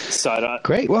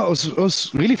 Great. Well, it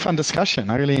was really fun discussion.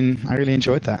 I really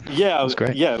enjoyed that. Yeah, it was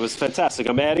great. Yeah, it was fantastic.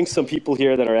 I'm adding some people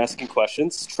here that are asking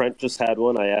questions. Trent just had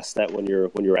one. I asked that when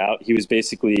you're out. He was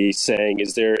basically saying,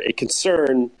 is there a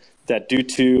concern that due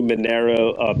to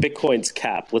Monero, Bitcoin's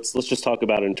cap, let's just talk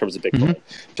about it in terms of Bitcoin.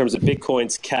 Mm-hmm. In terms of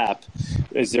Bitcoin's cap,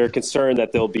 is there a concern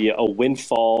that there'll be a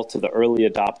windfall to the early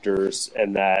adopters,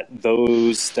 and that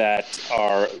those that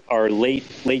are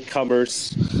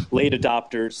latecomers, late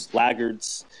adopters,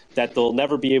 laggards, that they'll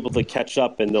never be able to catch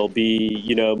up, and there'll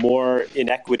be more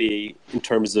inequity in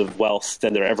terms of wealth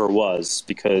than there ever was,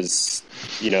 because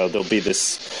there'll be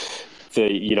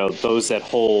those that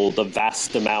hold a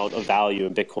vast amount of value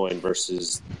in Bitcoin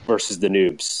versus the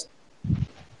noobs.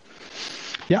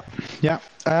 Yeah.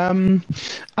 I'm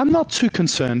not too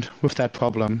concerned with that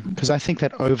problem because I think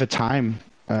that over time,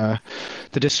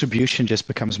 the distribution just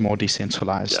becomes more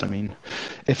decentralized. Yeah. I mean,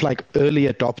 if like early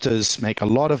adopters make a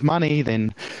lot of money,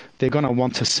 then they're going to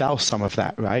want to sell some of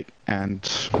that, right? And,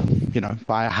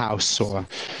 buy a house or,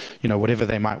 whatever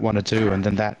they might want to do. And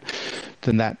then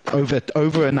that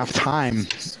over enough time,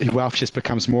 wealth just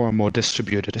becomes more and more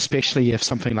distributed, especially if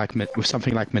with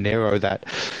something like Monero that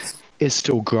is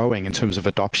still growing in terms of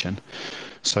adoption.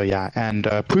 So yeah, and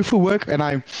proof of work, and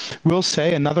I will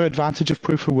say another advantage of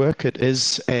proof of work, it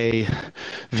is a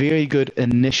very good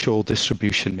initial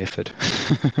distribution method.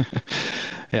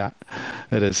 Yeah,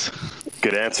 it is.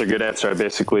 Good answer. I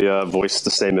basically voiced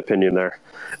the same opinion there.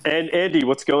 And Andy,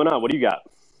 what's going on? What do you got?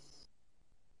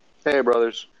 Hey,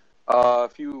 brothers. A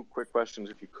few quick questions,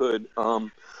 if you could.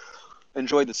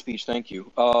 Enjoyed the speech, thank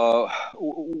you.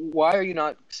 Why are you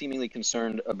not seemingly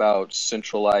concerned about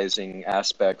centralizing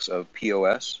aspects of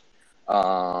POS,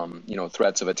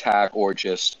 threats of attack, or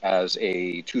just as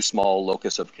a too small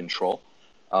locus of control?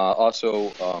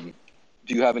 Also,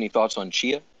 do you have any thoughts on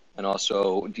Chia? And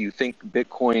also, do you think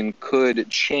Bitcoin could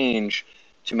change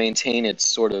to maintain its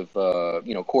sort of,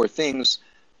 core things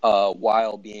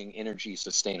while being energy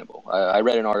sustainable? I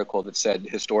read an article that said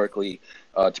historically,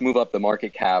 to move up the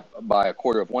market cap by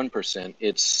 1/4%,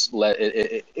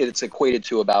 it's equated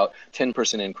to about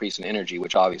 10% increase in energy,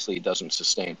 which obviously doesn't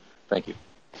sustain. Thank you.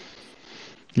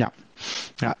 Yeah.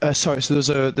 Sorry,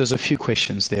 so there's a few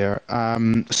questions there.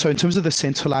 So in terms of the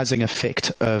centralizing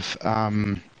effect of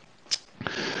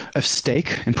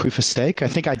stake and proof of stake, I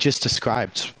think I just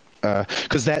described.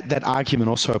 Because that argument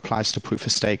also applies to proof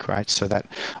of stake, right? So that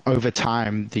over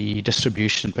time the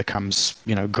distribution becomes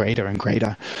greater and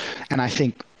greater, and I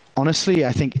think honestly,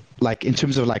 like in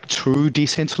terms of like true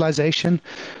decentralization,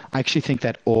 I actually think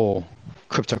that all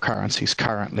cryptocurrencies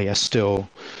currently are still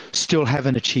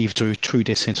haven't achieved true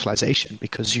decentralization,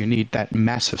 because you need that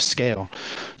massive scale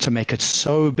to make it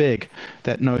so big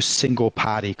that no single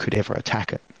party could ever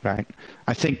attack it, right?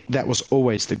 I think that was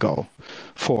always the goal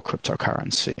for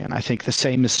cryptocurrency, and I think the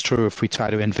same is true if we try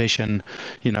to envision,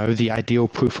 the ideal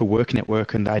proof of work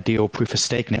network and the ideal proof of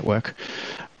stake network.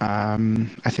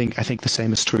 I think the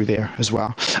same is true there as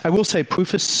well. I will say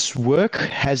proof of work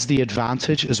has the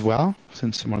advantage as well,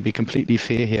 since I want to be completely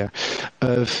fair here,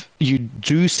 of you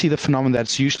do see the phenomenon that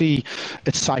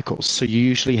it cycles. So you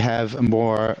usually have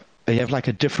like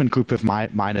a different group of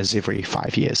miners every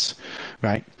 5 years,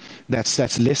 right? That's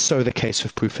less so the case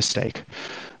with proof of stake.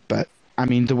 But I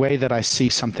mean, the way that I see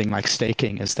something like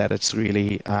staking is that it's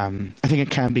really, I think it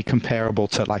can be comparable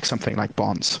to like something like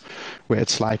bonds, where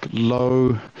it's like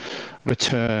low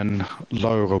return,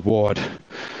 low reward.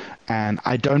 And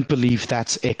I don't believe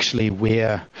that's actually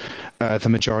where the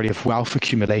majority of wealth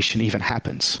accumulation even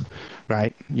happens,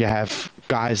 right? You have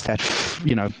guys that,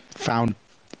 found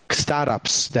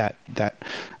startups that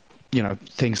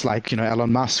things like,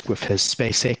 Elon Musk with his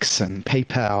SpaceX and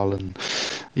PayPal and,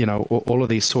 all of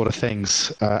these sort of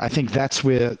things. I think that's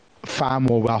where far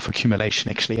more wealth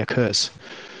accumulation actually occurs.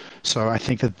 So I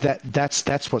think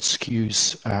that's what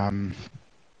skews,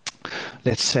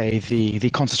 let's say, the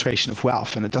concentration of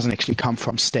wealth, and it doesn't actually come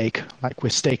from stake, like where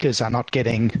stakers are not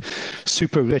getting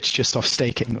super rich just off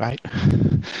staking, right?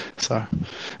 So,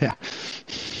 yeah.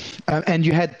 And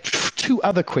you had two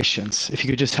other questions. If you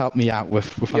could just help me out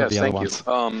with one of the other ones.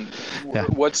 Yes,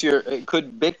 thank you.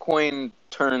 Could Bitcoin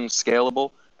turn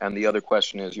scalable? And the other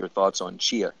question is your thoughts on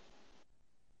Chia.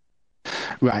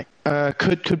 Right.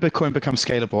 Could Bitcoin become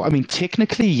scalable? I mean,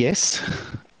 technically, yes.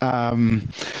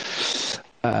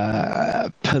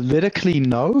 Politically,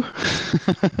 no.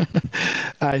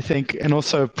 I think, and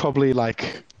also probably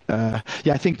like, I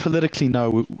think politically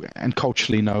no and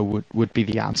culturally no would be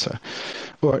the answer,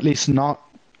 or at least not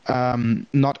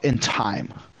in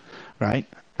time, right?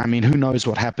 I mean, who knows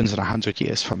what happens in 100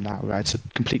 years from now, right? It's a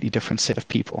completely different set of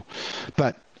people,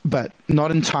 but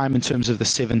not in time in terms of the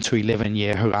 7 to 11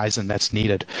 year horizon that's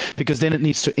needed, because then it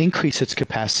needs to increase its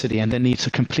capacity and then needs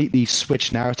to completely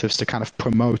switch narratives to kind of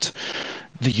promote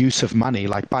the use of money,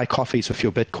 like buy coffees with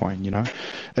your Bitcoin,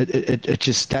 it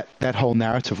just, that whole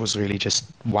narrative was really just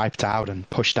wiped out and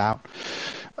pushed out,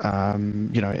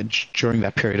 during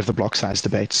that period of the block size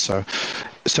debates. So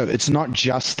it's not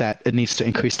just that it needs to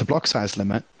increase the block size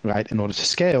limit, right, in order to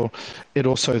scale. It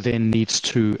also then needs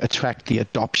to attract the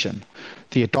adoption.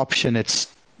 The adoption, it's,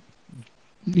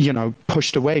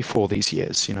 pushed away for these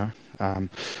years,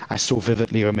 I still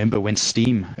vividly remember when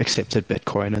Steam accepted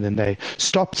Bitcoin and then they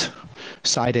stopped,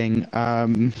 citing,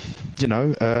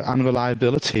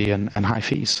 unreliability and high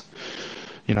fees.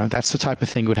 That's the type of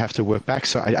thing we'd have to work back.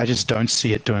 So I just don't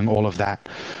see it doing all of that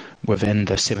within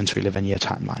the 7 to 11 year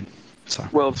timeline. So,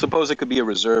 well, suppose it could be a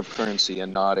reserve currency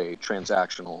and not a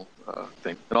transactional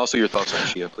thing. And also your thoughts on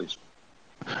Shia, please.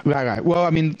 Right. Well, I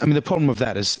mean, the problem with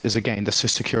that is again, this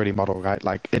is security model, right?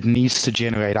 Like, it needs to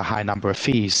generate a high number of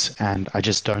fees, and I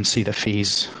just don't see the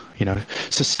fees,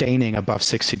 sustaining above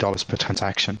 $60 per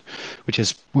transaction, which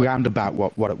is roundabout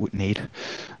what it would need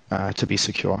to be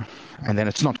secure. And then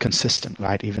it's not consistent,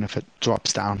 right? Even if it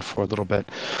drops down for a little bit.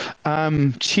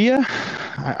 Chia,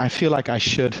 I feel like I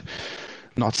should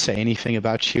not say anything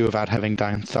about Chia without having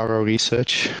done thorough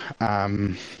research.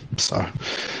 So,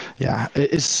 yeah.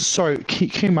 Sorry, can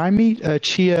you remind me?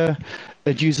 Chia,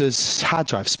 it uses hard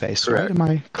drive space, Correct. right? Am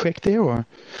I correct there? Or,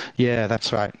 yeah,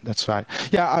 that's right.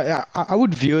 Yeah, I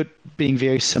would view it being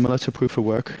very similar to proof of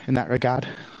work in that regard.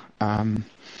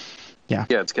 Yeah,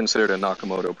 it's considered a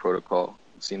Nakamoto protocol.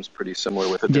 It seems pretty similar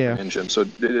with a different engine. So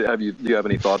do you have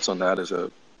any thoughts on that as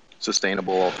a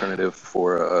sustainable alternative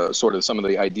for sort of some of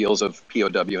the ideals of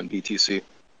POW and BTC?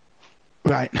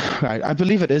 Right. I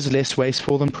believe it is less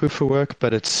wasteful than proof of work,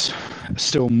 but it's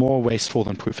still more wasteful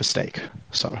than proof of stake.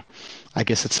 So I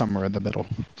guess it's somewhere in the middle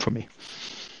for me.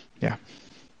 Yeah.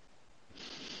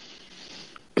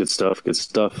 Good stuff.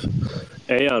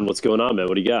 Aeon, what's going on, man?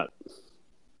 What do you got?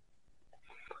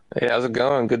 Hey, how's it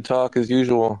going? Good talk as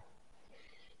usual.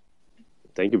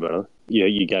 Thank you, brother. Yeah,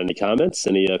 you got any comments?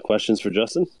 Any questions for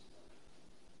Justin?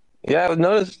 Yeah, I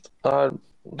noticed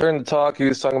during the talk he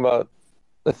was talking about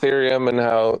Ethereum and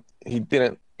how he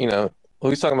didn't, he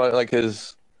was talking about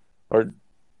or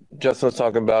Justin was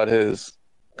talking about his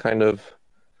kind of,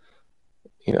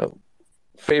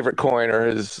 favorite coin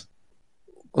or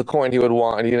the coin he would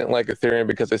want. And he didn't like Ethereum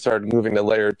because they started moving to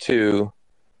layer 2,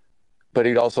 but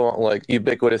he'd also want like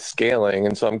ubiquitous scaling.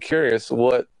 And so I'm curious,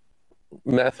 what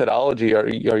methodology are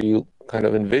you kind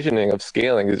of envisioning of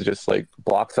scaling? Is it just like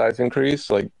block size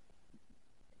increase,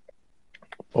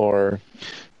 or?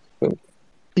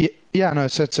 Yeah, no,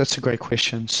 that's a great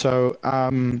question. So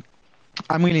I'm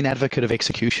really an advocate of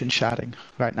execution sharding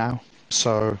right now.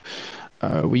 So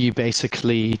we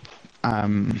basically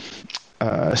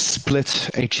split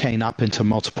a chain up into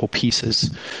multiple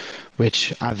pieces,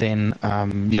 which are then,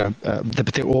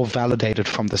 but they're all validated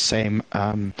from the same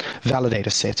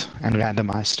validator set and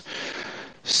randomized.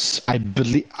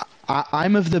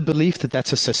 I'm of the belief that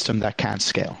that's a system that can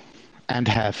scale and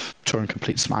have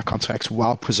Turing-complete smart contracts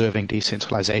while preserving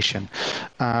decentralization.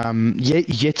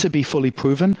 Yet to be fully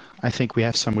proven. I think we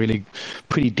have some really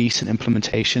pretty decent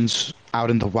implementations out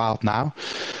in the wild now.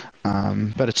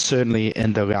 But it's certainly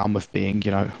in the realm of being,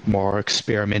 more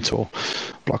experimental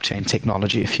blockchain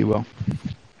technology, if you will.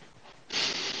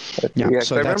 Yeah,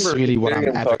 so that's really what I'm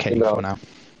advocating for now.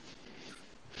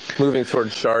 Moving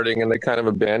towards sharding, and they kind of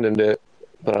abandoned it,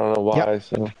 but I don't know why. Yep.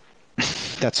 So.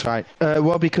 That's right.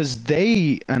 Well, because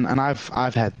and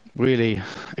I've had really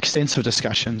extensive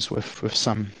discussions with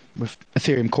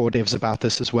Ethereum core devs about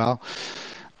this as well,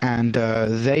 and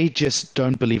they just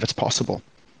don't believe it's possible.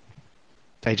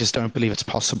 They just don't believe it's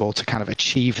possible to kind of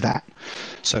achieve that,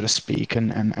 so to speak,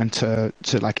 and to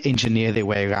like engineer their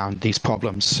way around these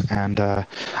problems. And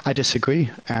I disagree.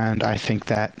 And I think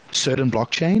that certain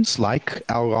blockchains like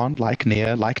Elrond, like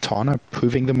Near, like Ton are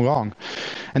proving them wrong.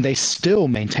 And they still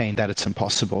maintain that it's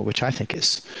impossible, which I think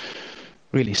is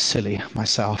really silly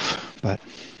myself. But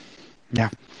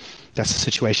yeah, that's the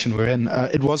situation we're in.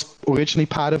 It was originally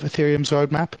part of Ethereum's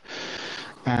roadmap,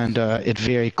 and it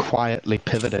very quietly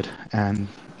pivoted, and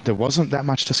there wasn't that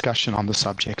much discussion on the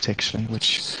subject, actually,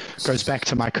 which goes back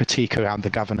to my critique around the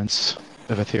governance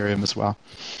of Ethereum as well.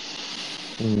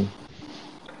 And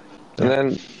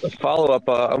then a follow-up,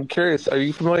 I'm curious, are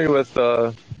you familiar with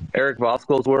Eric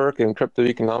Voskuil's work in crypto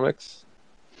economics?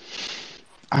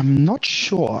 I'm not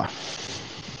sure.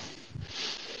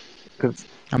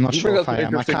 I'm not sure if I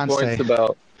am. I can't say.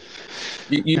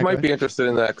 You might be interested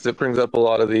in that because it brings up a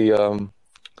lot of the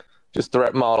just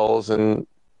threat models in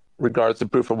regards to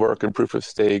proof of work and proof of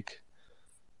stake.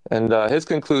 And his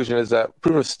conclusion is that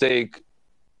proof of stake,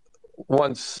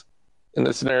 once in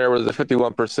the scenario where there's a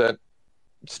 51%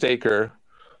 staker,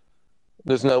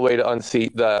 there's no way to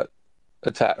unseat that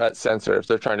censor. If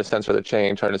they're trying to censor the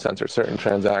chain, trying to censor certain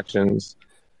transactions.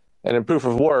 And in proof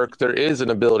of work, there is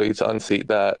an ability to unseat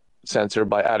that censor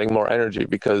by adding more energy,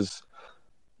 because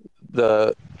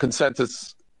the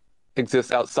consensus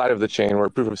exists outside of the chain, where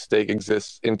proof of stake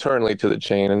exists internally to the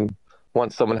chain. And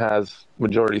once someone has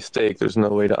majority stake, there's no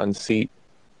way to unseat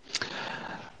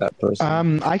that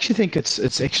person. I actually think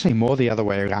it's actually more the other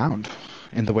way around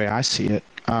in the way I see it.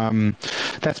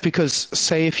 That's because,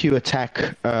 say, if you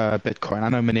attack Bitcoin, I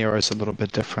know Monero is a little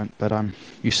bit different, but I'm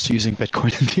used to using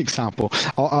Bitcoin in the example.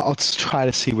 I'll try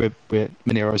to see where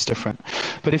Monero is different.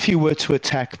 But if you were to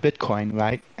attack Bitcoin,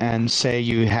 right, and say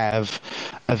you have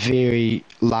a very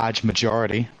large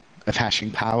majority of hashing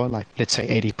power, like let's say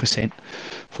 80%,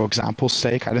 for example,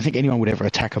 stake. I don't think anyone would ever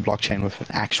attack a blockchain with an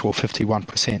actual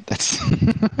 51%. That's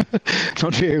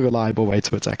not a very reliable way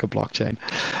to attack a blockchain.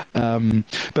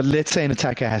 But let's say an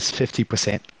attacker has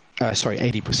 50%,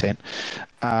 80%.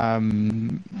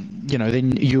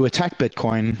 Then you attack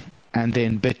Bitcoin, and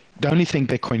then the only thing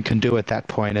Bitcoin can do at that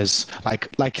point is,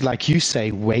 like you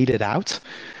say, wait it out.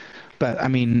 But I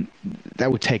mean,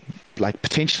 that would take,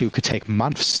 potentially it could take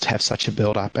months to have such a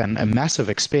build-up, and a massive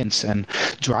expense, and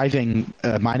driving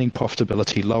mining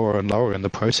profitability lower and lower in the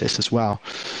process as well.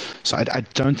 So I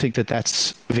don't think that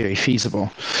that's very feasible.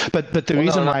 But the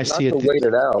reason why I see it... Not to wait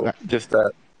it out, just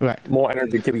that more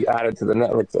energy could be added to the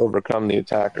network to overcome the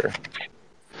attacker.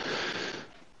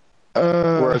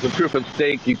 Whereas a proof of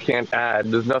stake, you can't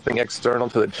add. There's nothing external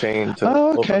to the chain to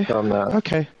overcome that.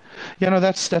 Okay. Yeah, no,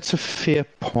 that's a fair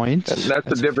point. And that's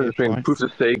the difference between proof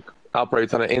of stake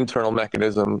operates on an internal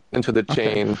mechanism into the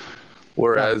chain,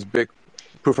 whereas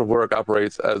proof of work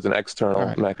operates as an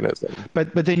external mechanism.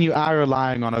 But then you are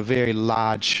relying on a very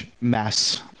large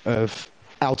mass of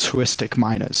altruistic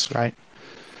miners, right?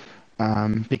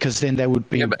 Because then there would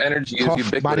be... Yeah, but energy is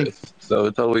ubiquitous, so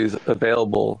it's always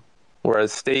available,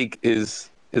 whereas stake is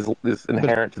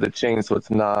inherent to the chain, so it's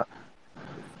not...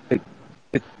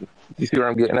 You see where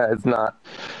I'm getting at? It's not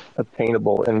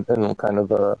attainable in kind of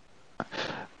a...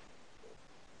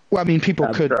 Well, I mean, people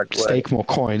could stake more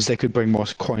coins. They could bring more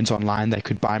coins online. They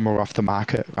could buy more off the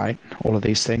market, right? All of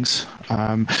these things.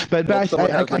 But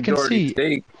I can see...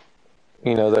 Stake,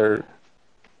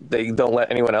 they don't let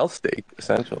anyone else stake,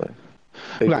 essentially.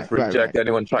 They just reject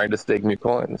anyone trying to stake new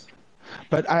coins.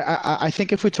 But I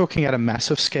think if we're talking at a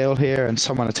massive scale here, and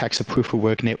someone attacks a proof of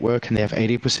work network and they have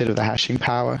 80% of the hashing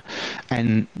power,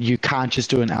 and you can't just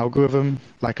do an algorithm,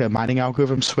 like a mining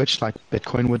algorithm switch like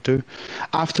Bitcoin would do,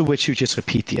 after which you just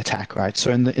repeat the attack, right?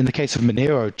 So in the case of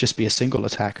Monero, it'd just be a single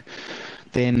attack.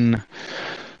 Then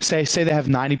say they have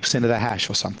 90% of the hash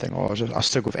or something, or I'll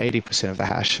stick with 80% of the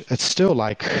hash. It's still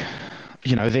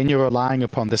then you're relying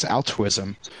upon this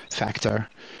altruism factor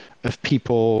of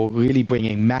people really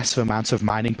bringing massive amounts of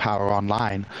mining power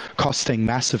online, costing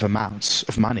massive amounts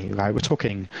of money, right? We're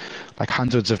talking like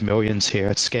hundreds of millions here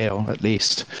at scale, at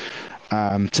least,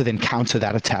 to then counter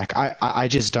that attack. I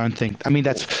just don't think... I mean,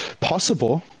 that's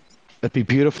possible. It'd be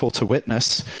beautiful to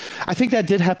witness. I think that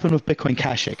did happen with Bitcoin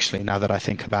Cash, actually, now that I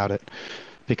think about it,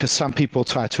 because some people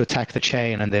tried to attack the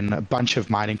chain, and then a bunch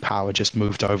of mining power just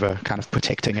moved over, kind of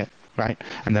protecting it. Right,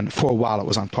 and then for a while it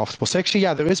was unprofitable. So actually,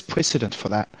 yeah, there is precedent for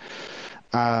that.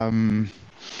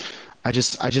 I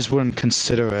just wouldn't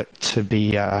consider it to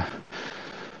be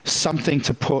something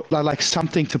to put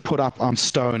something to put up on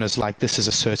stone as like this is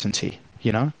a certainty.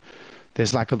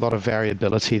 There's like a lot of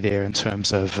variability there in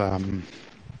terms of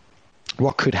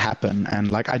what could happen,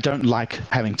 and I don't like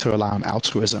having to rely on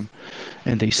altruism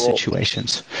in these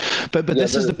situations. But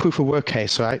this is the proof of work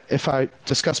case, right? If I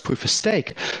discuss proof of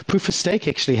stake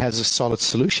actually has a solid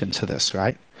solution to this,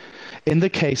 right? In the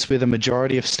case where the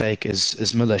majority of stake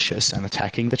is malicious and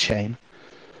attacking the chain,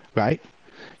 right?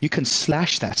 You can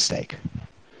slash that stake.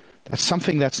 That's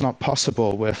something that's not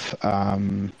possible with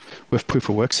proof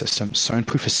of work systems. So in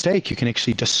proof of stake, you can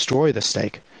actually destroy the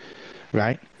stake,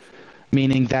 right?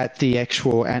 Meaning that the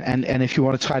actual, and if you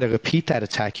want to try to repeat that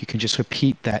attack, you can just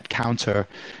repeat that counter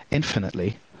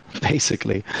infinitely,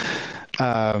 basically.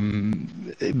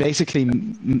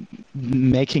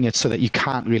 Making it so that you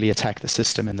can't really attack the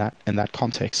system in that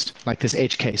context. Like there's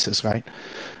edge cases, right?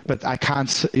 But I can't,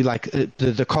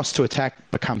 the cost to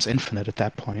attack becomes infinite at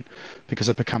that point because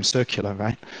it becomes circular,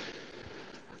 right?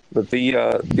 But the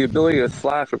ability to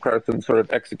slash requires some sort of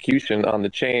execution on the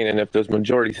chain, and if there's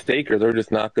majority stakers, they're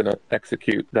just not going to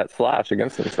execute that slash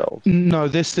against themselves. No,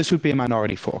 this would be a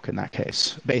minority fork in that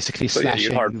case, basically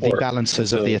slashing the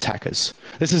balances of the attackers.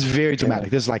 This is very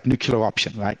dramatic. This is like nuclear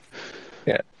option, right?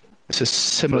 Yeah. This is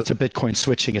similar to Bitcoin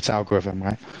switching its algorithm,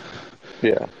 right?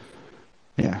 Yeah.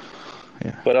 Yeah.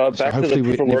 But back to the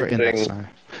proof of work thing.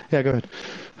 Yeah, go ahead.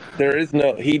 There is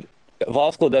no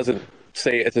Voskal doesn't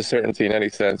say it's a certainty in any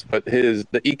sense, but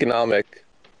the economic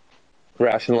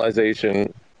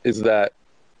rationalization is that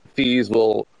fees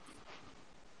will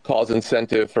cause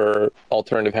incentive for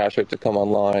alternative hash rate to come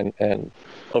online and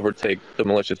overtake the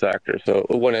malicious actor. So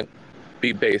it wouldn't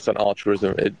be based on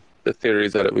altruism. The theory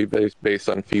is that it would be based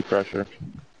on fee pressure,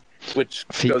 which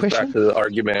goes back to the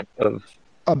argument of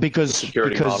because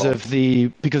security because model. of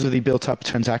the built up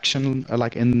transaction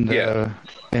like in the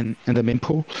in the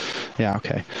mempool. Yeah,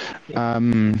 okay.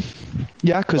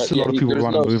 Because a lot of people there's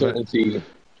want to no move certainty.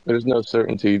 There's no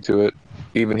certainty to it.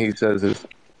 Even he says it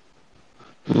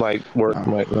might work,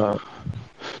 might not.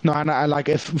 No, and I like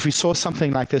if we saw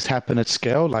something like this happen at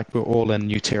scale, like we're all in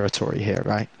new territory here,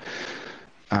 right?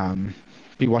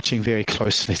 Be watching very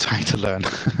closely, trying to learn.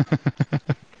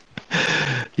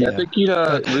 I think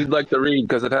we'd like to read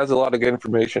because it has a lot of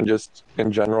information just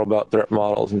in general about threat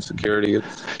models and security.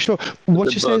 Sure.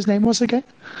 What you say his name was again?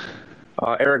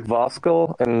 Eric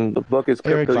Voskuil, and the book is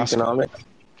Eric Crypto Voskuil. Economics.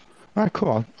 All right,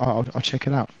 cool. I'll check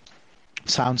it out.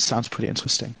 Sounds pretty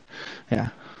interesting. Yeah.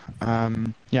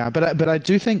 But I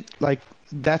do think like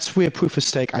that's where proof of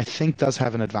stake I think does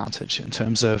have an advantage in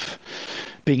terms of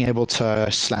being able to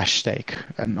slash stake,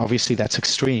 and obviously that's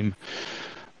extreme,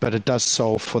 but it does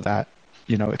solve for that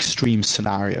extreme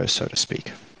scenario, so to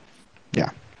speak.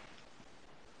 Yeah.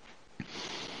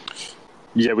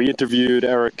 Yeah, we interviewed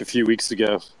Eric a few weeks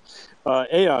ago.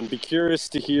 Aeon, be curious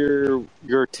to hear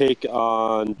your take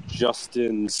on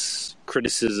Justin's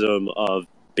criticism of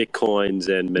Bitcoin's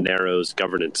and Monero's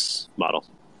governance model.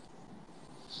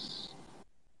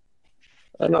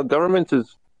 I don't know, governance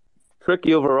is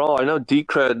tricky overall. I know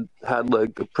Decred had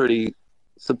like a pretty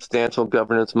substantial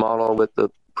governance model with the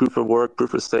proof of work,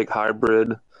 proof of stake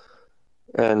hybrid.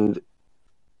 And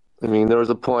I mean, there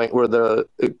was a point where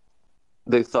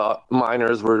they thought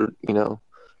miners were,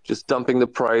 just dumping the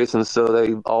price. And so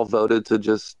they all voted to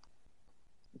just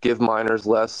give miners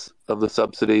less of the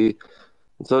subsidy.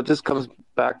 And so it just comes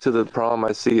back to the problem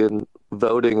I see in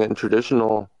voting in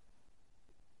traditional,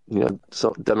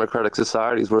 democratic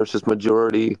societies where it's just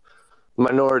minority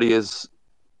is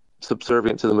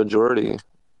subservient to the majority.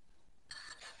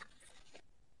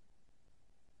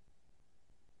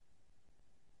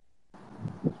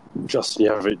 Justin,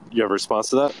 you have a response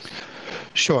to that?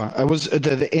 Sure. I was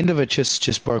the end of it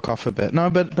just broke off a bit. No,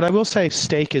 but I will say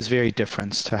stake is very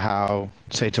different to how,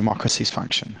 say, democracies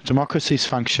function. Democracies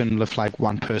function with like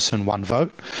one person, one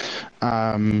vote.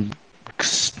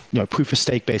 Proof of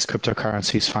stake based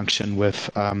cryptocurrencies function with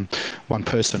one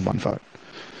person, one vote.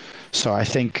 So I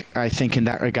think in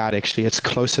that regard, actually, it's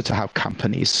closer to how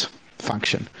companies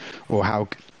function or how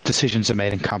decisions are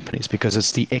made in companies, because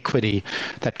it's the equity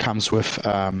that comes with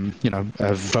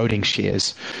voting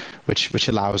shares, which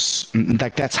allows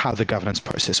that's how the governance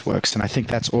process works. And I think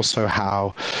that's also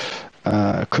how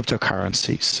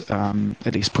cryptocurrencies,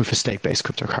 at least proof of stake based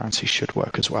cryptocurrencies, should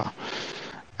work as well.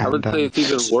 And, I would say it's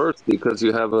even worse because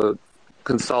you have a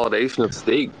consolidation of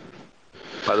stake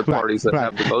by the parties that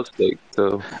have the most stake.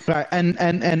 So right, and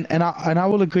I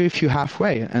will agree with you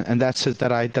halfway, and that's it,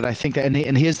 that I think that,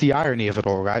 and here's the irony of it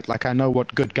all, right? Like I know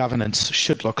what good governance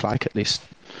should look like, at least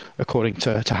according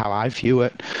to how I view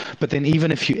it, but then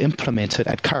even if you implement it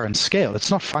at current scale,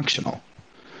 it's not functional.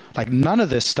 Like none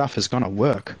of this stuff is going to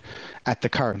work at the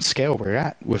current scale we're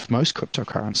at with most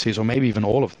cryptocurrencies, or maybe even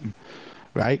all of them.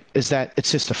 Right, is that it's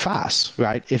just a farce,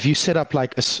 right? If you set up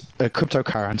like a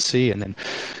cryptocurrency and then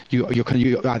you're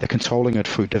either controlling it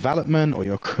through development, or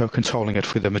you're controlling it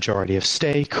through the majority of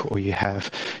stake, or you have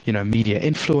media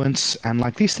influence, and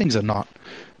like these things are not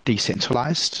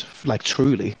decentralized, like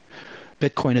truly.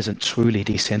 Bitcoin isn't truly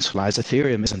decentralized.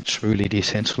 Ethereum isn't truly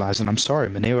decentralized. And I'm sorry,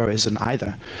 Monero isn't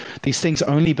either. These things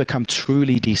only become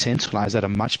truly decentralized at a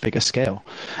much bigger scale.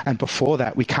 And before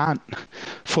that, we can't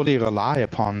fully rely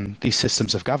upon these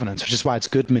systems of governance, which is why it's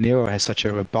good Monero has such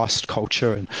a robust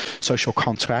culture and social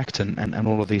contract and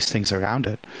all of these things around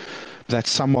it. That's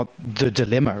somewhat the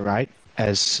dilemma, right?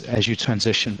 As you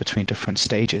transition between different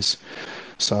stages.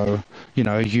 So,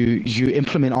 you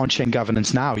implement on-chain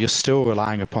governance now, you're still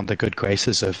relying upon the good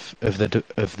graces of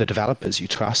the developers you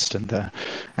trust and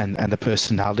the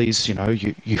personalities,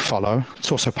 you follow.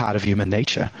 It's also part of human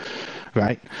nature,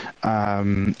 right?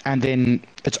 And then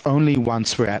it's only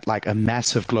once we're at like a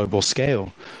massive global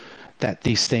scale that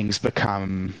these things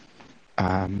become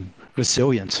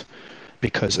resilient,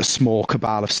 because a small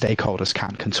cabal of stakeholders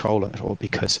can't control it, or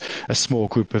because a small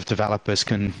group of developers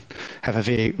can have a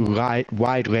very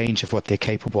wide range of what they're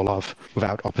capable of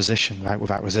without opposition, right,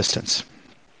 without resistance.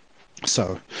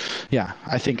 So, yeah,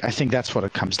 I think that's what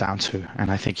it comes down to.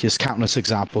 And I think there's countless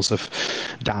examples of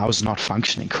DAOs not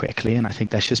functioning correctly, and I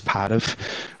think that's just part of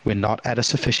we're not at a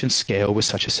sufficient scale where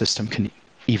such a system can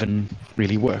even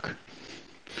really work.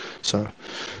 So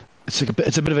it's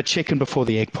a bit of a chicken before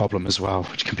the egg problem as well,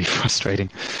 which can be frustrating.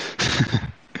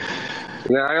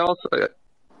 Yeah,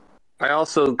 I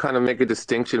also kind of make a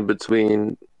distinction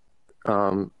between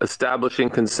establishing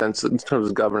consensus in terms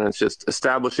of governance, just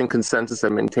establishing consensus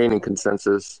and maintaining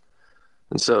consensus.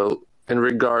 And so in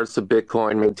regards to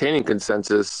Bitcoin maintaining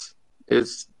consensus,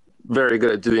 it's very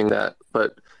good at doing that.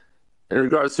 But in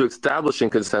regards to establishing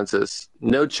consensus,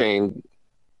 no chain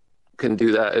can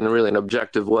do that in really an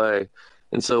objective way.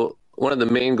 And so one of the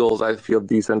main goals I feel of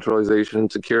decentralization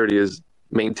and security is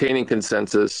maintaining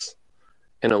consensus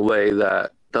in a way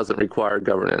that doesn't require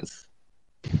governance.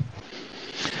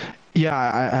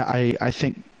 Yeah, I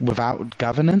think without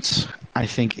governance, I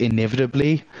think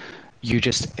inevitably you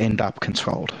just end up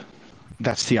controlled.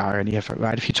 That's the irony of it,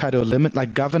 right? If you try to limit,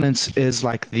 like governance is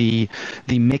like the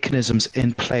mechanisms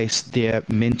in place, they're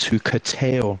meant to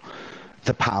curtail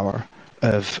the power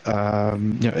of,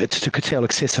 it's to curtail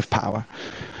excessive power,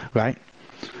 right?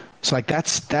 So like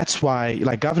that's why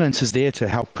like governance is there to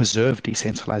help preserve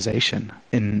decentralization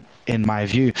in my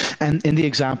view. And in the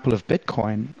example of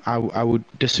Bitcoin, I would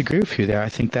disagree with you there. I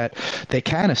think that they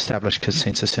can establish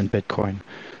consensus in Bitcoin.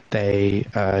 They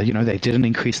they didn't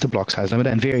increase the block size limit,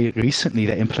 and very recently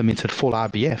they implemented full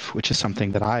RBF, which is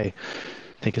something that I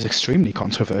think is extremely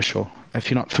controversial. If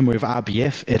you're not familiar with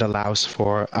RBF, it allows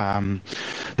for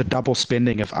the double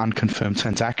spending of unconfirmed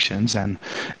transactions, and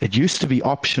it used to be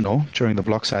optional during the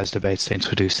block size debates they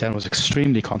introduced, and it was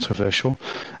extremely controversial,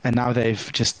 and now they've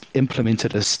just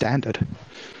implemented as standard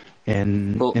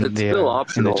in their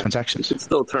transactions. You should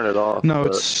still turn it off. No,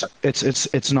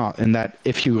 it's not. In that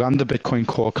if you run the Bitcoin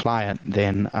Core client,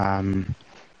 then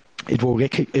it will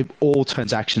all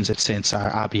transactions it sends are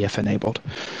RBF enabled.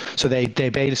 So they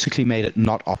basically made it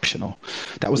not optional.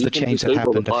 That was the change that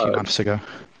happened a few months ago.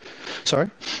 Sorry?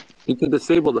 You can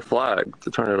disable the flag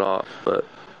to turn it off, but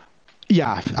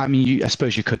yeah, I mean, I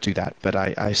suppose you could do that, but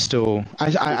I still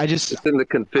just it's in the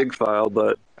config file,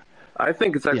 but I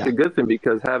think it's actually a good thing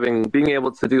because being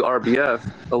able to do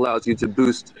RBF allows you to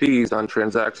boost fees on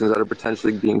transactions that are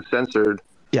potentially being censored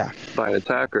by an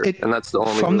attacker, and that's the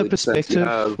only from really the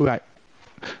perspective, right.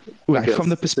 From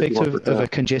the perspective of a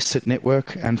congested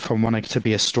network and from wanting to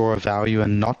be a store of value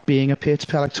and not being a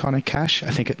peer-to-peer electronic cash,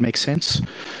 I think it makes sense.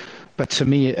 But to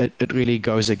me, it really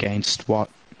goes against what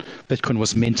Bitcoin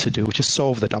was meant to do, which is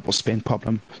solve the double spend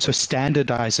problem. So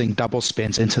standardizing double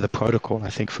spends into the protocol, I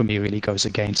think, for me, really goes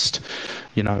against,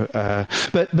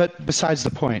 But besides the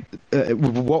point,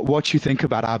 what you think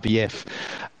about RBF,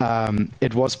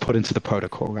 it was put into the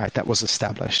protocol, right? That was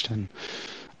established, and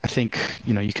I think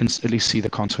you can at least see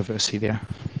the controversy there.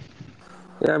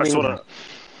 Yeah, I mean,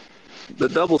 the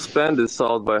double spend is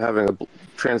solved by having a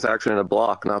transaction in a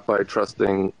block, not by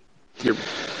trusting your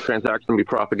transaction to be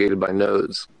propagated by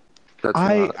nodes.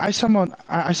 I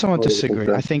somewhat disagree.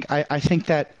 I think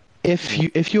that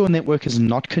if your network is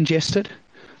not congested,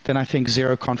 then I think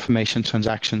zero confirmation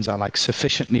transactions are like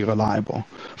sufficiently reliable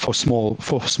for small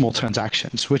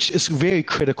transactions, which is very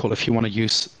critical if you want to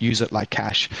use it like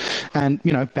cash. And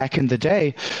back in the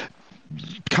day,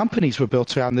 companies were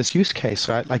built around this use case,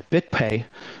 right? Like BitPay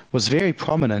was very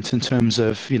prominent in terms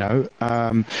of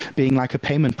being like a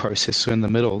payment processor in the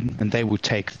middle, and they would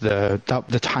take the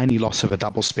tiny loss of a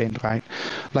double spend, right?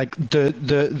 Like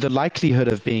the likelihood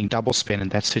of being double spend in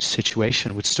that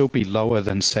situation would still be lower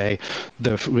than, say,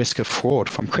 the risk of fraud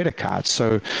from credit cards.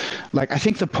 So, like, I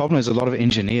think the problem is a lot of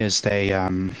engineers they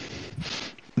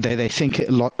think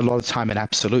a lot of time in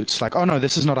absolutes, like, oh no,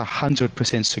 this is not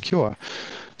 100% secure,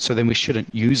 so then we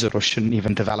shouldn't use it or shouldn't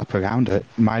even develop around it.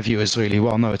 My view is really,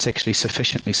 well, no, it's actually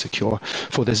sufficiently secure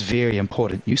for this very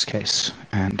important use case.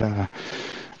 And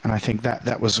I think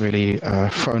that was really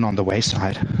thrown on the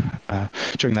wayside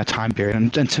during that time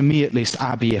period. And to me, at least,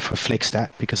 RBF reflects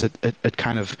that, because it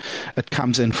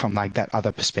comes in from like that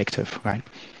other perspective, right?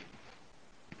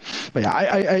 But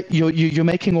yeah, you're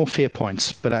making all fair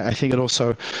points, but I think it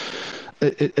also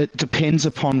it depends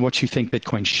upon what you think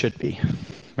Bitcoin should be.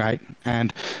 Right,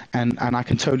 and I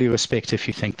can totally respect if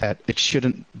you think that it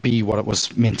shouldn't be what it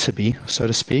was meant to be, so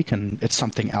to speak, and it's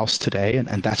something else today,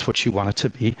 and that's what you want it to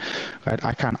be, right?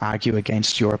 I can't argue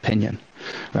against your opinion,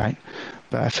 right?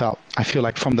 But I feel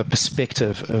like from the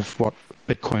perspective of what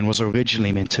Bitcoin was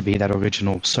originally meant to be, that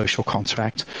original social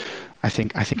contract, I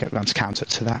think it runs counter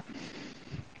to that.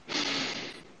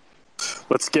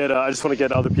 Let's get. I just want to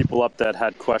get other people up that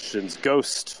had questions.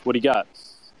 Ghost, what do you got?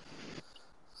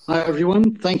 Hi,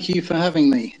 everyone. Thank you for having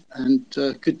me, and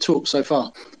good talk so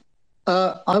far.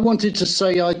 I wanted to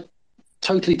say I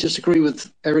totally disagree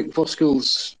with Eric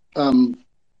Voskuil's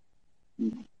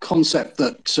concept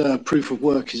that proof of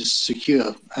work is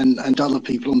secure, and other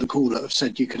people on the call that have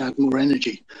said you can add more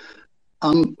energy.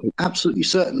 I'm absolutely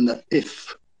certain that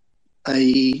if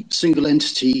a single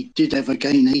entity did ever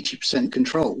gain 80%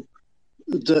 control,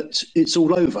 that it's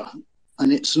all over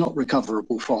and it's not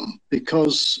recoverable from,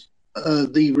 because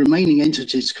the remaining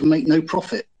entities can make no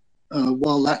profit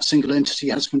while that single entity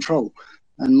has control.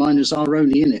 And miners are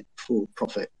only in it for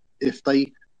profit. If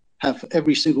they have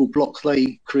every single block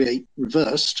they create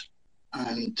reversed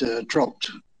and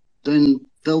dropped, then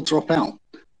they'll drop out.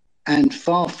 And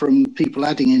far from people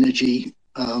adding energy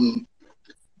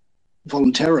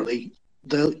voluntarily,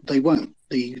 they won't.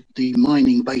 The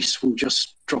mining base will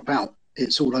just drop out.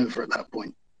 It's all over at that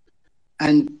point.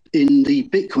 And in the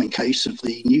Bitcoin case of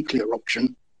the nuclear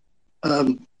option,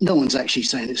 no one's actually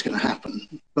saying it's going to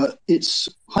happen, but it's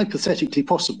hypothetically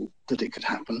possible that it could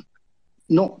happen,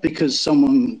 not because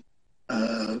someone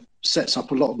sets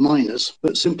up a lot of miners,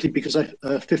 but simply because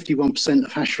 51%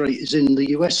 of hash rate is in the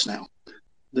US now,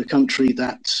 the country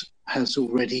that has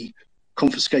already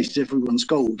confiscated everyone's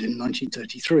gold in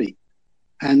 1933.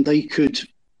 And they could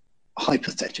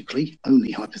hypothetically,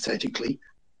 only hypothetically,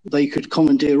 they could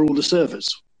commandeer all the servers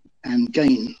and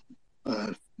gain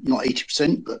not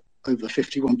 80%, but over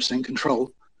 51%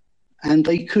 control. And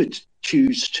they could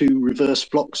choose to reverse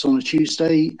blocks on a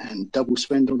Tuesday and double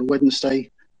spend on a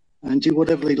Wednesday and do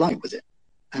whatever they like with it.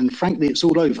 And frankly, it's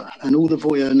all over. And all the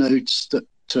Voyeur nodes that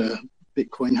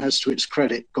Bitcoin has to its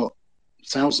credit, got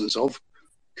thousands of,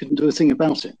 couldn't do a thing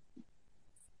about it.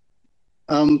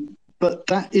 But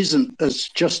that isn't, as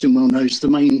Justin well knows, the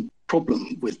main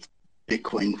problem with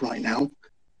Bitcoin right now.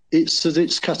 It's that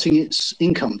it's cutting its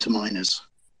income to miners.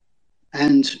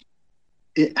 And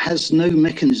it has no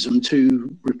mechanism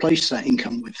to replace that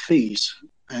income with fees.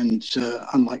 And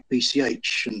unlike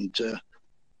BCH and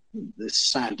the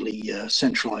sadly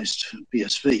centralized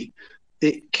BSV,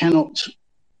 it cannot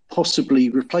possibly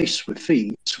replace with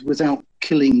fees without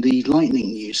killing the Lightning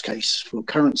use case for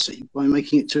currency by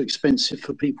making it too expensive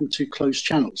for people to close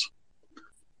channels.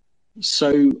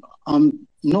 So I'm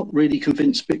not really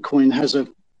convinced Bitcoin has a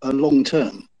long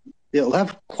term. It'll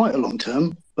have quite a long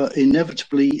term, but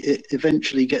inevitably it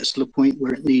eventually gets to the point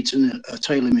where it needs a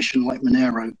tail emission like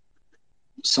Monero,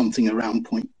 something around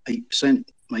 0.8%,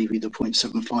 maybe the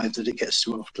 0.75 that it gets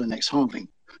to after the next halving.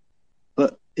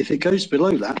 But if it goes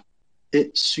below that,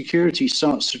 its security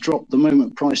starts to drop the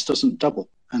moment price doesn't double,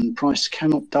 and price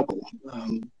cannot double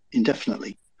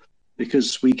indefinitely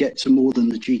because we get to more than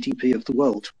the GDP of the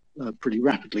world pretty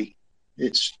rapidly.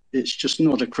 It's just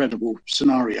not a credible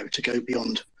scenario to go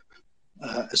beyond,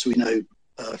 as we know,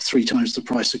 3 times the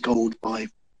price of gold by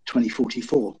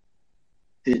 2044.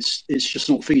 It's just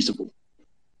not feasible.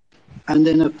 And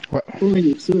then a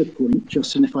third point,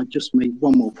 Justin, if I just made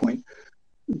one more point,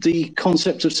 the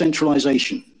concept of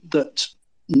centralization, that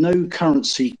no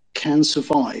currency can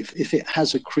survive if it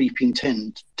has a creeping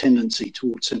tendency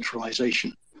towards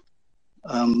centralization.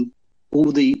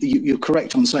 You're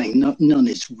correct on saying none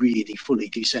is really fully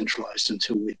decentralized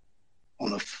until we're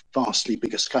on a vastly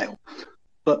bigger scale.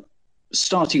 But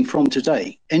starting from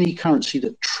today, any currency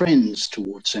that trends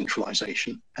towards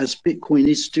centralization, as Bitcoin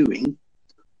is doing,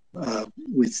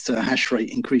 with hash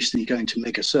rate increasingly going to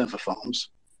mega server farms,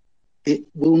 it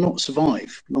will not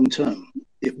survive long term.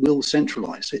 It will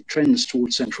centralize. It trends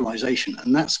towards centralization,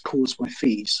 and that's caused by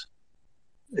fees.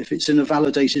 If it's in a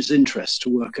validator's interest to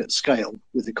work at scale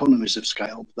with economies of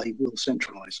scale, they will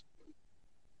centralize.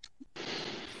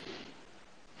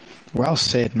 Well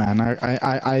said, man.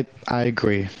 I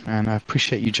agree, and I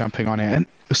appreciate you jumping on it. And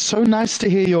it's so nice to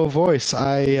hear your voice.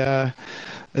 I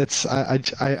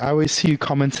always see you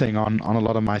commenting on a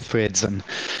lot of my threads, and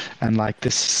like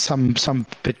this, some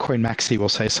Bitcoin maxi will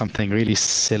say something really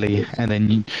silly, and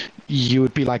then you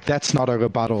would be like, "That's not a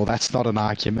rebuttal. That's not an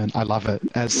argument." I love it.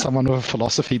 As someone with a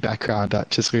philosophy background, that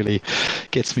just really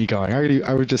gets me going.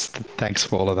 I would just thanks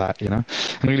for all of that, and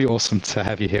really awesome to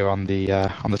have you here on the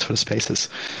Twitter Spaces.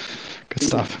 Good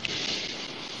stuff.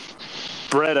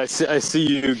 Brett, I see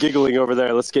you giggling over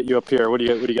there. Let's get you up here. What do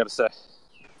you got to say?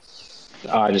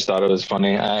 I just thought it was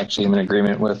funny. I actually am in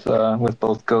agreement with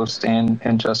both Ghost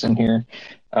and Justin here.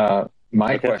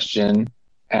 My question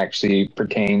actually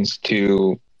pertains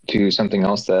to something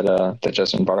else that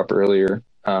Justin brought up earlier.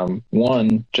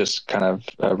 One, just kind of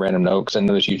a random note, because I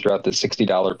noticed you threw out the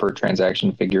 $60 per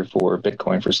transaction figure for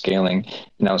Bitcoin for scaling,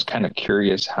 and I was kind of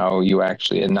curious how you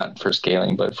actually, and not for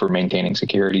scaling, but for maintaining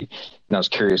security, and I was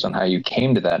curious on how you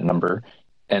came to that number.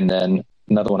 And then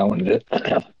another one I wanted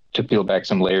to peel back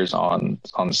some layers on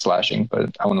the slashing,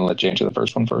 but I want to let you answer the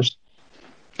first one first.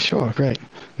 Sure, great.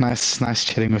 Nice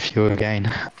chatting with you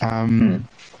again.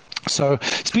 So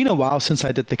it's been a while since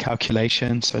I did the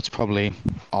calculation, so it's probably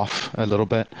off a little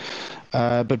bit.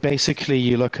 But basically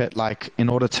you look at, like, in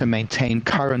order to maintain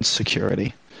current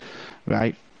security,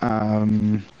 right,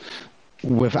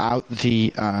 without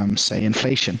the, say,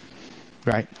 inflation,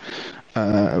 right,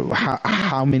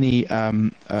 how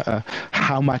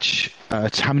much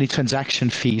how many transaction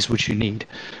fees would you need,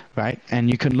 right? And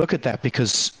you can look at that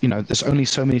because, there's only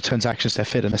so many transactions that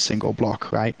fit in a single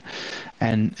block, right?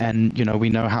 And we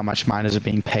know how much miners are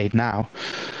being paid now.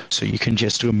 So you can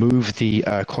just remove the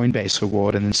Coinbase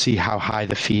reward and then see how high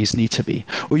the fees need to be.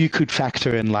 Or you could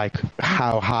factor in like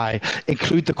how high,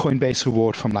 include the Coinbase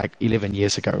reward from like 11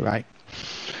 years ago, right?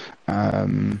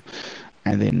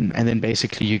 And then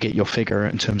basically you get your figure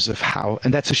in terms of how,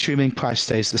 and that's assuming price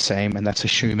stays the same, and that's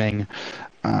assuming,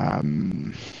 a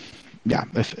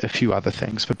few other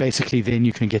things. But basically then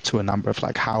you can get to a number of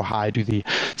like how high do the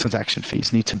transaction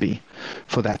fees need to be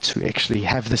for that to actually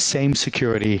have the same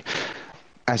security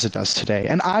as it does today.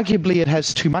 And arguably it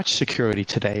has too much security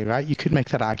today, right? You could make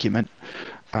that argument.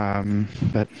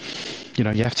 But,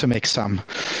 you have to make some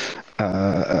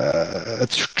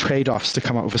trade-offs to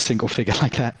come up with a single figure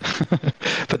like that.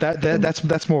 But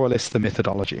that's more or less the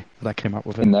methodology that I came up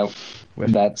with. And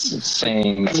that's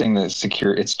saying that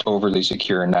secure, it's overly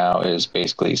secure now is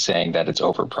basically saying that it's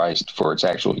overpriced for its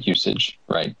actual usage,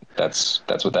 right? That's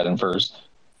what that infers.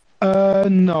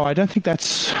 No, I don't think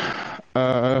that's.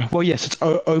 Well, yes, it's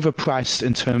overpriced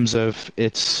in terms of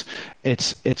its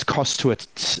cost to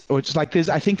it, or it's like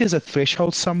I think there's a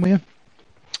threshold somewhere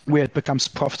where it becomes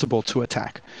profitable to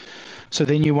attack. So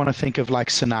then you want to think of like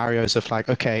scenarios of like,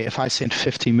 okay, if I send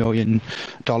 $50 million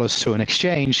to an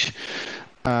exchange,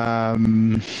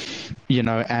 and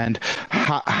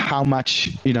how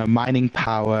much, mining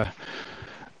power,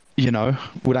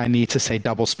 would I need to say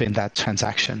double spend that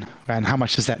transaction? And how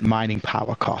much does that mining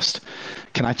power cost?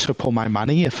 Can I triple my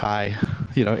money if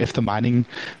if the mining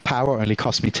power only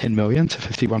cost me 10 million to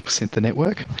 51% the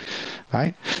network,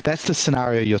 right? That's the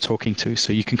scenario you're talking to.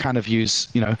 So you can kind of use,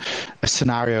 a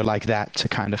scenario like that to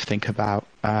kind of think about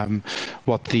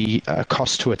what the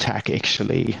cost to attack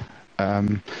actually,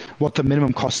 what the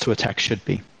minimum cost to attack should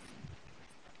be.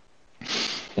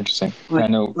 Interesting. I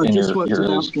know I just worked it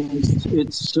out.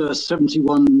 It's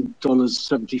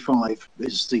 $71.75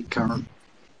 is the current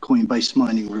Coinbase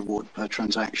mining reward per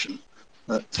transaction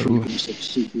at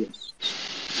 3.6 CPS.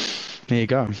 There you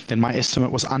go. Then my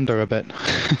estimate was under a bit.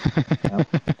 Yeah.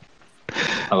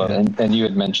 I love it. And you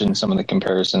had mentioned some of the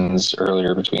comparisons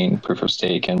earlier between proof of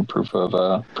stake and proof of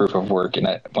work. And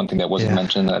one thing that wasn't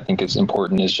mentioned that I think is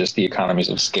important is just the economies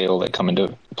of scale that come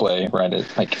into play, right?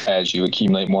 Like as you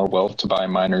accumulate more wealth to buy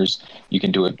miners, you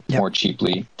can do it more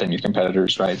cheaply than your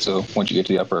competitors, right? So once you get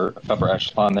to the upper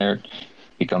echelon there,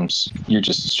 becomes you're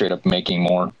just straight up making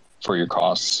more for your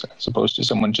costs as opposed to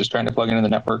someone just trying to plug into the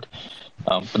network.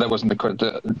 But that wasn't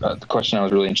the question I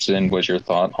was really interested in. Was your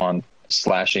thought on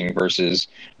slashing versus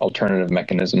alternative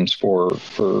mechanisms for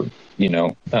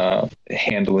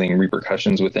handling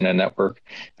repercussions within a network?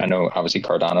 I know obviously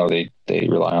Cardano, they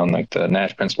rely on like the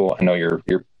Nash principle. I know your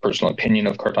personal opinion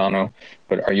of Cardano,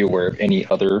 but are you aware of any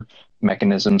other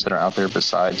mechanisms that are out there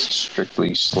besides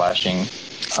strictly slashing,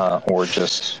 or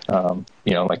just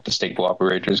like the stake pool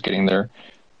operators getting their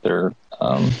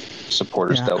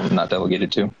supporters not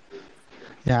delegated to?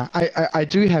 Yeah, I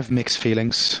do have mixed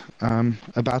feelings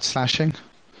about slashing.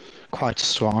 Quite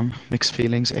strong mixed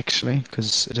feelings, actually,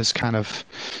 because it is kind of,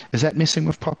 is that messing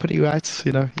with property rights?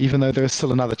 Even though there is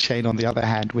still another chain on the other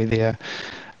hand where there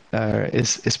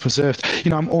is preserved.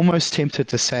 I'm almost tempted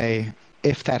to say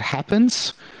if that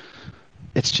happens,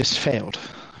 it's just failed,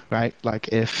 right? Like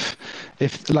if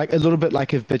like a little bit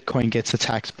like if Bitcoin gets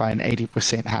attacked by an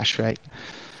 80% hash rate,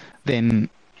 then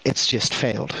it's just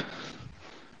failed,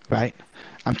 right?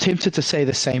 I'm tempted to say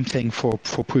the same thing for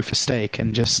proof of stake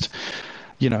and just,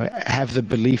 have the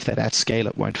belief that at scale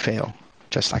it won't fail,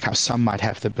 just like how some might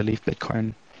have the belief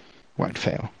Bitcoin won't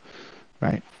fail,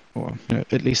 right? Or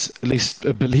at least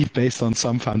a belief based on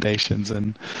some foundations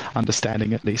and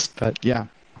understanding at least. But yeah,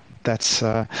 that's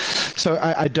so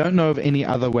I don't know of any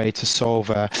other way to solve.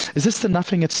 Is this the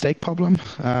nothing at stake problem?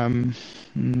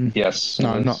 Yes.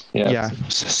 No, not. Yeah,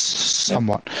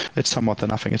 somewhat. It's somewhat the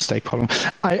nothing at stake problem.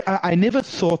 I never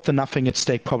thought the nothing at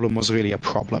stake problem was really a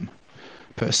problem,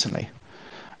 personally.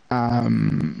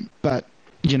 But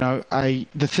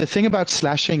the thing about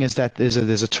slashing is that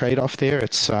there's a trade-off there.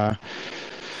 It's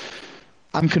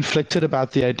I'm conflicted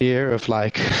about the idea of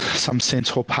like some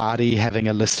central party having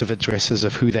a list of addresses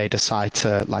of who they decide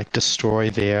to like destroy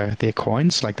their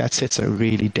coins. Like that sets a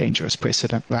really dangerous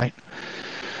precedent, right?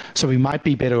 So we might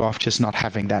be better off just not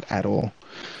having that at all.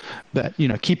 But,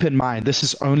 keep in mind, this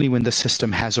is only when the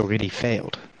system has already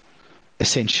failed,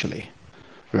 essentially,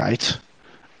 right?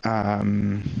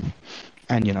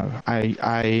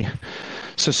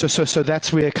 So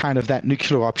that's where kind of that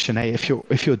nuclear option, hey, if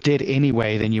you're dead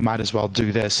anyway, then you might as well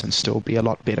do this and still be a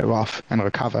lot better off and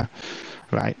recover.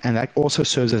 right? And that also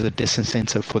serves as a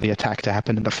disincentive for the attack to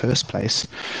happen in the first place,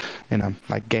 in a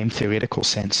like game theoretical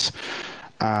sense.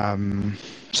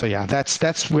 So yeah,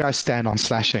 that's where I stand on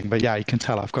slashing. But yeah, you can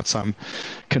tell I've got some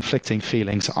conflicting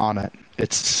feelings on it.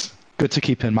 It's good to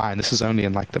keep in mind this is only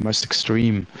in like the most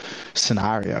extreme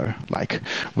scenario. Like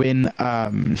when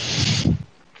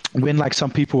like some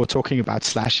people were talking about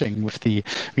slashing with the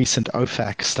recent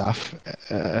OFAC stuff,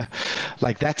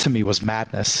 like that to me was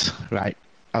madness, right?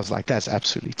 I was like, that's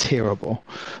absolutely terrible.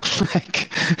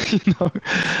 Like,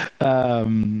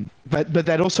 but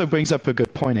that also brings up a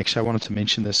good point. Actually, I wanted to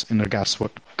mention this in regards to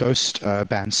what Ghost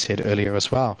Band said earlier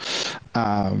as well.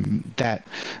 That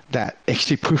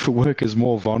actually proof of work is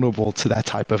more vulnerable to that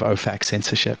type of OFAC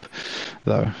censorship,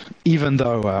 though. Even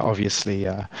though obviously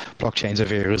blockchains are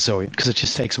very resilient, because it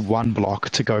just takes one block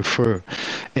to go through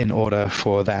in order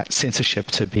for that censorship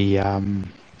to be to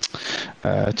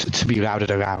be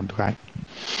routed around, right?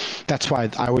 That's why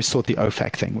I always thought the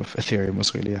OFAC thing with Ethereum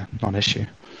was really a non-issue.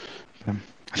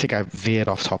 I think I veered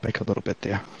off topic a little bit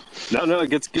there. No,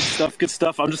 good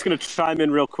stuff. I'm just going to chime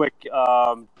in real quick.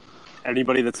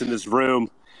 Anybody that's in this room,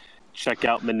 check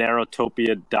out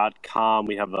monerotopia.com.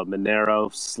 We have a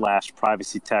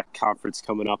Monero/Privacy Tech conference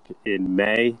coming up in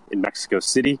May in Mexico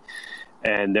City,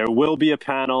 and there will be a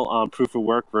panel on proof of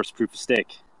work versus proof of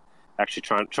stake. Actually,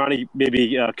 trying to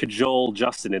maybe cajole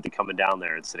Justin into coming down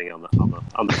there and sitting on the panel.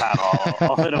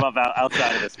 I'll hit him up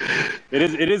outside of this.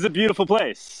 It is a beautiful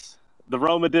place, the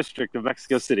Roma district of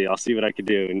Mexico City. I'll see what I can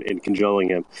do in cajoling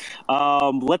him.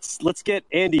 Let's get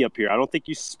Andy up here. I don't think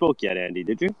you spoke yet, Andy.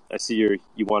 Did you? I see you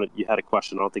had a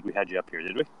question. I don't think we had you up here,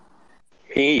 did we?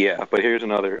 Yeah, but here's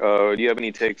another. Do you have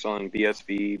any takes on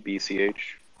BSV,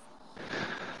 BCH?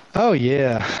 Oh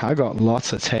yeah, I got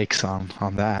lots of takes on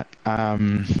that.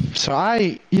 So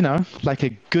I, like a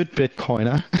good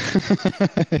Bitcoiner,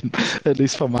 at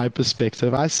least from my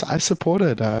perspective, I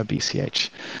supported BCH.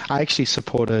 I actually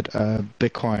supported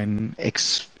Bitcoin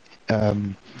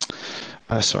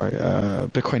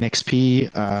Bitcoin XP,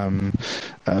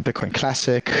 Bitcoin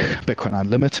Classic, Bitcoin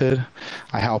Unlimited.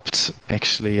 I helped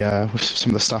actually with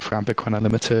some of the stuff around Bitcoin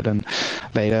Unlimited, and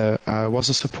later was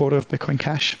a supporter of Bitcoin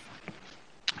Cash.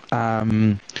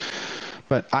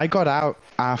 But I got out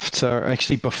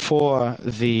before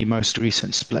the most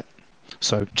recent split.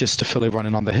 So just to fill everyone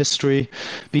in on the history,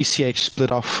 BCH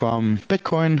split off from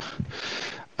Bitcoin,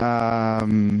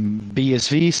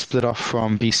 BSV split off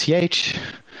from BCH,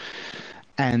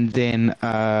 and then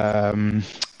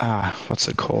what's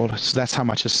it called? So that's how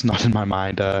much it's not in my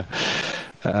mind. Then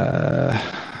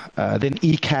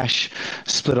eCash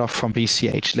split off from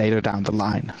BCH later down the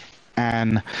line.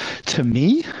 And to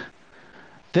me,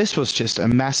 this was just a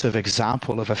massive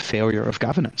example of a failure of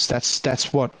governance.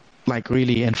 That's what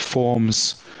really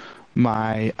informs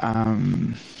my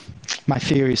my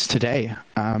theories today.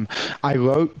 I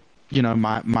wrote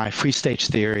my free stage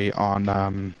theory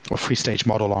on or free stage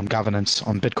model on governance,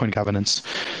 on Bitcoin governance,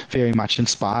 very much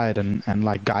inspired and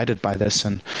guided by this,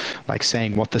 and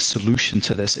saying what the solution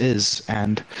to this is.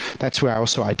 And that's where I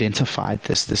also identified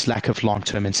this lack of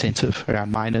long-term incentive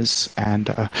around miners,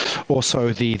 and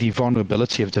also the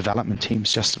vulnerability of development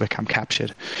teams just to become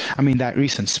captured. I mean, that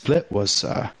recent split was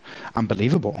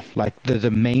unbelievable.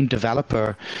 The main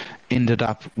developer ended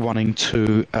up wanting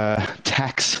to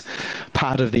tax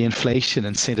part of the inflation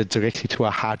and send it directly to a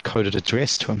hard-coded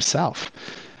address to himself.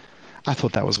 I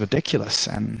thought that was ridiculous.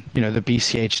 And, the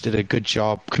BCH did a good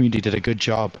job, community did a good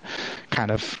job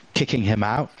kind of kicking him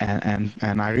out. And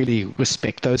I really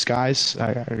respect those guys.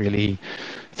 I really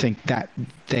think that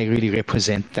they really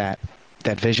represent that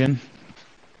vision,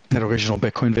 that original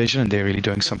Bitcoin vision, and they're really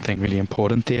doing something really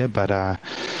important there. But,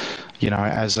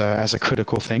 as a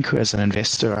critical thinker, as an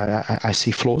investor, I see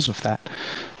flaws with that,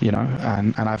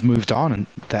 and I've moved on, and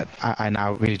that I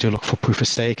now really do look for proof of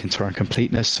stake and Turing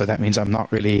completeness. So that means I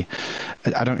don't really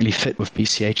fit with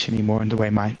BCH anymore in the way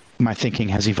my thinking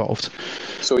has evolved.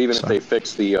 So even if they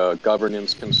fix the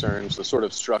governance concerns, the sort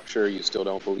of structure you still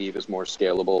don't believe is more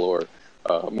scalable or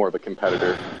more of a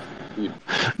competitor?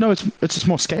 No, it's just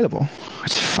more scalable.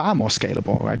 It's far more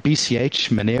scalable, right? BCH,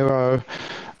 Monero,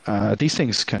 these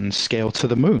things can scale to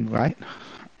the moon, right?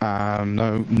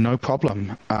 No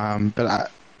problem.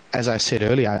 But as I said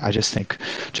earlier, I just think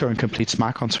Turing complete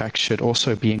smart contracts should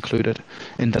also be included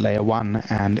in the layer one.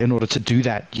 And in order to do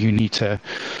that, you need to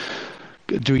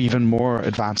do even more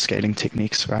advanced scaling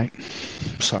techniques, right?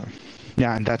 So,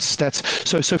 yeah, and that's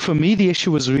so for me, the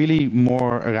issue was really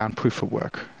more around proof of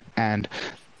work, and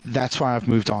that's why I've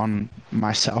moved on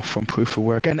myself from proof of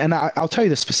work. And I'll tell you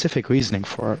the specific reasoning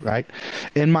for it, right?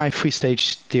 In my free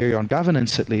stage theory on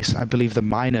governance, at least, I believe the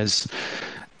miners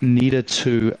needed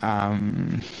to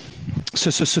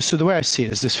so the way I see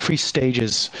it is there's 3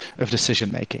 stages of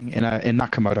decision making in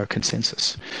Nakamoto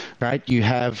consensus, right? You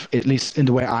have, at least in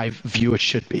the way I view it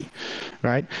should be,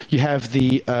 right? You have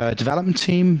the development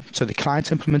team, so the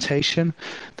client implementation,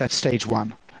 that's stage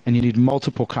 1. And you need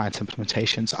multiple client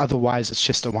implementations. Otherwise, it's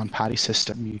just a one-party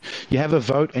system. You have a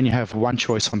vote and you have one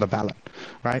choice on the ballot,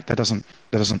 right?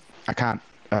 I can't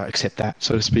accept that,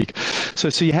 so to speak. So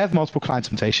you have multiple client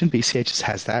implementation. BCH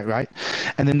has that, right?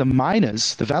 And then the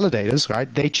miners, the validators,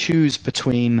 right? They choose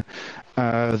between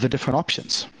the different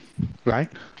options, right?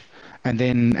 And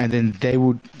then they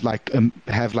would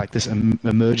have this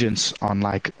emergence on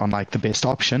the best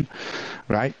option,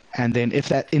 right? And then if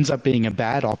that ends up being a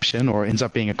bad option or ends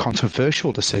up being a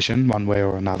controversial decision one way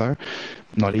or another,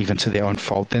 not even to their own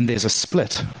fault, then there's a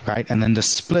split, right? And then the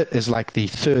split is like the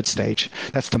 3rd stage.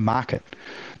 That's the market.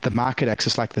 The market acts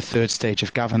as like the 3rd stage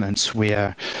of governance,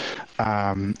 where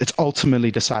it's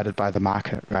ultimately decided by the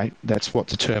market, right? That's what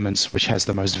determines which has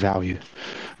the most value,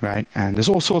 right? And there's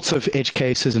all sorts of edge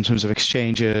cases in terms of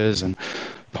exchanges and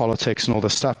politics and all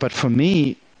this stuff. But for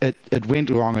me, it went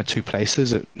wrong in 2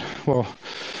 places.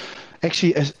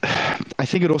 Actually, I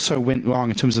think it also went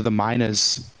wrong in terms of the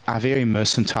miners are very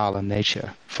mercantile in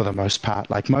nature for the most part.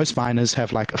 Like most miners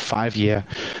have like a 5-year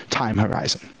time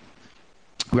horizon,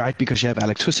 right? Because you have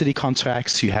electricity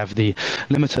contracts, you have the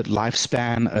limited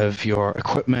lifespan of your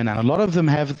equipment, and a lot of them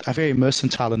are very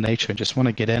mercantile in nature and just want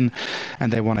to get in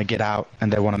and they want to get out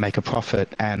and they want to make a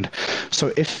profit. And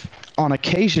so if on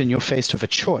occasion you're faced with a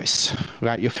choice,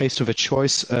 right? You're faced with a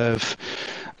choice of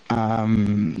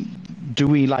do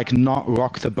we not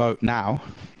rock the boat now,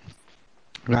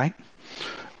 right?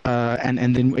 And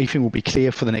then everything will be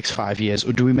clear for the next 5 years,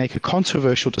 or do we make a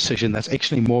controversial decision that's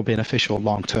actually more beneficial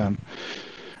long term,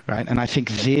 right? And I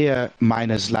think their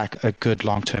miners lack a good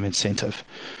long term incentive,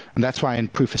 and that's why in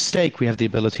proof of stake we have the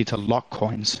ability to lock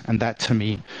coins, and that to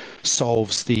me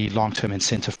solves the long term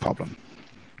incentive problem.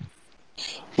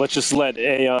 Let's just let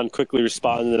Aeon quickly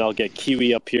respond, and then I'll get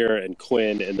Kiwi up here and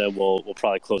Quinn, and then we'll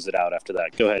probably close it out after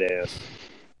that. Go ahead, Aeon.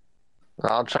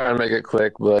 I'll try and make it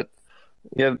quick, but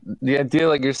yeah, the idea,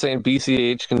 like you're saying,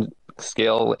 BCH can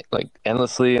scale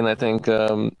endlessly, and I think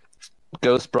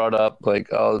Ghost brought up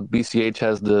BCH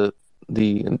has the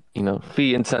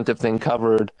fee incentive thing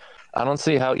covered. I don't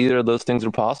see how either of those things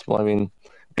are possible. I mean,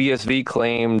 BSV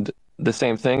claimed the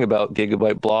same thing about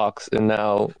gigabyte blocks, and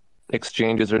now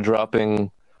exchanges are dropping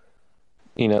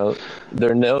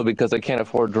their node because they can't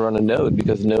afford to run a node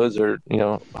because nodes are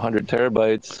 100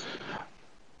 terabytes.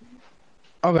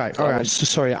 All right. So,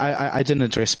 sorry, I didn't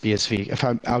address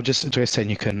BSV. I'll just address it, and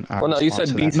you can. Well, no, you said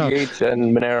BCH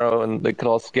and Monero, and they could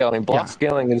all scale. I mean, block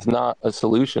scaling is not a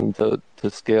solution to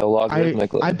scale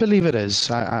logarithmically. I believe it is.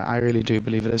 I really do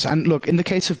believe it is. And look, in the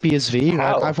case of BSV,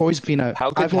 right, I've always been a.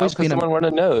 How could someone run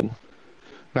a node?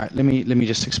 Right, let me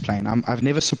just explain. I've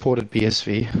never supported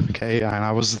BSV, okay, and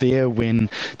I was there when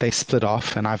they split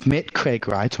off, and I've met Craig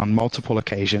Wright on multiple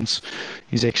occasions.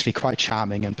 He's actually quite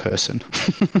charming in person,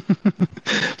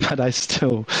 but I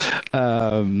still,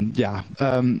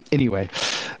 anyway,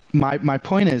 my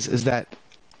point is that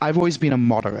I've always been a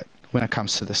moderate when it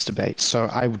comes to this debate. So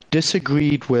I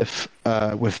disagreed with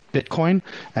Bitcoin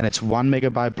and its 1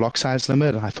 megabyte block size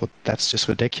limit, and I thought that's just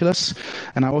ridiculous.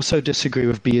 And I also disagree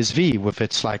with BSV with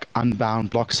its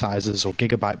unbound block sizes or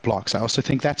gigabyte blocks. I also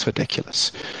think that's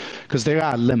ridiculous because there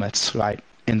are limits, right,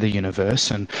 in the universe,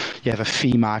 and you have a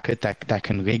fee market that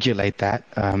can regulate that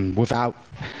without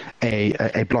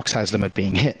a block size limit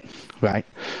being hit, right?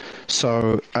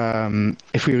 So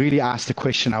if we really ask the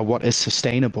question, what is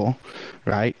sustainable,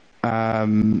 right?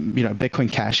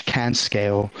 Bitcoin Cash can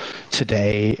scale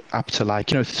today up to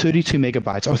 32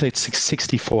 megabytes. Oh, it's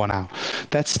 64 now.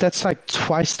 That's like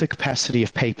twice the capacity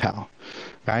of PayPal,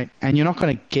 right? And you're not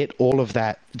going to get all of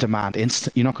that demand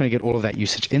you're not going to get all of that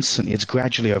usage instantly. It's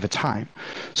gradually over time.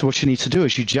 So what you need to do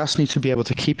is you just need to be able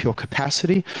to keep your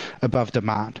capacity above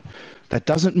demand. That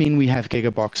doesn't mean we have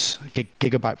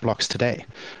gigabyte blocks today,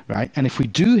 right? And if we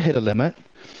do hit a limit,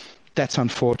 that's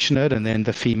unfortunate, and then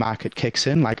the fee market kicks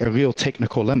in, like a real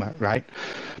technical limit, right?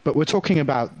 But we're talking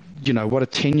about, what a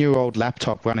 10-year-old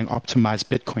laptop running optimized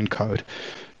Bitcoin code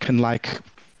can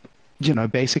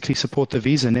basically support the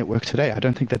Visa network today. I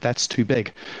don't think that that's too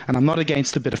big. And I'm not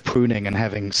against a bit of pruning and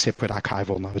having separate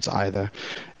archival nodes either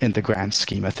in the grand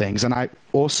scheme of things. And I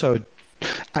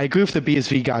agree with the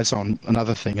BSV guys on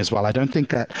another thing as well. I don't think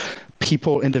that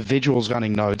individuals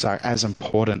running nodes are as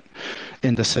important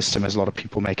in the system as a lot of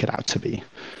people make it out to be.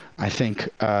 I think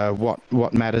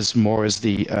what matters more is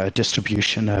the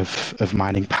distribution of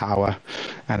mining power,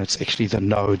 and it's actually the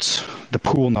nodes, the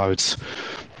pool nodes,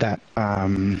 that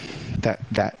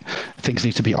that things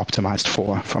need to be optimized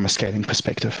for from a scaling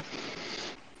perspective.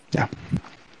 Yeah.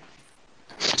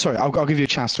 Sorry, I'll give you a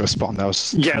chance to respond. That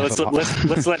was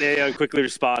let's let Aon quickly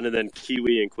respond, and then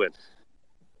Kiwi and Quinn.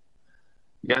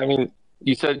 Yeah, I mean,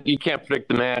 you said you can't predict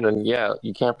demand, and yeah,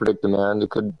 you can't predict demand.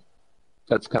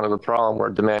 That's kind of a problem where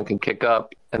demand can kick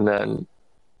up, and then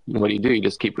what do? You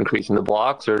just keep increasing the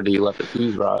blocks, or do you let the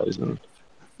fees rise?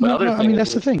 No, I mean,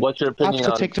 that's the thing. What's your opinion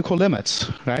up to technical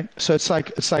limits, right? So it's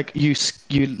like you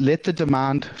let the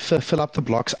demand fill up the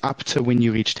blocks up to when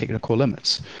you reach technical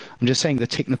limits. I'm just saying the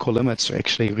technical limits are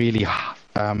actually really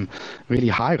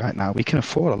high right now. We can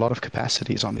afford a lot of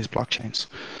capacities on these blockchains.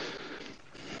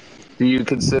 Do you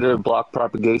consider block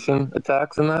propagation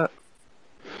attacks in that?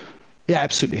 Yeah,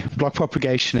 absolutely. Block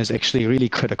propagation is actually really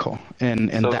critical in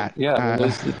that. Yeah,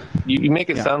 you make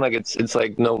it sound like it's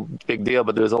like no big deal,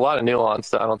 but there's a lot of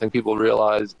nuance that I don't think people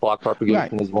realize. Block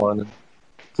propagation is one.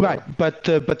 So. Right, but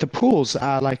the pools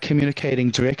are like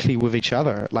communicating directly with each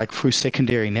other, like through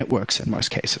secondary networks in most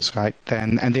cases, right?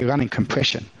 And they're running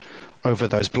compression over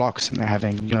those blocks, and they're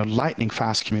having lightning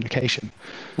fast communication.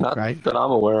 Not right? that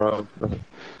I'm aware of.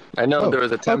 I know there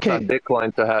was attempts on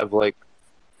Bitcoin to have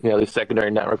these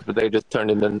secondary networks, but they just turned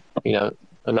into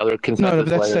another consensus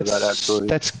layer that actually.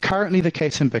 That's currently the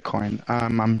case in Bitcoin.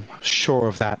 I'm sure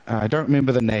of that. I don't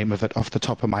remember the name of it off the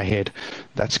top of my head.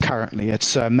 It's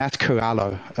Matt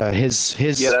Corallo.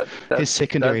 His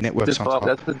secondary networks on top.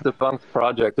 That's the defunct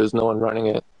project. There's no one running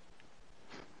it.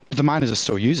 The miners are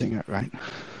still using it, right?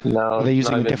 No, they're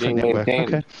using a different network.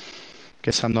 Maintained. Okay.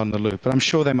 Guess I'm not in the loop, but I'm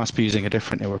sure they must be using a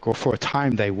different network, or for a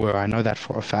time they were. I know that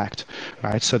for a fact,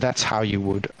 right? So that's how you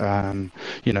would,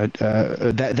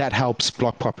 that helps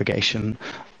block propagation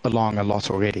along a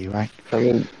lot already, right? I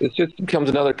mean, it just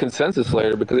becomes another consensus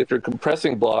layer, because if you're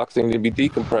compressing blocks, they need to be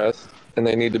decompressed, and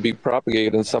they need to be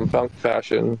propagated in some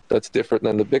fashion that's different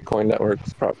than the Bitcoin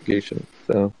network's propagation.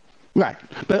 So. Right,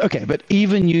 but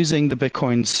even using the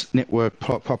Bitcoin's network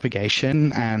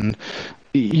propagation, and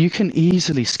you can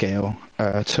easily scale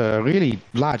to really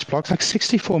large blocks. Like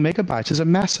 64 megabytes is a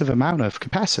massive amount of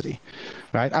capacity,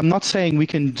 right? I'm not saying we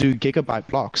can do gigabyte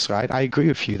blocks, right? I agree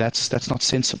with you. That's not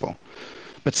sensible.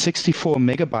 But 64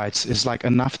 megabytes is like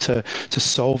enough to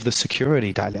solve the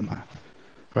security dilemma,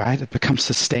 right? It becomes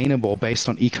sustainable based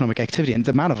on economic activity and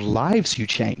the amount of lives you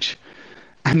change.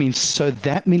 I mean, so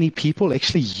that many people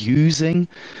actually using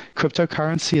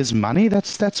cryptocurrency as money,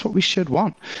 that's what we should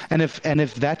want. And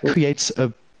if that creates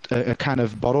a kind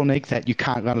of bottleneck that you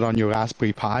can't run it on your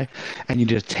Raspberry Pi and you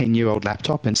need a 10-year-old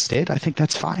laptop instead, I think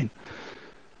that's fine.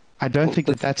 I don't think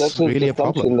that's really a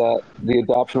problem. That the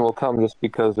adoption will come just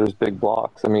because there's big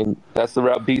blocks. I mean, that's the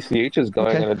route BCH is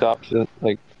going, and adoption,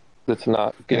 it's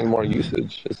not getting more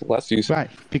usage. It's less usage.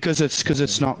 Right, because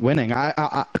it's not winning.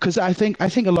 Because I think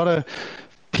a lot of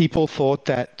people thought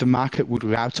that the market would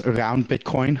route around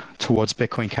Bitcoin towards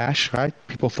Bitcoin Cash, right?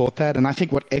 People thought that. And I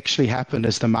think what actually happened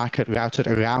is the market routed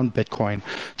around Bitcoin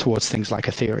towards things like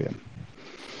Ethereum,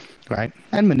 right?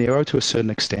 And Monero to a certain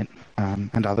extent,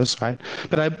 and others, right?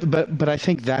 But I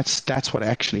think that's what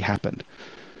actually happened.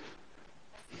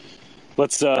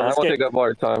 Let's I won't take up all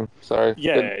your time. Sorry.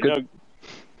 Yeah, good.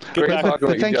 Great talking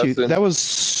with thank you. Justin. That was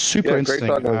super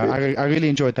interesting. I really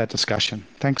enjoyed that discussion.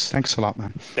 Thanks a lot,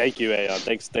 man. Thank you, Aon.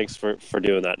 Thanks for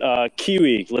doing that.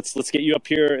 Kiwi, let's get you up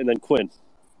here, and then Quinn.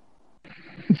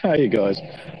 Hey guys.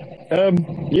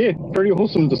 Pretty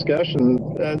awesome discussion.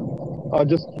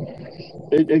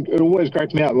 It always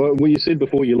cracks me up. Well, you said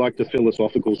before you like the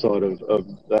philosophical side of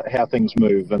how things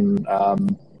move, and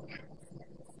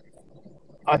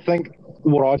I think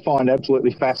what I find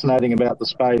absolutely fascinating about the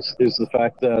space is the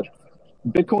fact that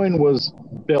Bitcoin was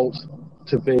built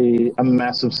to be a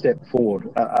massive step forward,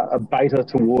 a beta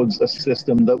towards a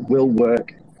system that will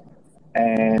work,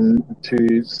 and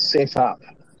to set up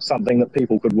something that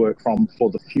people could work from for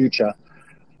the future.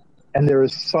 And there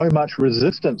is so much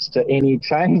resistance to any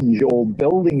change or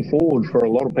building forward for a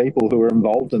lot of people who are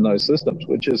involved in those systems,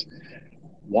 which is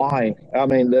why. I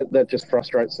mean, that just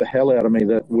frustrates the hell out of me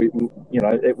that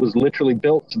it was literally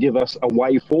built to give us a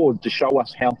way forward, to show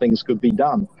us how things could be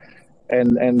done.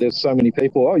 And there's so many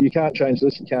people, you can't change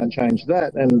this, you can't change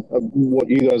that. And what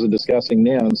you guys are discussing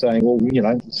now and saying, well,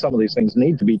 some of these things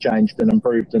need to be changed and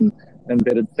improved and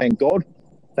bettered. Thank God.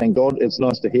 It's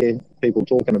nice to hear people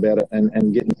talking about it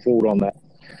and getting forward on that.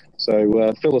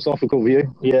 So philosophical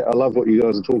view. Yeah, I love what you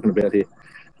guys are talking about here.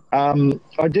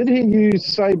 I did hear you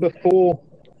say before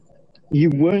you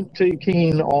weren't too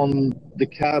keen on the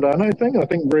Cardano thing. I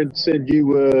think Red said you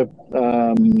were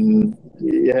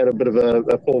you had a bit of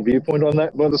a poor viewpoint on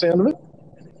that by the sound of it.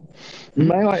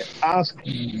 May I ask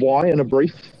why in a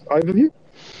brief overview?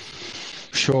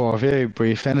 Sure, very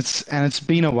brief, and it's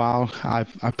been a while. I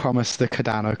promised the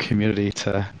Cardano community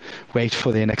to wait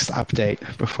for their next update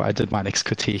before I did my next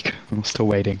critique. I'm still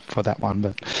waiting for that one,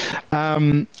 but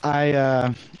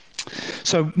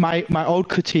so my old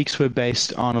critiques were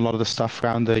based on a lot of the stuff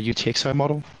around the UTXO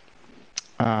model.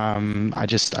 I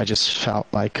just felt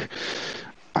like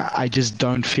I just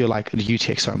don't feel like the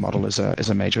UTXO model is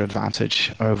a major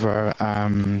advantage over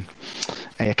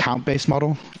a account-based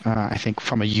model. I think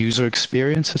from a user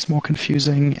experience, it's more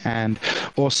confusing, and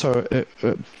also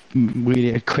really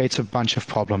it creates a bunch of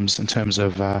problems in terms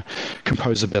of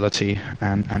composability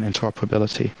and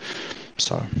interoperability.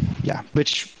 So yeah,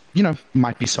 which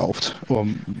might be solved, or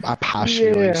are partially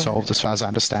already solved as far as I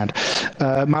understand.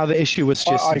 My other issue was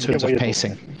just in terms of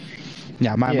pacing.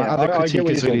 Yeah, my other critique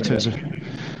is really in terms of...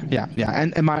 Yeah.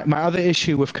 And my other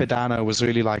issue with Cardano was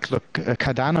really like, look,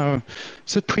 Cardano,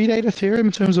 does it predate Ethereum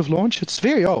in terms of launch? It's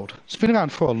very old. It's been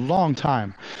around for a long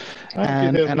time.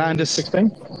 And I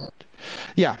understand.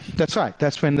 Yeah, that's right.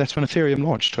 That's when Ethereum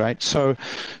launched, right? So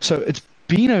it's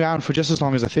been around for just as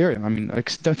long as Ethereum. I mean, I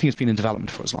don't think it's been in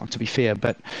development for as long, to be fair,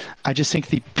 but I just think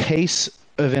the pace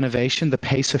of innovation, the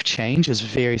pace of change is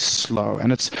very slow,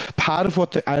 and it's part of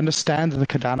what I understand that the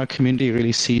Cardano community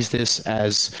really sees this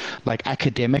as like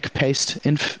academic-paced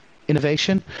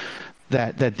innovation.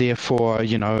 That therefore,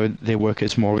 their work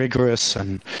is more rigorous,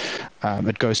 and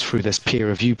it goes through this peer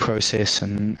review process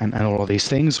and all of these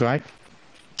things, right?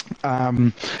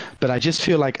 But I just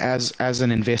feel like as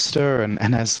an investor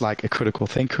and as like a critical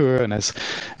thinker and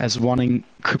as wanting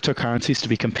cryptocurrencies to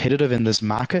be competitive in this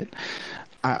market,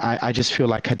 I just feel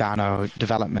like Cardano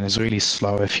development is really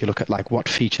slow if you look at like what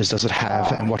features does it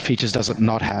have and what features does it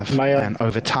not have. And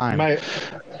over time,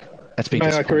 that's been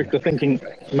May I correct the thinking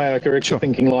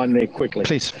line there quickly?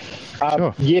 Please.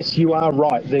 Sure. Yes, you are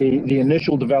right. The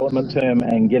initial development term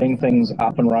and getting things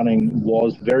up and running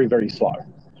was very, very slow.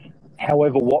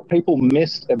 However, what people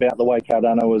missed about the way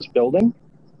Cardano was building,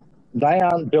 they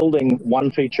aren't building one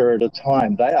feature at a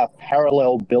time. They are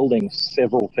parallel building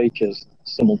several features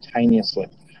simultaneously.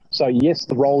 So yes,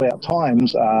 the rollout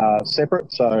times are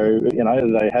separate. So,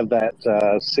 they have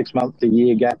that 6 month to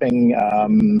year gapping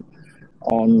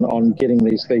on getting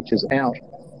these features out.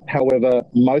 However,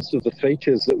 most of the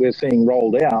features that we're seeing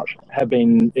rolled out have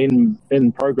been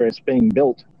in progress being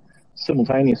built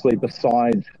simultaneously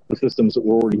beside the systems that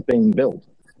were already being built.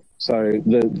 So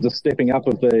the stepping up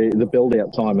of the build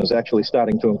out time is actually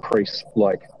starting to increase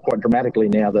like quite dramatically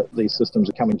now that these systems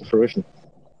are coming to fruition.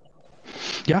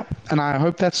 Yeah, and I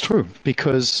hope that's true,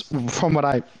 because from what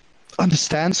I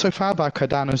understand so far about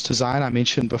Cardano's design, I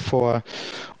mentioned before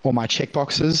all my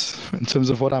checkboxes in terms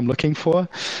of what I'm looking for.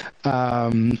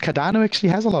 Cardano actually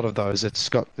has a lot of those. It's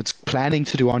planning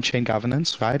to do on-chain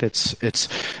governance, right? It's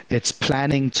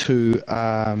planning to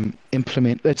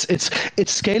implement. Its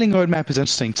scaling roadmap is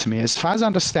interesting to me. As far as I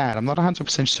understand, I'm not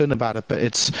 100% certain about it, but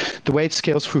it's the way it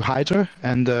scales through Hydra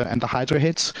and the Hydra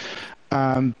hits,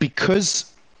 because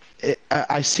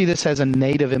I see this as a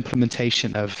native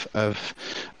implementation of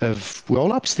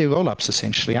rollups. They're rollups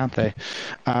essentially, aren't they?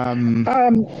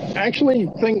 Actually,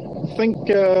 think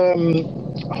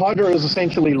Hydra is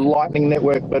essentially Lightning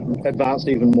Network, but advanced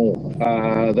even more.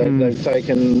 They've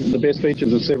taken the best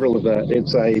features of several of that.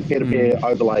 It's a peer-to-peer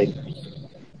overlay,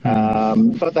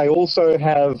 but they also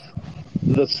have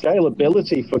the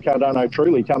scalability for Cardano.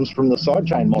 Truly comes from the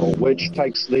sidechain model, which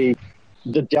takes the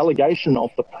delegation of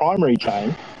the primary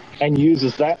chain and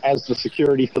uses that as the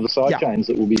security for the side chains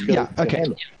that will be built to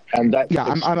handle. And that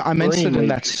I'm interested in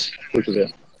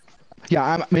that. Yeah,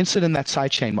 I'm interested in that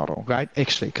sidechain model, right?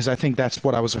 Actually, because I think that's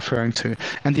what I was referring to.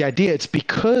 And the idea, it's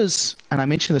because, and I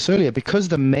mentioned this earlier, because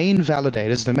the main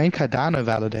validators, the main Cardano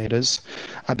validators,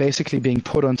 are basically being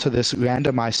put onto this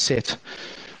randomized set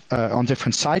on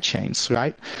different sidechains,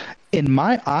 right? In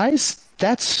my eyes,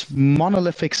 that's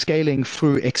monolithic scaling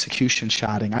through execution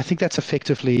sharding. I think that's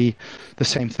effectively the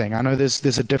same thing. I know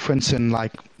there's a difference in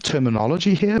like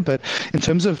terminology here, but in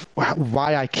terms of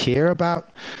why I care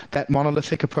about that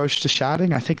monolithic approach to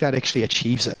sharding, I think that actually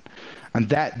achieves it, and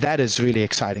that is really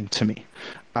exciting to me,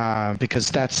 because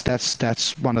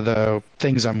that's one of the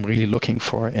things I'm really looking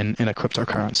for in a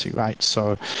cryptocurrency, right?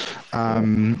 So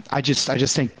I just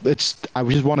think I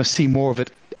just want to see more of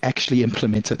it actually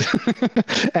implemented.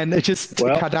 And it just,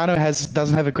 Cardano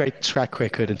doesn't have a great track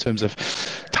record in terms of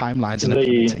timelines and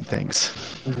implementing things.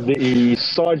 The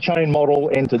sidechain model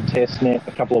entered testnet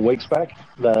a couple of weeks back.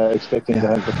 They're expecting to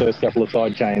have the first couple of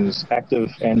sidechains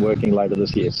active and working later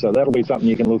this year. So that'll be something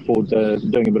you can look forward to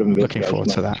doing a bit of investigation. Looking forward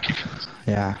to that.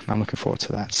 Yeah, I'm looking forward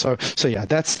to that. So yeah,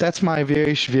 that's my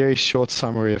very, very short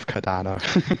summary of Cardano,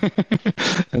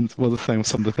 and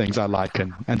some of the things I like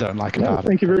and don't like about it.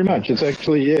 Thank you very much. It's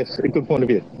actually, yes, a good point of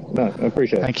view. No, I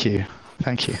appreciate it.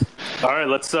 Thank you. All right,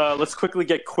 let's quickly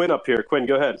get Quinn up here. Quinn,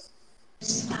 go ahead.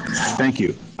 Thank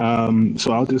you.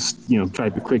 So I'll just try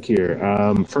to be quick here.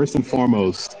 First and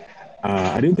foremost,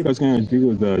 I didn't think I was going to agree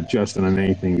with Justin on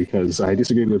anything because I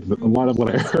disagreed with a lot of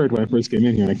what I heard when I first came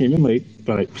in here. And I came in late,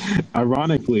 but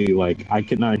ironically, I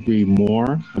could not agree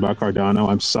more about Cardano.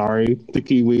 I'm sorry to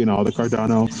Kiwi and all the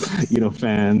Cardano,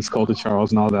 fans, Cult of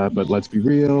Charles and all that, but let's be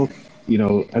real.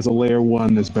 As a layer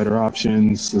one, there's better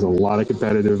options. There's a lot of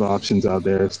competitive options out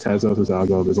there. It's Tezos, it's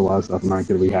Algo. There's a lot of stuff I'm not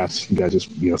going to rehash. You guys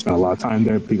just, spend a lot of time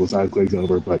there. People's eyes glaze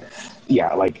over. But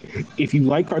yeah, if you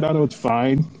like Cardano, it's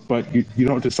fine. But you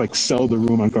don't just sell the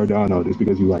room on Cardano just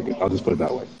because you like it. I'll just put it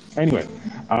that way. Anyway,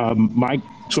 my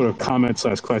sort of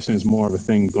comment/question is more of a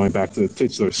thing going back to the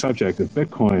titular subject of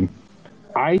Bitcoin.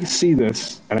 I see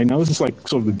this, and I know this is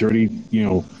sort of the dirty,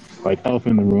 elephant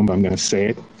in the room, but I'm going to say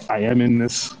it. I am in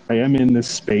this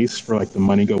space for the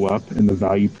money go up and the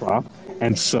value prop.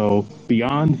 And so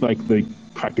beyond the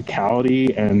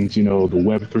practicality and, the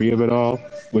Web3 of it all,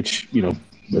 which,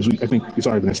 as I think it's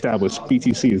already been established,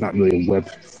 BTC is not really a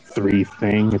Web3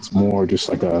 thing. It's more just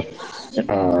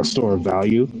a store of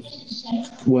value.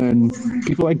 When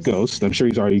people like Ghost, I'm sure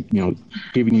he's already,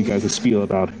 giving you guys a spiel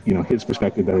about, his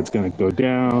perspective that it's going to go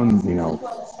down,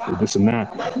 this and that.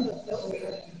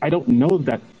 I don't know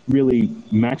that really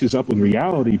matches up with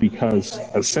reality because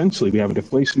essentially we have a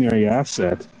deflationary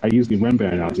asset. I use the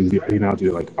Rembrandt analogy, the analogy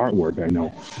of artwork. I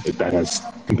know that has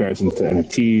comparisons to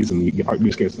NFTs and the art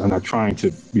use cases. I'm not trying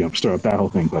to stir up that whole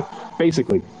thing, but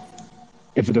basically,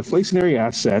 if a deflationary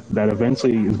asset that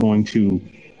eventually is going to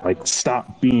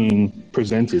stop being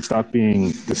presented, stop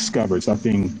being discovered, stop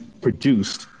being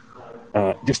produced,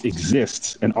 just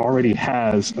exists and already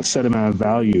has a set amount of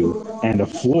value and a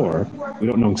floor. We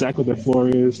don't know exactly what that floor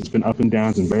is. It's been up and down.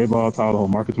 It's been very volatile. The whole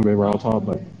market's been very volatile.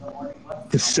 But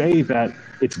to say that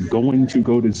it's going to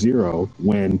go to zero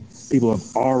when people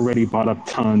have already bought up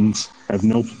tons,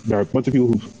 there are a bunch of people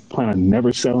who plan on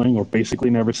never selling or basically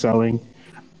never selling.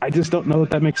 I just don't know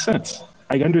that makes sense.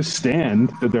 I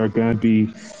understand that there are going to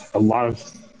be a lot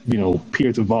of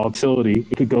periods of volatility.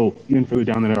 It could go even further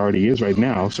down than it already is right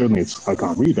now. Certainly it's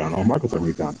on rebound, all markets on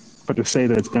rebound. But to say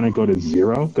that it's going to go to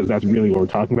zero, because that's really what we're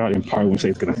talking about, in part when we say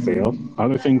it's going to fail.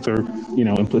 Other things are,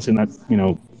 implicit in that,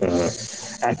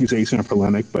 accusation or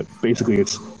polemic, but basically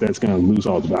it's going to lose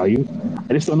all its value.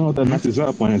 I just don't know what that matches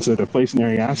up when it's a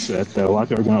deflationary asset that a lot of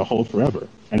people are going to hold forever.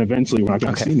 And eventually we're not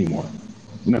going to see anymore.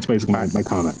 And that's basically my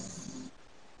comment.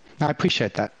 I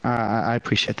appreciate that. I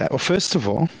appreciate that. Well, first of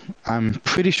all, I'm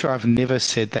pretty sure I've never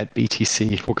said that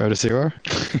BTC will go to zero.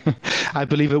 I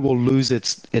believe it will lose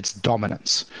its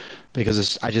dominance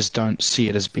because I just don't see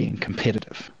it as being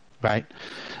competitive, right?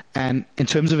 And in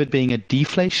terms of it being a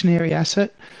deflationary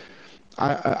asset,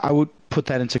 I would put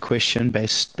that into question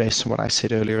based on what I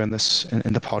said earlier in the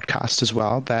podcast as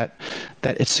well, that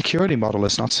its security model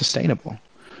is not sustainable.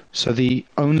 So the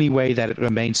only way that it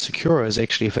remains secure is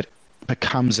actually if it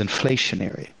becomes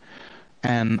inflationary.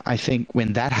 And I think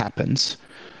when that happens,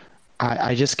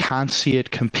 I just can't see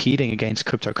it competing against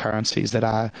cryptocurrencies that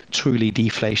are truly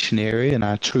deflationary and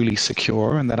are truly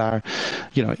secure and that are,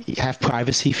 have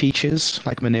privacy features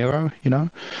like Monero,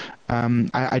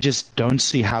 I just don't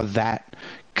see how that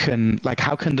can,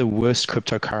 how can the worst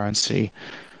cryptocurrency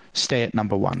stay at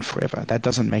number one forever? That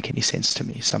doesn't make any sense to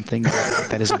me. Something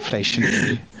that is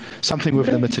inflationary, something with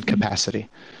limited capacity.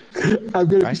 I'm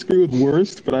going to disagree with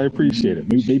worst, but I appreciate it.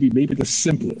 Maybe the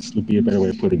simplest would be a better way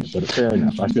of putting it, but fair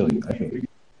enough. I feel you.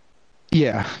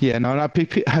 Yeah. No,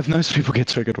 I've noticed people get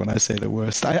triggered when I say the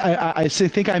worst. I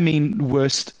think I mean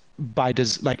worst by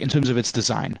in terms of its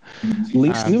design.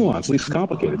 Least nuanced, least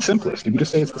complicated, simplest. You can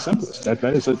just say it's the simplest. That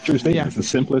is a true statement. Yeah. It's the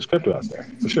simplest crypto out there,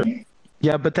 for sure.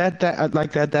 Yeah, but that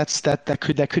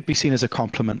could be seen as a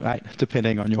compliment, right?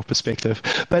 Depending on your perspective.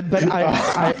 But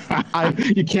I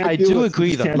you can't. I do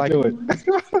agree though.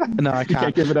 No, I can't. You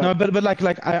can't give it up. No, but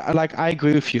I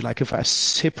agree with you. If I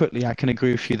separately, I can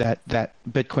agree with you that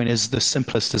Bitcoin is the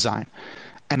simplest design,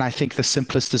 and I think the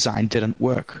simplest design didn't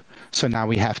work. So now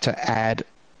we have to add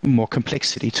more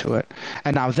complexity to it,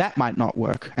 and now that might not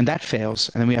work, and that fails,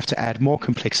 and then we have to add more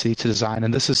complexity to design,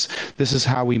 and this is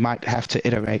how we might have to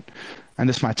iterate. And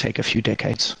this might take a few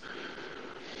decades.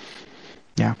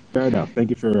 Yeah. Fair enough. Thank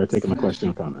you for taking my question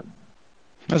and comment.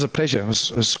 It was a pleasure. It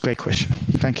was a great question.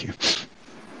 Thank you.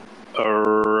 All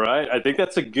right. I think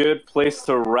that's a good place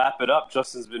to wrap it up.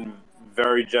 Justin's been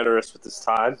very generous with his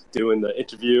time doing the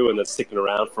interview and then sticking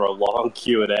around for a long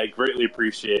Q&A. Greatly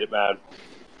appreciate it, man.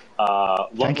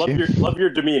 Love your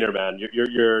demeanor, man.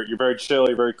 You're very chill.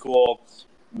 You're very cool.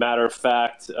 Matter of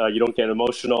fact, you don't get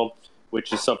emotional,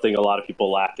 which is something a lot of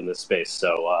people lack in this space.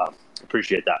 So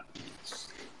appreciate that.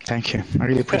 Thank you. I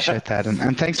really appreciate that,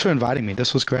 and thanks for inviting me.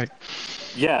 This was great.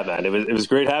 Yeah, man, it was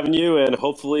great having you, and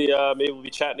hopefully maybe we'll be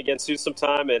chatting again soon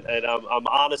sometime. And I'm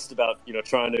honest about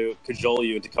trying to cajole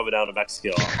you into coming down to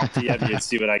Mexico. I'll DM you and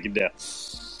see what I can do.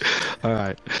 All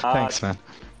right, thanks, man.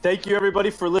 Thank you,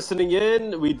 everybody, for listening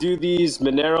in. We do these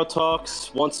Monero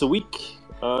talks once a week,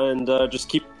 and just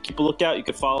keep a lookout. You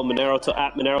can follow Monero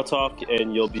at Monero Talk,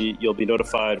 and you'll be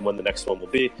notified when the next one will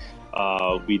be.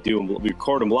 We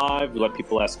record them live. We let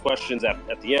people ask questions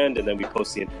at the end, and then we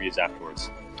post the interviews afterwards.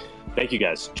 Thank you,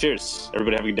 guys. Cheers.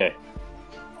 Everybody have a good day.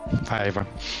 Bye, everyone.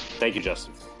 Thank you,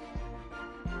 Justin.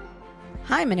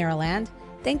 Hi, Monero Land.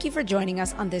 Thank you for joining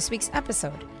us on this week's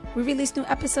episode. We release new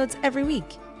episodes every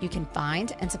week. You can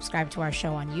find and subscribe to our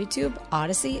show on YouTube,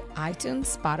 Odyssey,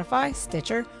 iTunes, Spotify,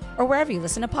 Stitcher, or wherever you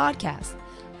listen to podcasts.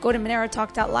 Go to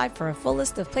MoneroTalk.live for a full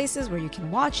list of places where you can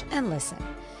watch and listen.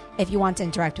 If you want to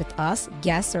interact with us,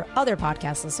 guests, or other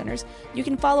podcast listeners, you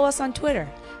can follow us on Twitter.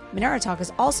 Monero Talk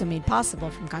is also made possible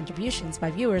from contributions by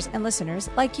viewers and listeners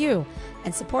like you,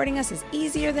 and supporting us is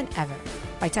easier than ever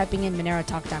by typing in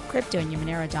MoneroTalk.crypto in your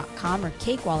Monero.com or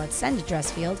Cake Wallet send address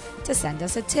field to send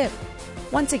us a tip.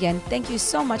 Once again, thank you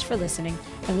so much for listening,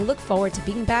 and we look forward to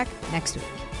being back next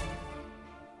week.